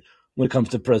leeway when it comes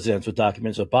to presidential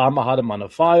documents. Obama had them on a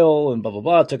file and blah, blah,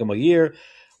 blah. It took him a year.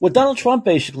 What Donald Trump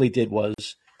basically did was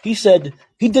he said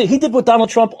he did what Donald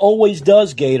Trump always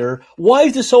does, Gator. Why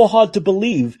is it so hard to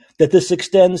believe that this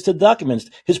extends to documents?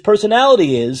 His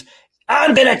personality is,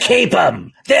 I'm going to keep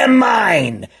them. They're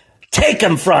mine. Take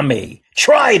them from me.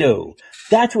 Try to.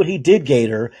 That's what he did,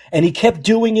 Gator. And he kept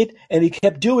doing it, and he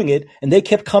kept doing it, and they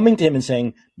kept coming to him and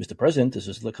saying, Mr. President,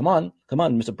 come on,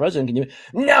 Mr. President, can you?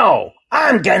 No,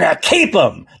 I'm going to keep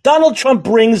them. Donald Trump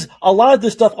brings a lot of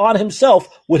this stuff on himself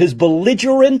with his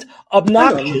belligerent,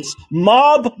 obnoxious,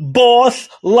 mob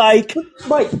boss-like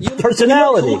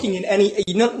personality.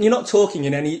 You're not talking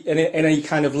in any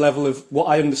kind of level of what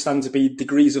I understand to be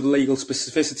degrees of legal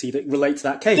specificity that relate to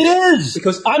that case. It is.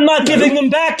 Because I'm not giving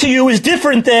them back to you is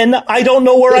different than I don't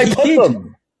know where I put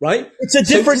them. Right? It's a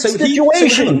different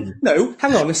situation.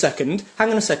 Hang on a second.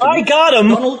 I got him.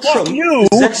 Donald Trump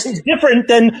is different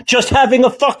than just having a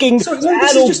fucking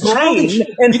adult brain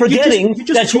and forgetting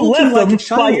that you left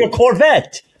them by your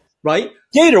Corvette. Right?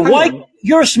 Gator, why?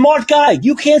 You're a smart guy.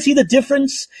 You can't see the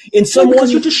difference in someone.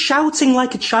 Because you're just shouting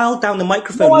like a child down the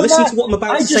microphone. Listen to what I'm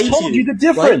about to say to you. I just told you the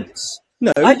difference.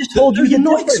 No, I just told you you're the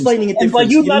not difference. explaining a difference. And by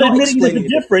you You're not admitting that the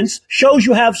difference shows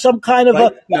you have some kind of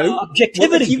right?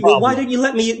 objectivity problem. Why don't you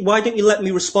let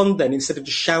me respond then instead of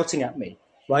just shouting at me?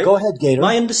 Right? Go ahead, Gator.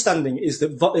 My understanding is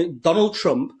that Donald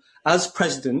Trump, as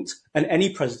president, and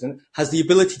any president, has the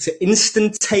ability to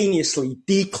instantaneously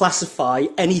declassify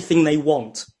anything they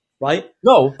want. Right?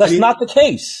 No, that's not the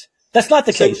case. That's not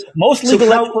the case. Most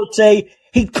legal experts say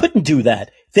he couldn't do that.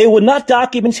 They were not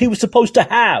documents he was supposed to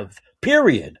have.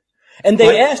 Period. And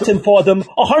they asked him for them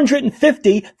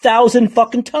 150,000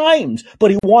 fucking times,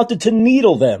 but he wanted to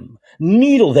needle them,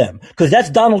 because that's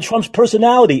Donald Trump's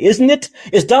personality, isn't it?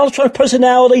 Is Donald Trump's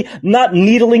personality not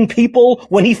needling people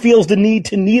when he feels the need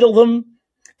to needle them?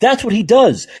 That's what he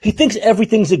does. He thinks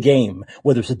everything's a game,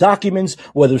 whether it's the documents,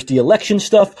 whether it's the election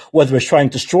stuff, whether it's trying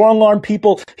to strong arm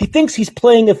people. He thinks he's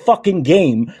playing a fucking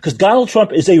game because Donald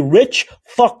Trump is a rich,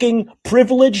 fucking,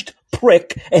 privileged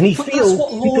prick, and he feels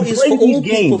he can play these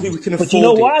games. But you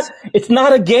know what? It's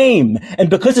not a game. And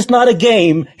because it's not a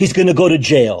game, he's going to go to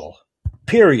jail.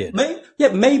 Period.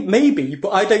 Maybe, but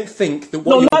I don't think that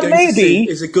what you're going to see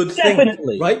is a good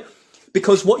thing. Right?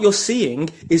 Because what you're seeing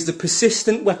is the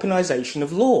persistent weaponization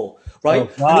of law, right?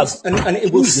 Oh, and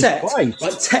it will set, right,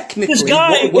 technically. This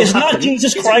guy is not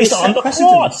Jesus Christ on the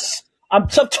cross. I'm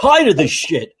so tired of this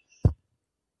shit.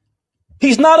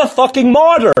 He's not a fucking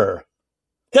martyr.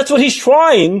 That's what he's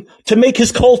trying to make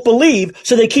his cult believe,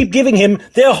 so they keep giving him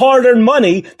their hard-earned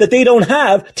money that they don't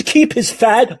have to keep his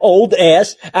fat old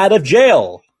ass out of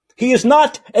jail. He is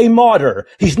not a martyr.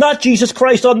 He's not Jesus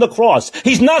Christ on the cross.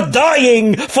 He's not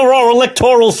dying for our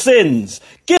electoral sins.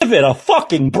 Give it a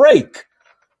fucking break.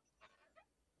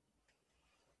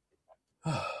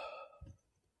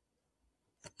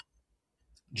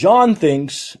 John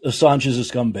thinks Assange is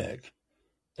a scumbag.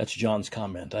 That's John's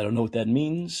comment. I don't know what that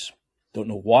means. Don't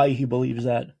know why he believes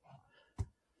that.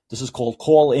 This is called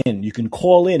call in. You can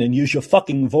call in and use your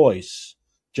fucking voice,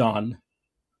 John.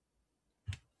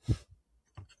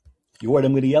 You worried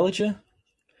I'm going to yell at you?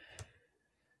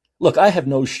 Look, I have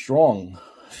no strong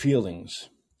feelings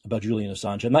about Julian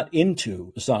Assange. I'm not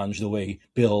into Assange the way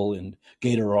Bill and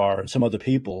Gator are and some other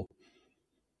people.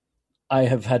 I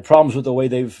have had problems with the way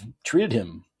they've treated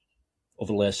him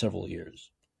over the last several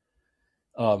years.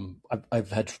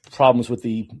 I've had problems with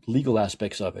the legal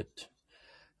aspects of it.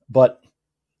 But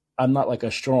I'm not like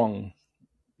a strong,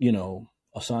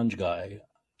 Assange guy.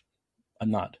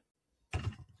 I'm not.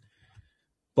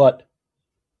 But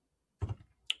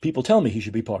people tell me he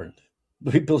should be pardoned.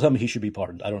 People tell me he should be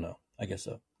pardoned. I don't know. I guess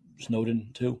so.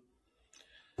 Snowden, too.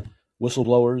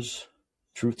 Whistleblowers,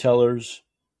 truth tellers,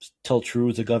 tell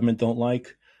truths the government don't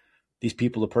like. These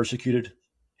people are persecuted.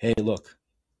 Hey, look,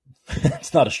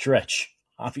 it's not a stretch,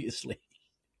 obviously.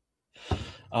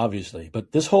 Obviously.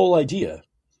 But this whole idea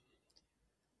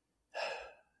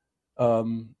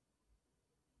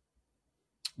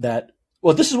that,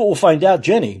 well, this is what we'll find out,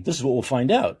 Jenny. This is what we'll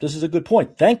find out. This is a good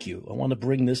point. Thank you. I want to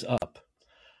bring this up.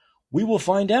 We will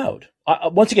find out.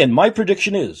 Once again, my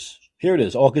prediction is, here it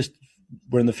is, August,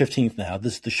 we're in the 15th now.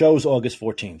 The show's August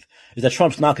 14th, is that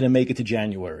Trump's not going to make it to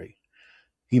January.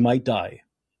 He might die.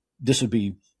 This would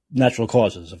be natural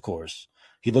causes, of course.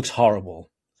 He looks horrible.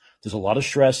 There's a lot of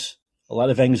stress, a lot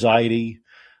of anxiety.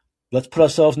 Let's put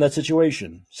ourselves in that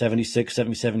situation. 76,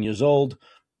 77 years old,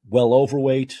 well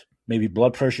overweight, maybe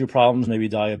blood pressure problems, maybe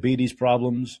diabetes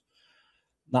problems,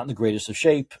 not in the greatest of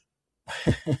shape,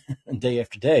 and day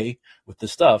after day with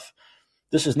this stuff.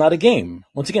 This is not a game.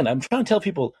 Once again, I'm trying to tell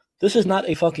people, this is not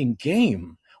a fucking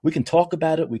game. We can talk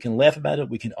about it. We can laugh about it.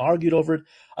 We can argue over it.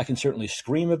 I can certainly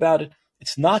scream about it.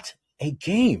 It's not a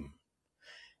game.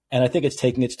 And I think it's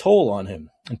taking its toll on him.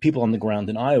 And people on the ground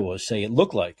in Iowa say it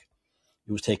looked like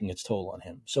it was taking its toll on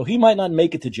him. So he might not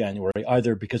make it to January,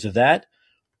 either because of that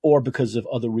or because of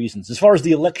other reasons. As far as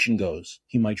the election goes,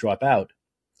 he might drop out.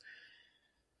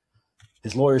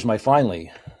 His lawyers might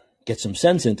finally get some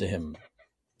sense into him.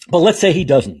 But let's say he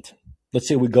doesn't. Let's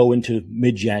say we go into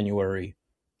mid-January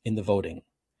in the voting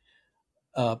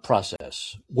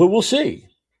process. Well, we'll see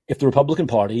if the Republican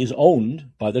Party is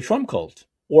owned by the Trump cult,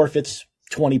 or if it's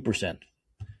 20%,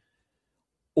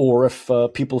 or if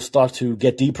people start to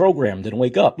get deprogrammed and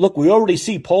wake up. Look, we already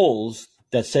see polls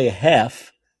that say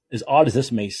half, as odd as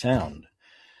this may sound.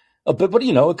 But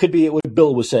it could be what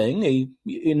Bill was saying,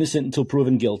 innocent until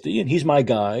proven guilty, and he's my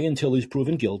guy until he's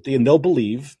proven guilty, and they'll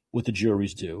believe what the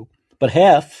juries do. But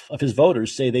half of his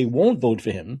voters say they won't vote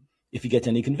for him if he gets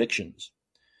any convictions.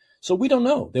 So we don't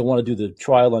know. They want to do the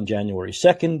trial on January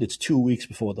 2nd. It's 2 weeks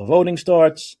before the voting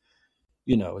starts.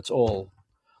 It's all...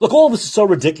 Look, all of this is so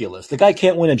ridiculous. The guy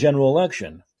can't win a general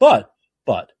election. But,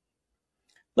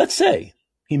 let's say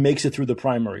he makes it through the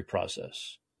primary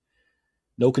process.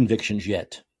 No convictions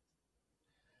yet.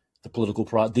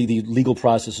 The legal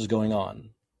process is going on.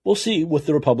 We'll see what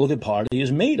the Republican Party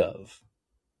is made of.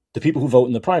 The people who vote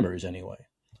in the primaries, anyway.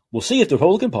 We'll see if the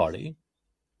Republican Party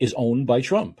is owned by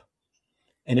Trump.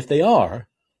 And if they are,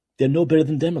 they're no better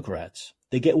than Democrats.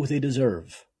 They get what they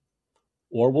deserve.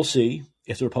 Or we'll see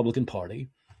if the Republican Party,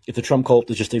 if the Trump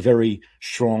cult is just a very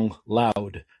strong,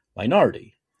 loud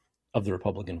minority of the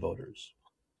Republican voters.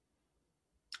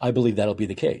 I believe that'll be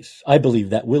the case. I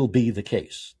believe that will be the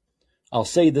case. I'll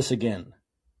say this again.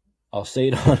 I'll say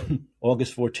it on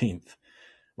August 14th.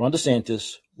 Ron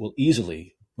DeSantis will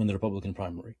easily win the Republican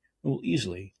primary and will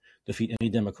easily defeat any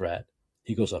Democrat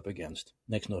he goes up against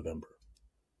next November.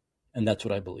 And that's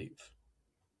what I believe.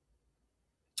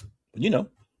 But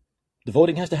the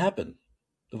voting has to happen.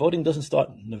 The voting doesn't start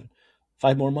in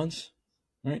 5 more months,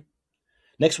 right?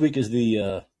 Next week is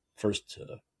the first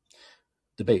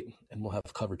debate, and we'll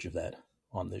have coverage of that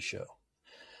on this show.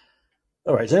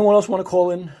 All right. Does anyone else want to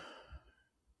call in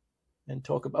and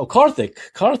talk about? Oh, Karthik.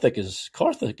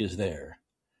 Karthik is there.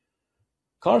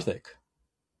 Karthik.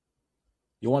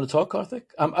 You want to talk, Karthik?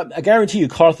 I guarantee you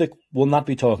Karthik will not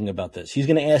be talking about this. He's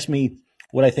going to ask me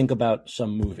what I think about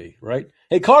some movie, right?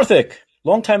 Hey, Karthik,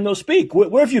 long time no speak.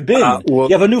 Where have you been? You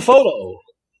have a new photo.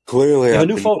 Clearly, I've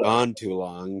been gone too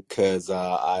long because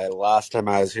last time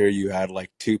I was here, you had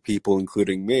like 2 people,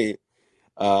 including me.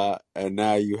 And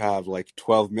now you have like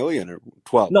 12 million or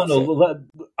 12. No,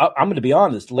 I'm going to be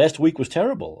honest. Last week was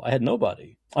terrible. I had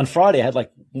nobody. On Friday, I had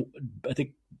I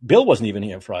think Bill wasn't even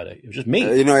here Friday. It was just me.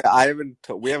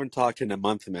 We haven't talked in a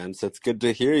month, man. So it's good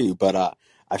to hear you. But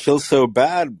I feel so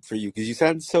bad for you because you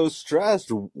sound so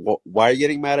stressed. Why are you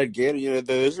getting mad at Gator?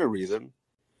 There's no reason.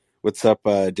 What's up,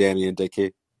 Danny and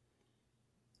Dickie?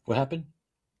 What happened?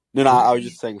 No, I was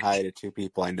just saying hi to 2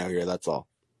 people I know here. That's all.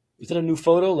 Is that a new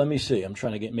photo? Let me see. I'm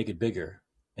trying to make it bigger.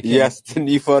 Yes, it's a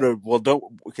new photo. Well, don't.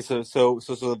 Okay, so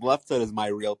the left side is my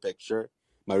real picture,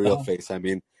 my real face. I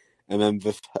mean, and then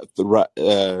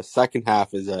the second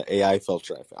half is an AI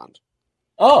filter I found.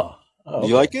 Oh, okay.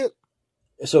 You like it?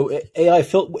 So AI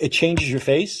filter, it changes your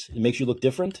face. It makes you look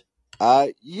different.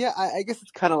 Yeah, I guess it's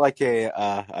kind of like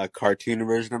a cartoon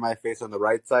version of my face on the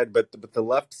right side, but the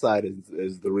left side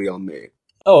is the real me.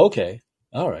 Oh, okay.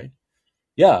 All right.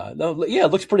 Yeah,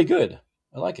 it looks pretty good.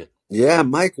 I like it. Yeah,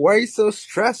 Mike, why are you so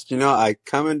stressed? I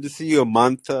come in to see you a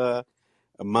month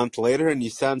later, and you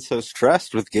sound so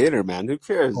stressed with Gator, man. Who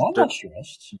cares? Well, I'm not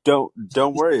stressed.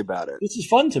 Don't worry about it. This is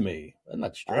fun to me. I'm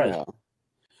not stressed. I know.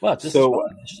 Well, this is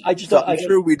fun. I'm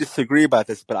sure we disagree about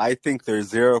this, but I think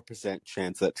there's 0%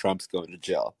 chance that Trump's going to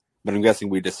jail. But I'm guessing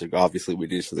we disagree. Obviously, we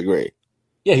disagree.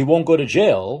 Yeah, he won't go to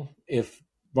jail if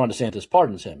Ron DeSantis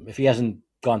pardons him. If he hasn't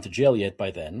gone to jail yet by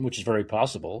then, which is very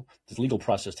possible, the legal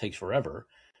process takes forever.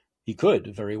 He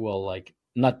could very well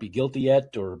not be guilty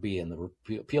yet or be in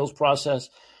the appeals process.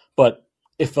 But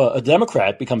if a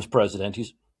Democrat becomes president,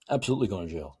 he's absolutely going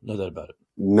to jail. No doubt about it.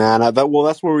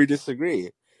 That's where we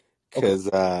disagree. Because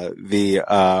the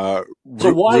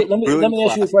so why? Let me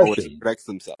ask you a question. Protects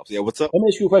themselves. Yeah, what's up? Let me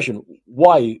ask you a question.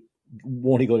 Why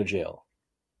won't he go to jail?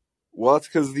 Well, it's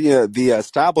because the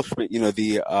establishment,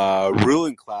 the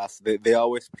ruling class, they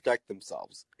always protect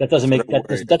themselves. That doesn't make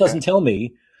that doesn't tell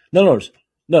me. No.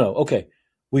 Okay,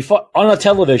 we fought on a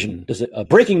television.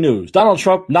 Breaking news: Donald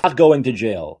Trump not going to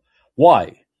jail.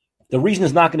 Why? The reason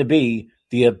is not going to be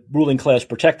the ruling class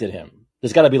protected him.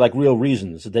 There's got to be real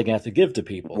reasons that they're going to have to give to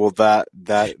people. Well, that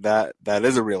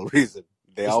is a real reason.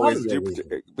 They always do,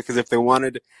 because if they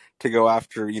wanted to go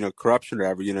after corruption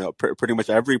or whatever, pretty much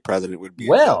every president would be.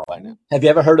 Well, have you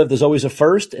ever heard of there's always a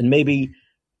first, and maybe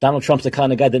Donald Trump's the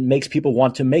kind of guy that makes people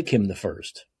want to make him the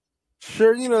first.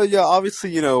 Sure,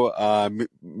 obviously,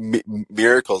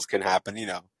 miracles can happen,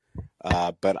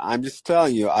 but I'm just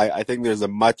telling you, I think there's a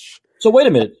much. So wait a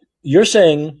minute, you're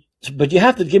saying. But you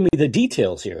have to give me the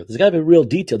details here. There's got to be real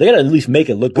detail. They got to at least make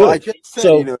it look good. Well, I just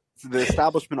said, the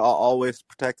establishment always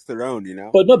protects their own,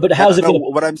 But how's it going to...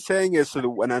 What I'm saying is,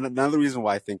 another reason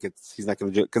why I think he's not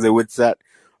going to do it, because it would set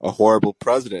a horrible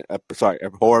precedent.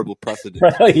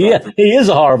 Yeah, he is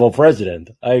a horrible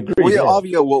president. I agree. We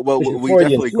definitely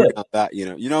agree on that.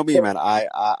 You know me, man.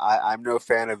 I'm no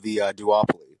fan of the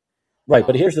duopoly. Right,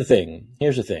 but here's the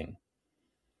thing.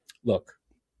 Look.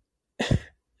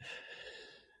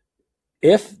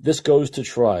 If this goes to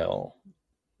trial,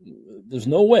 there's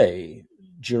no way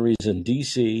juries in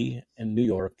D.C. and New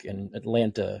York and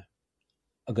Atlanta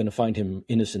are going to find him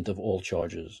innocent of all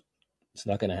charges. It's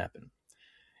not going to happen.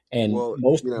 And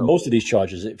most of these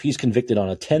charges, if he's convicted on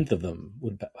a tenth of them,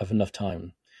 would have enough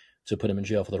time to put him in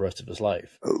jail for the rest of his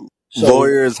life. So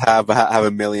Lawyers have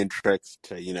a million tricks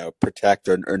to protect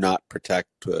or not protect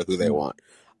who they want.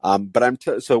 But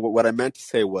so what I meant to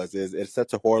say is it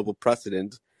sets a horrible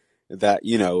precedent that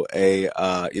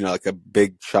like a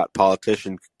big shot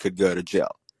politician could go to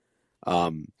jail.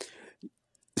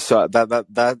 So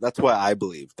that's why I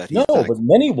believe that no, he's kind but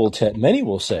many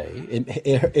will say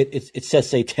it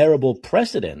sets a terrible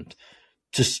precedent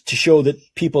to show that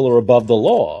people are above the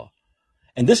law.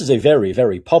 And this is a very,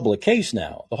 very public case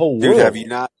now. The whole Dude, world. have you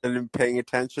not been paying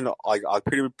attention? Like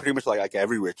pretty much like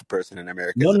every rich person in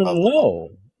America No, is no, no, above the law.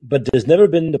 no. But there's never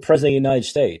been the president of the United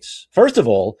States. First of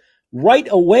all, right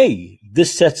away,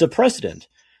 this sets a precedent.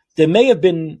 You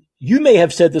may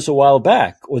have said this a while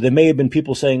back, or there may have been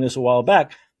people saying this a while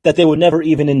back, that they would never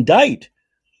even indict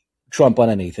Trump on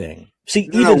anything. See,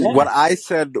 No, even what that I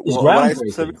said, is what I groundbreaking.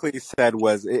 specifically said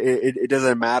was it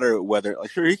doesn't matter whether, like,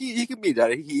 sure, he can be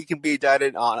indicted. He can be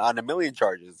indicted on a million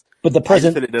charges. But the I just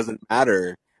president, said it doesn't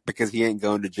matter because he ain't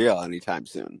going to jail anytime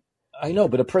soon. I know,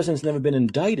 but a president's never been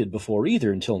indicted before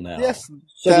either until now. Yes,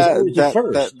 So there's always a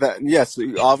first. yes,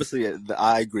 obviously,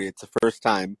 I agree. It's the first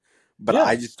time, but Yeah.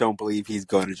 I just don't believe he's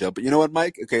going to jail. But you know what,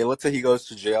 Mike? Okay, let's say he goes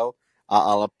to jail.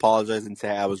 I'll apologize and say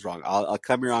I was wrong. I'll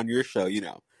come here on your show,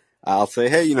 I'll say,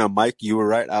 hey, Mike, you were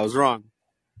right. I was wrong.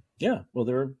 Yeah. Well,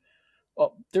 there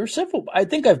are several. I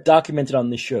think I've documented on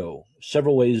this show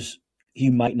several ways he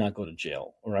might not go to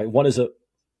jail. All right. One is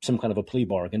some kind of a plea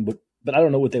bargain, but I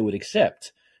don't know what they would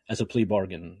accept as a plea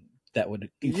bargain that would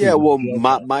include. Yeah, well,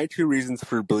 my two reasons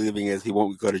for believing is he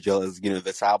won't go to jail is, the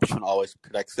establishment always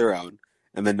protects their own.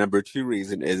 And then number two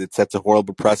reason is it sets a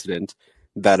horrible precedent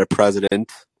that a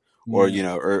president or,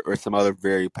 or some other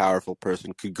very powerful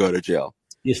person could go to jail.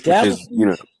 The which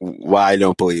is, why I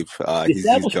don't believe the he's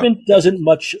establishment doesn't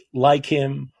much like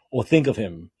him or think of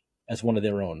him as one of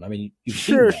their own. I mean,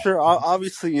 sure.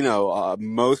 Obviously,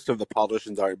 most of the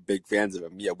politicians aren't big fans of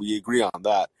him. Yeah, we agree on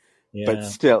that. Yeah. But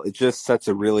still, it just sets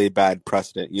a really bad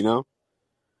precedent,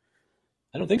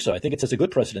 I don't think so. I think it sets a good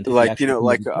precedent. Like,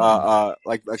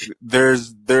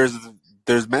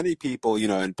 there's many people,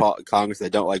 in Congress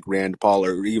that don't like Rand Paul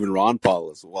or even Ron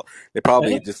Paul as well. They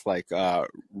probably just like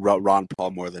Ron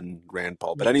Paul more than Rand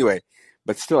Paul. But anyway,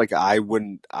 but still, like, I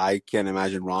can't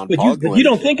imagine Ron Paul. But you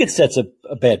don't think it sets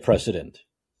a bad precedent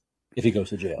if he goes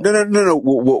to jail? No.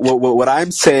 What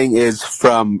I'm saying is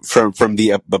from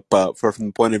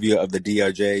the point of view of the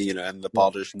DOJ, and the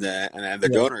politicians and the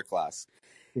donor class,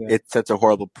 it sets a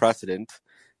horrible precedent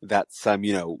that some,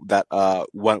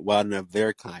 one of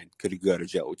their kind could go to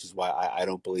jail, which is why I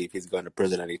don't believe he's going to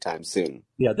prison anytime soon.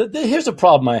 Yeah, here's a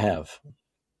problem I have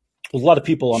with a lot of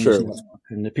people on this network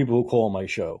and the people who call my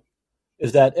show,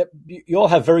 is that you all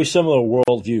have very similar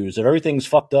worldviews. That everything's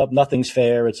fucked up, nothing's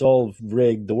fair, it's all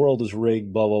rigged, the world is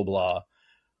rigged, blah, blah, blah.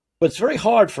 But it's very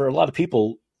hard for a lot of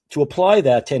people to apply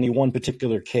that to any one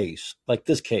particular case, like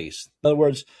this case. In other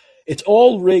words, it's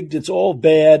all rigged, it's all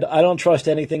bad, I don't trust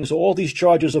anything, so all these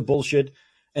charges are bullshit,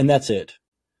 and that's it.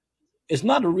 It's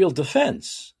not a real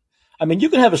defense. I mean, you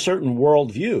can have a certain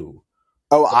worldview.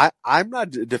 Oh, I'm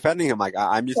not defending him. Like,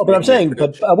 I'm just. No, but I'm saying,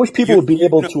 but I wish people would be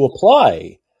able to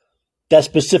apply that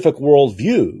specific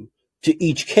worldview to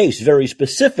each case very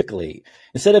specifically,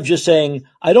 instead of just saying,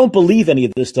 I don't believe any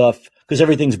of this stuff because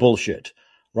everything's bullshit,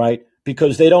 right?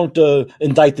 Because they don't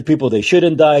indict the people they should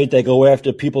indict. They go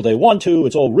after people they want to.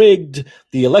 It's all rigged.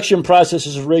 The election process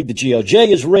is rigged. The GOJ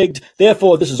is rigged.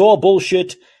 Therefore, this is all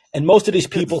bullshit. And most of these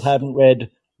people haven't read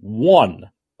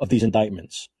one of these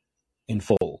indictments in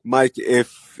full. Mike,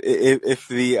 if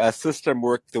the system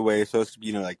worked the way it's supposed to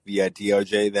be, like the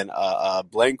DOJ, then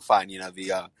Blankfein,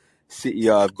 the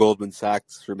CEO of Goldman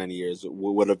Sachs for many years,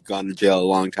 would have gone to jail a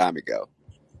long time ago.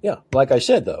 Yeah, like I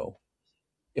said, though,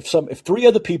 if three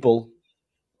other people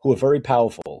who are very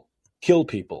powerful kill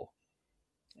people,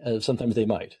 sometimes they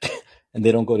might, and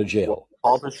they don't go to jail.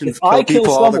 Well, politicians kill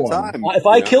people all the time. If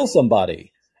I kill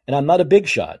somebody and I'm not a big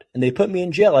shot and they put me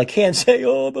in jail, I can't say,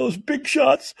 "Oh, those big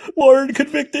shots weren't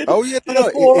convicted." Oh yeah,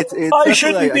 no, I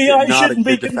shouldn't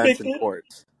be convicted.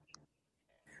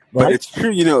 But right? It's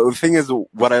true, the thing is,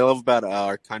 what I love about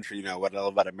our country, what I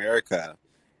love about America,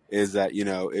 is that,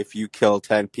 if you kill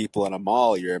 10 people in a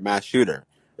mall, you're a mass shooter,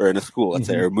 or in a school, let's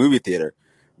say, or a movie theater.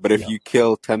 But if you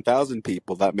kill 10,000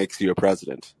 people, that makes you a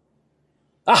president.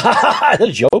 That's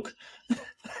a joke.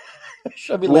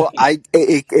 Well,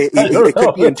 it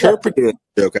could be interpreted as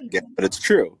a joke, I guess, but it's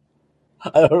true.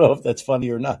 I don't know if that's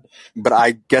funny or not. But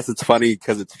I guess it's funny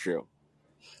because it's true.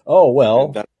 Oh,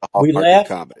 well,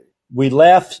 we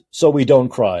laugh so we don't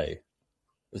cry.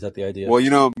 Is that the idea? Well, you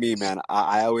know me, man.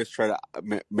 I always try to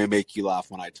make you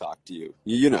laugh when I talk to you.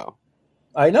 You know.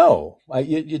 I know.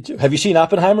 You do. Have you seen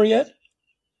Oppenheimer yet?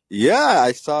 Yeah,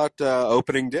 I saw it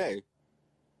opening day.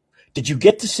 Did you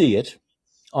get to see it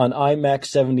on IMAX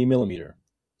 70 millimeter?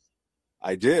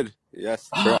 I did.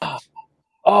 Yes, Ah, correct.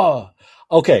 oh,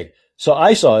 okay. So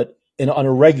I saw it on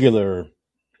a regular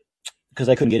because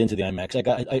I couldn't get into the IMAX. I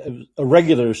got a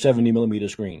regular 70 millimeter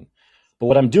screen. But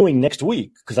what I'm doing next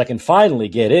week, because I can finally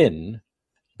get in,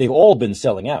 they've all been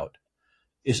selling out,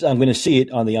 is I'm going to see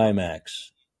it on the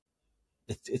IMAX.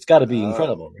 It's got to be Oh,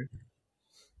 incredible, right?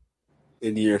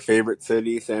 in your favorite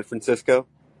city, San Francisco?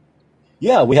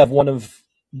 Yeah, we have one of.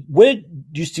 Where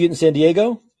do you see it in San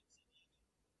Diego?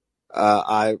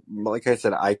 Like I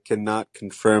said, I cannot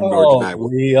confirm nor Oh, deny.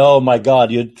 oh my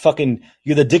God! You're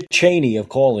the Dick Cheney of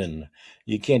call-in.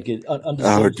 You can't get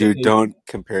Oh, understand. dude, don't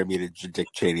compare me to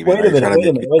Dick Cheney, man. Wait Are a you minute, trying to wait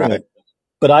a make minute, me wait a cry? minute.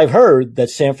 But I've heard that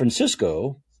San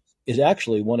Francisco is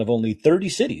actually one of only 30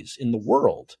 cities in the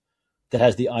world that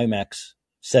has the IMAX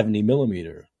 70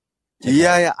 millimeter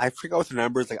Yeah, technology. yeah. I forgot what the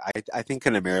numbers. Like, I think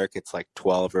in America it's like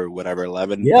 12 or whatever,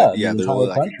 11. But Yeah, the yeah, there's entire only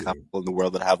like a country. couple in the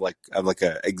world that have like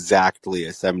a exactly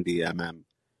a 70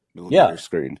 millimeter Yeah,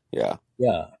 screen. Yeah.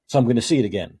 yeah. So I'm going to see it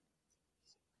again.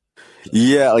 So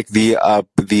Yeah, like the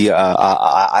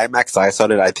IMAX I saw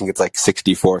it. I think it's like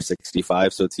 64,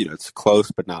 65. So it's it's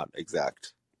close but not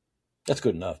exact. that's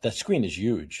good enough. That screen is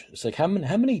huge. It's like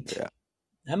Yeah.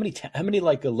 how many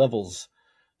like levels?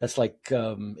 That's like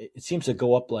it seems to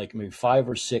go up like maybe 5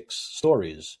 or 6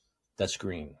 stories. That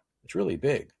screen. It's really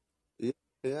big. Yeah,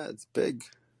 yeah, it's big.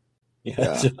 Yeah,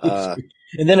 it's Yeah. a big screen.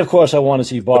 And then of course I want to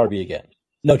see Barbie again.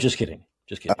 No, just kidding.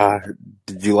 Just kidding. Uh,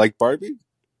 did you like Barbie?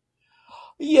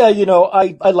 Yeah,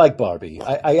 I like Barbie.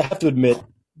 I have to admit,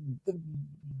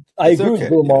 I It's agree with okay.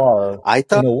 Bill Maher I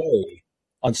in thought. a way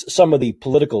on some of the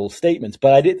political statements,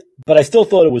 but I still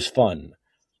thought it was fun.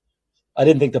 I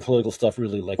didn't think the political stuff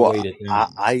really like Well, weighed it I,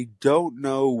 down. I don't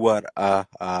know what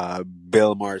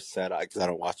Bill Maher said because I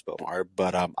don't watch Bill Maher,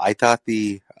 but I thought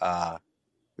the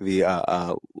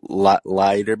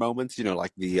lighter moments,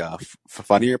 like the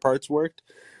funnier parts worked.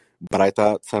 But I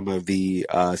thought some of the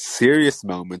serious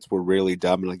moments were really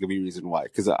dumb, and I'll give you a reason why.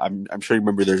 Because I'm sure you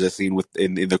remember there's a scene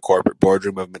in the corporate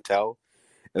boardroom of Mattel,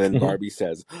 and then Hmm. Barbie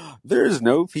says, "There's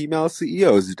no female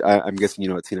CEOs." I'm guessing you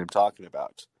know what scene I'm talking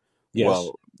about.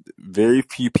 Yes, Well, very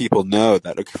few people know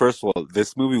that. Okay, first of all,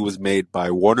 this movie was made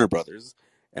by Warner Brothers,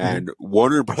 hmm, and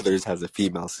Warner Brothers has a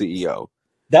female CEO.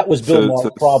 that was Bill So,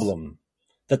 Maher's problem.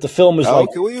 That the film is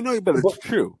like, okay, well, but it's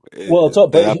true.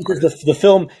 but he That says part. the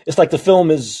film. It's like the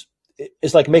film is.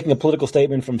 It's like making a political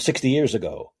statement from 60 years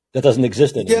ago that doesn't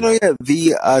exist Yeah, no, anymore. yeah.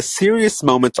 The serious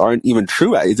moments aren't even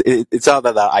true. It's not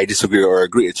that I disagree or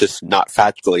agree. It's just not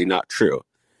factually not true.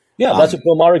 Yeah, that's what Um,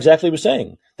 Bill Maher exactly was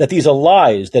saying. That these are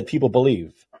lies that people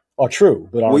believe are true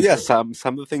but well, aren't yeah, true. some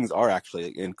of the things are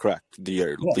actually incorrect.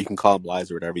 Yeah. You can call them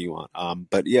lies or whatever you want.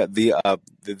 But yeah, the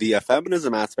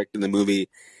feminism aspect in the movie,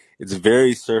 it's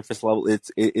very surface level.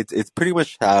 It's pretty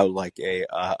much how like a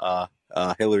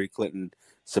Hillary Clinton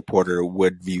supporter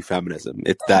would view feminism.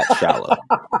 It's that shallow.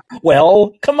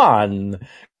 Well, come on.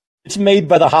 It's made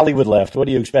by the Hollywood left. What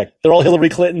do you expect? They're all Hillary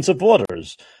Clinton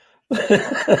supporters.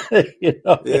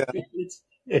 Yeah,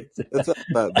 It's,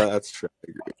 that's true.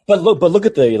 I agree. but look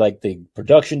at the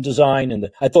production design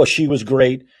I thought she was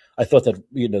great. I thought that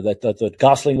that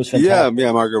Gosling was Yeah, fantastic.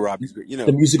 yeah, Margot Robbie's great.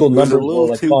 The musical It was a numbers were little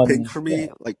like too pink fun. for Yeah, me.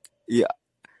 Like, yeah,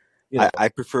 you know. I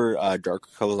prefer darker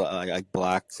colors like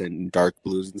blacks and dark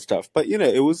blues and stuff. But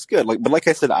it was good. But like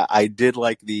I said, I did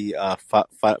like the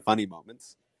funny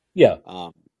moments. Yeah,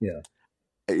 Um, yeah,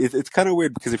 it's kind of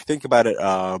weird because if you think about it,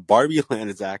 Barbie Land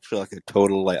is actually like a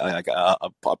total like a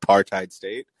apartheid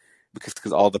state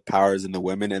because all the power is in the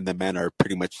women and the men are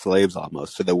pretty much slaves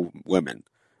almost to the women.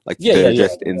 Like yeah, yeah, they're yeah.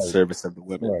 just in Right, service of the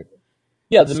women. right.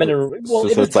 Yeah, the men So are well.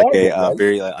 It so was it's like Barbie, a right?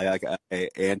 very like a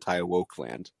anti woke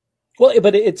land. Well,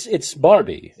 but it's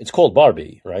Barbie. It's called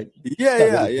Barbie, right? Yeah, It's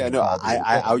not yeah, really yeah. called No, Barbie.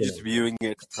 It's I like, was just viewing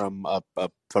it from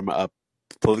a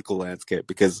political landscape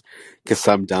because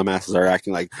some dumbasses are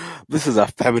acting like this is a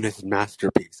feminist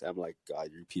masterpiece. I'm like, God,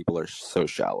 you people are so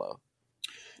shallow.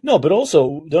 no, but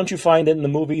also, don't you find that in the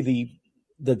movie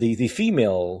the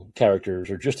female characters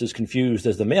are just as confused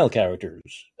as the male characters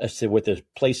as to what their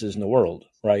places in the world,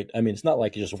 right? I mean, it's not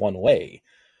like just one way.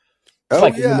 It's Oh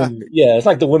like the yeah, women, yeah, it's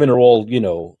like the women are all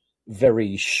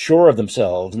very sure of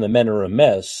themselves, and the men are a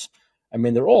mess. I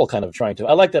mean, they're all kind of trying to.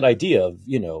 I like that idea of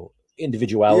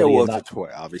yeah. individuality Well, and it's a not. toy,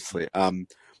 obviously.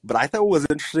 But I thought what was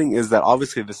interesting is that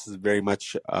obviously this is very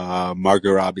much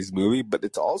Margot Robbie's movie, but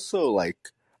it's also like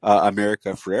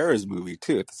America Ferrera's movie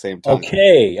too at the same time.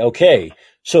 Okay, okay.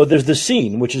 So there's the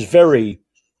scene which is very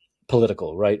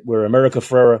political, right? Where America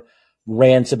Ferrera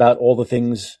rants about all the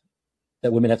things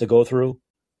that women have to go through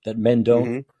that men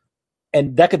don't. Hmm.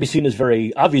 and that could be seen as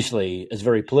very obviously as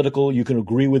very political. You can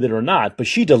agree with it or not, but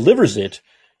she delivers it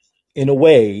in a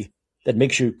way that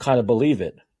makes you kind of believe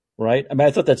it, right? I mean,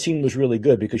 I thought that scene was really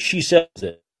good because she sells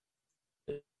it.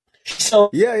 She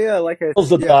sells Yeah, like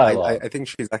the dialogue, I think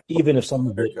she's actually even if some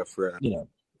of it, America for you know,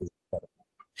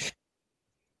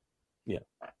 yeah.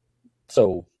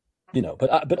 So,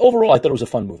 but overall, I thought it was a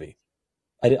fun movie.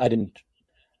 I didn't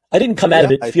come out yeah.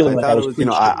 of it feeling I like I thought it was was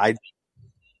preached.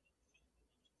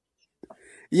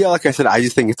 yeah, like I said, I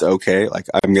just think it's okay. Like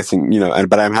I'm guessing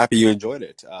but I'm happy you enjoyed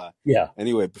it. Yeah,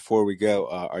 Anyway, before we go,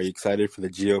 are you excited for the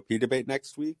GOP debate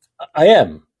next week? I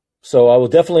am. So I will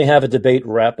definitely have a debate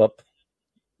wrap up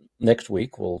next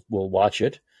week. We'll watch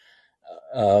it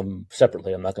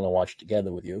separately. I'm not going to watch it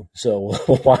together with you. So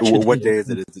we'll watch it. What day is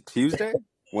it? Is it Tuesday?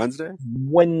 Wednesday?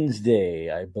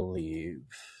 Wednesday, I believe.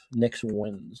 Next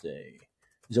Wednesday.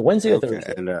 Is it Wednesday or Okay,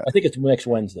 Thursday? and I think it's next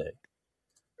Wednesday.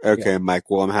 okay, Yeah. Mike.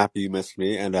 Well, I'm happy you missed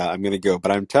me, and I'm gonna go.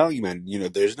 But I'm telling you, man,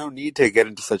 there's no need to get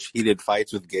into such heated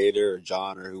fights with Gator or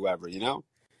John or whoever. Oh,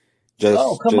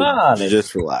 Just come just on.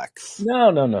 just relax. No.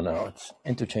 It's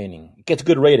entertaining. It gets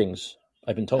good ratings,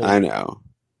 I've been told. I know,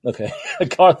 Okay.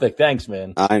 Karthik, thanks,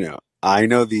 man. I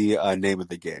know the name of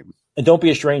the game. And don't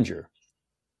be a stranger.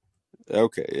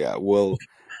 Okay, yeah. Well,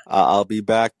 I'll be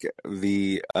back.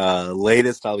 The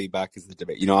latest I'll be back is the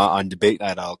debate. On debate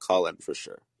night, I'll call in for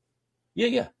sure.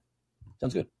 Yeah.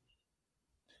 Sounds good.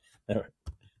 All right.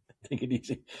 Take it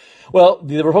easy. Well,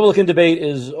 the Republican debate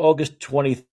is August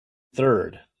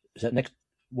 23rd. Is that next?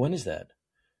 When is that?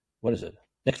 What is it?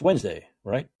 Next Wednesday,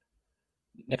 right?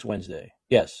 Next Wednesday.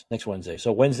 Yes, next Wednesday.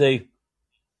 So Wednesday,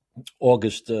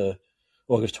 August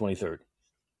 23rd.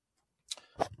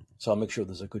 So I'll make sure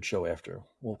there's a good show after.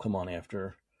 We'll come on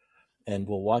after, and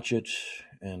we'll watch it,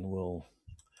 and we'll.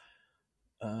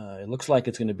 It looks like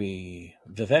it's going to be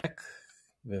Vivek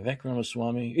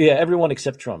Ramaswamy. Yeah, everyone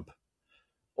except Trump.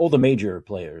 All the major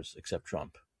players except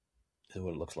Trump is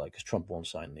what it looks like, because Trump won't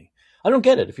sign the. I don't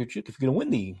get it. If you're going to win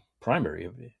the primary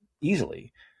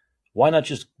easily, why not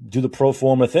just do the pro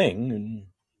forma thing and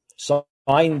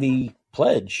sign the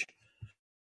pledge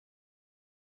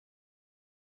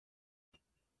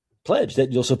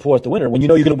that you'll support the winner when you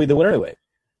know you're going to be the winner anyway?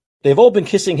 They've all been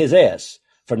kissing his ass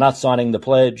for not signing the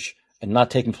pledge and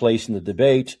not taking place in the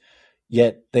debate,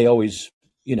 yet they always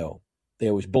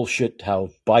bullshit how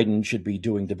Biden should be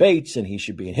doing debates and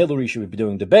Hillary should be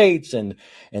doing debates and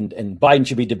Biden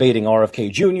should be debating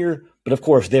RFK Jr. But of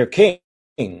course, their king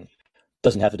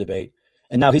doesn't have a debate.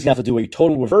 And now he's going to have to do a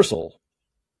total reversal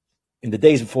in the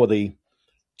days before the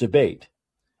debate.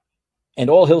 And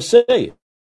all he'll say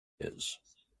is,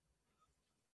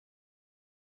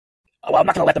 well, I'm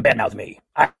not going to let them badmouth me.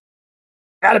 I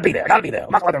got to be there. I'm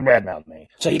not going to let them badmouth me.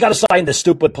 So you got to sign the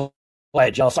stupid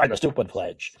pledge. I'll sign the stupid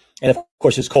pledge. And of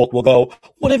course, his cult will go,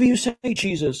 whatever you say,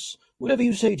 Jesus. Whatever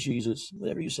you say, Jesus.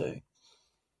 Whatever you say.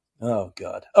 Oh,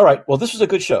 God. All right. Well, this was a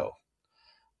good show.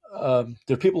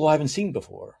 There are people who I haven't seen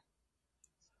before.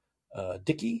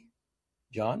 Dickie,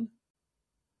 John,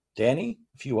 Danny,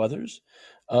 a few others.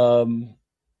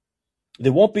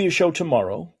 There won't be a show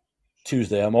tomorrow,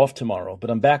 Tuesday. I'm off tomorrow, but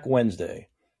I'm back Wednesday.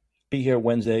 Be here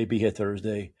Wednesday, be here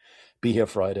Thursday, be here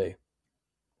Friday.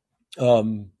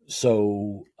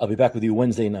 So I'll be back with you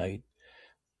Wednesday night.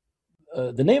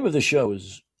 The name of the show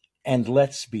is And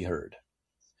Let's Be Heard.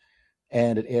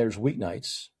 And it airs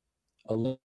weeknights,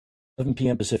 11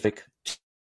 p.m. Pacific.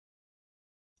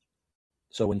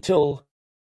 So until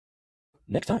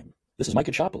next time, this is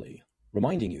Micah Chopley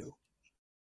reminding you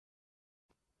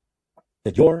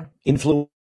that your influence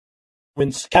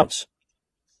counts.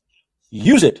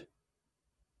 Use it.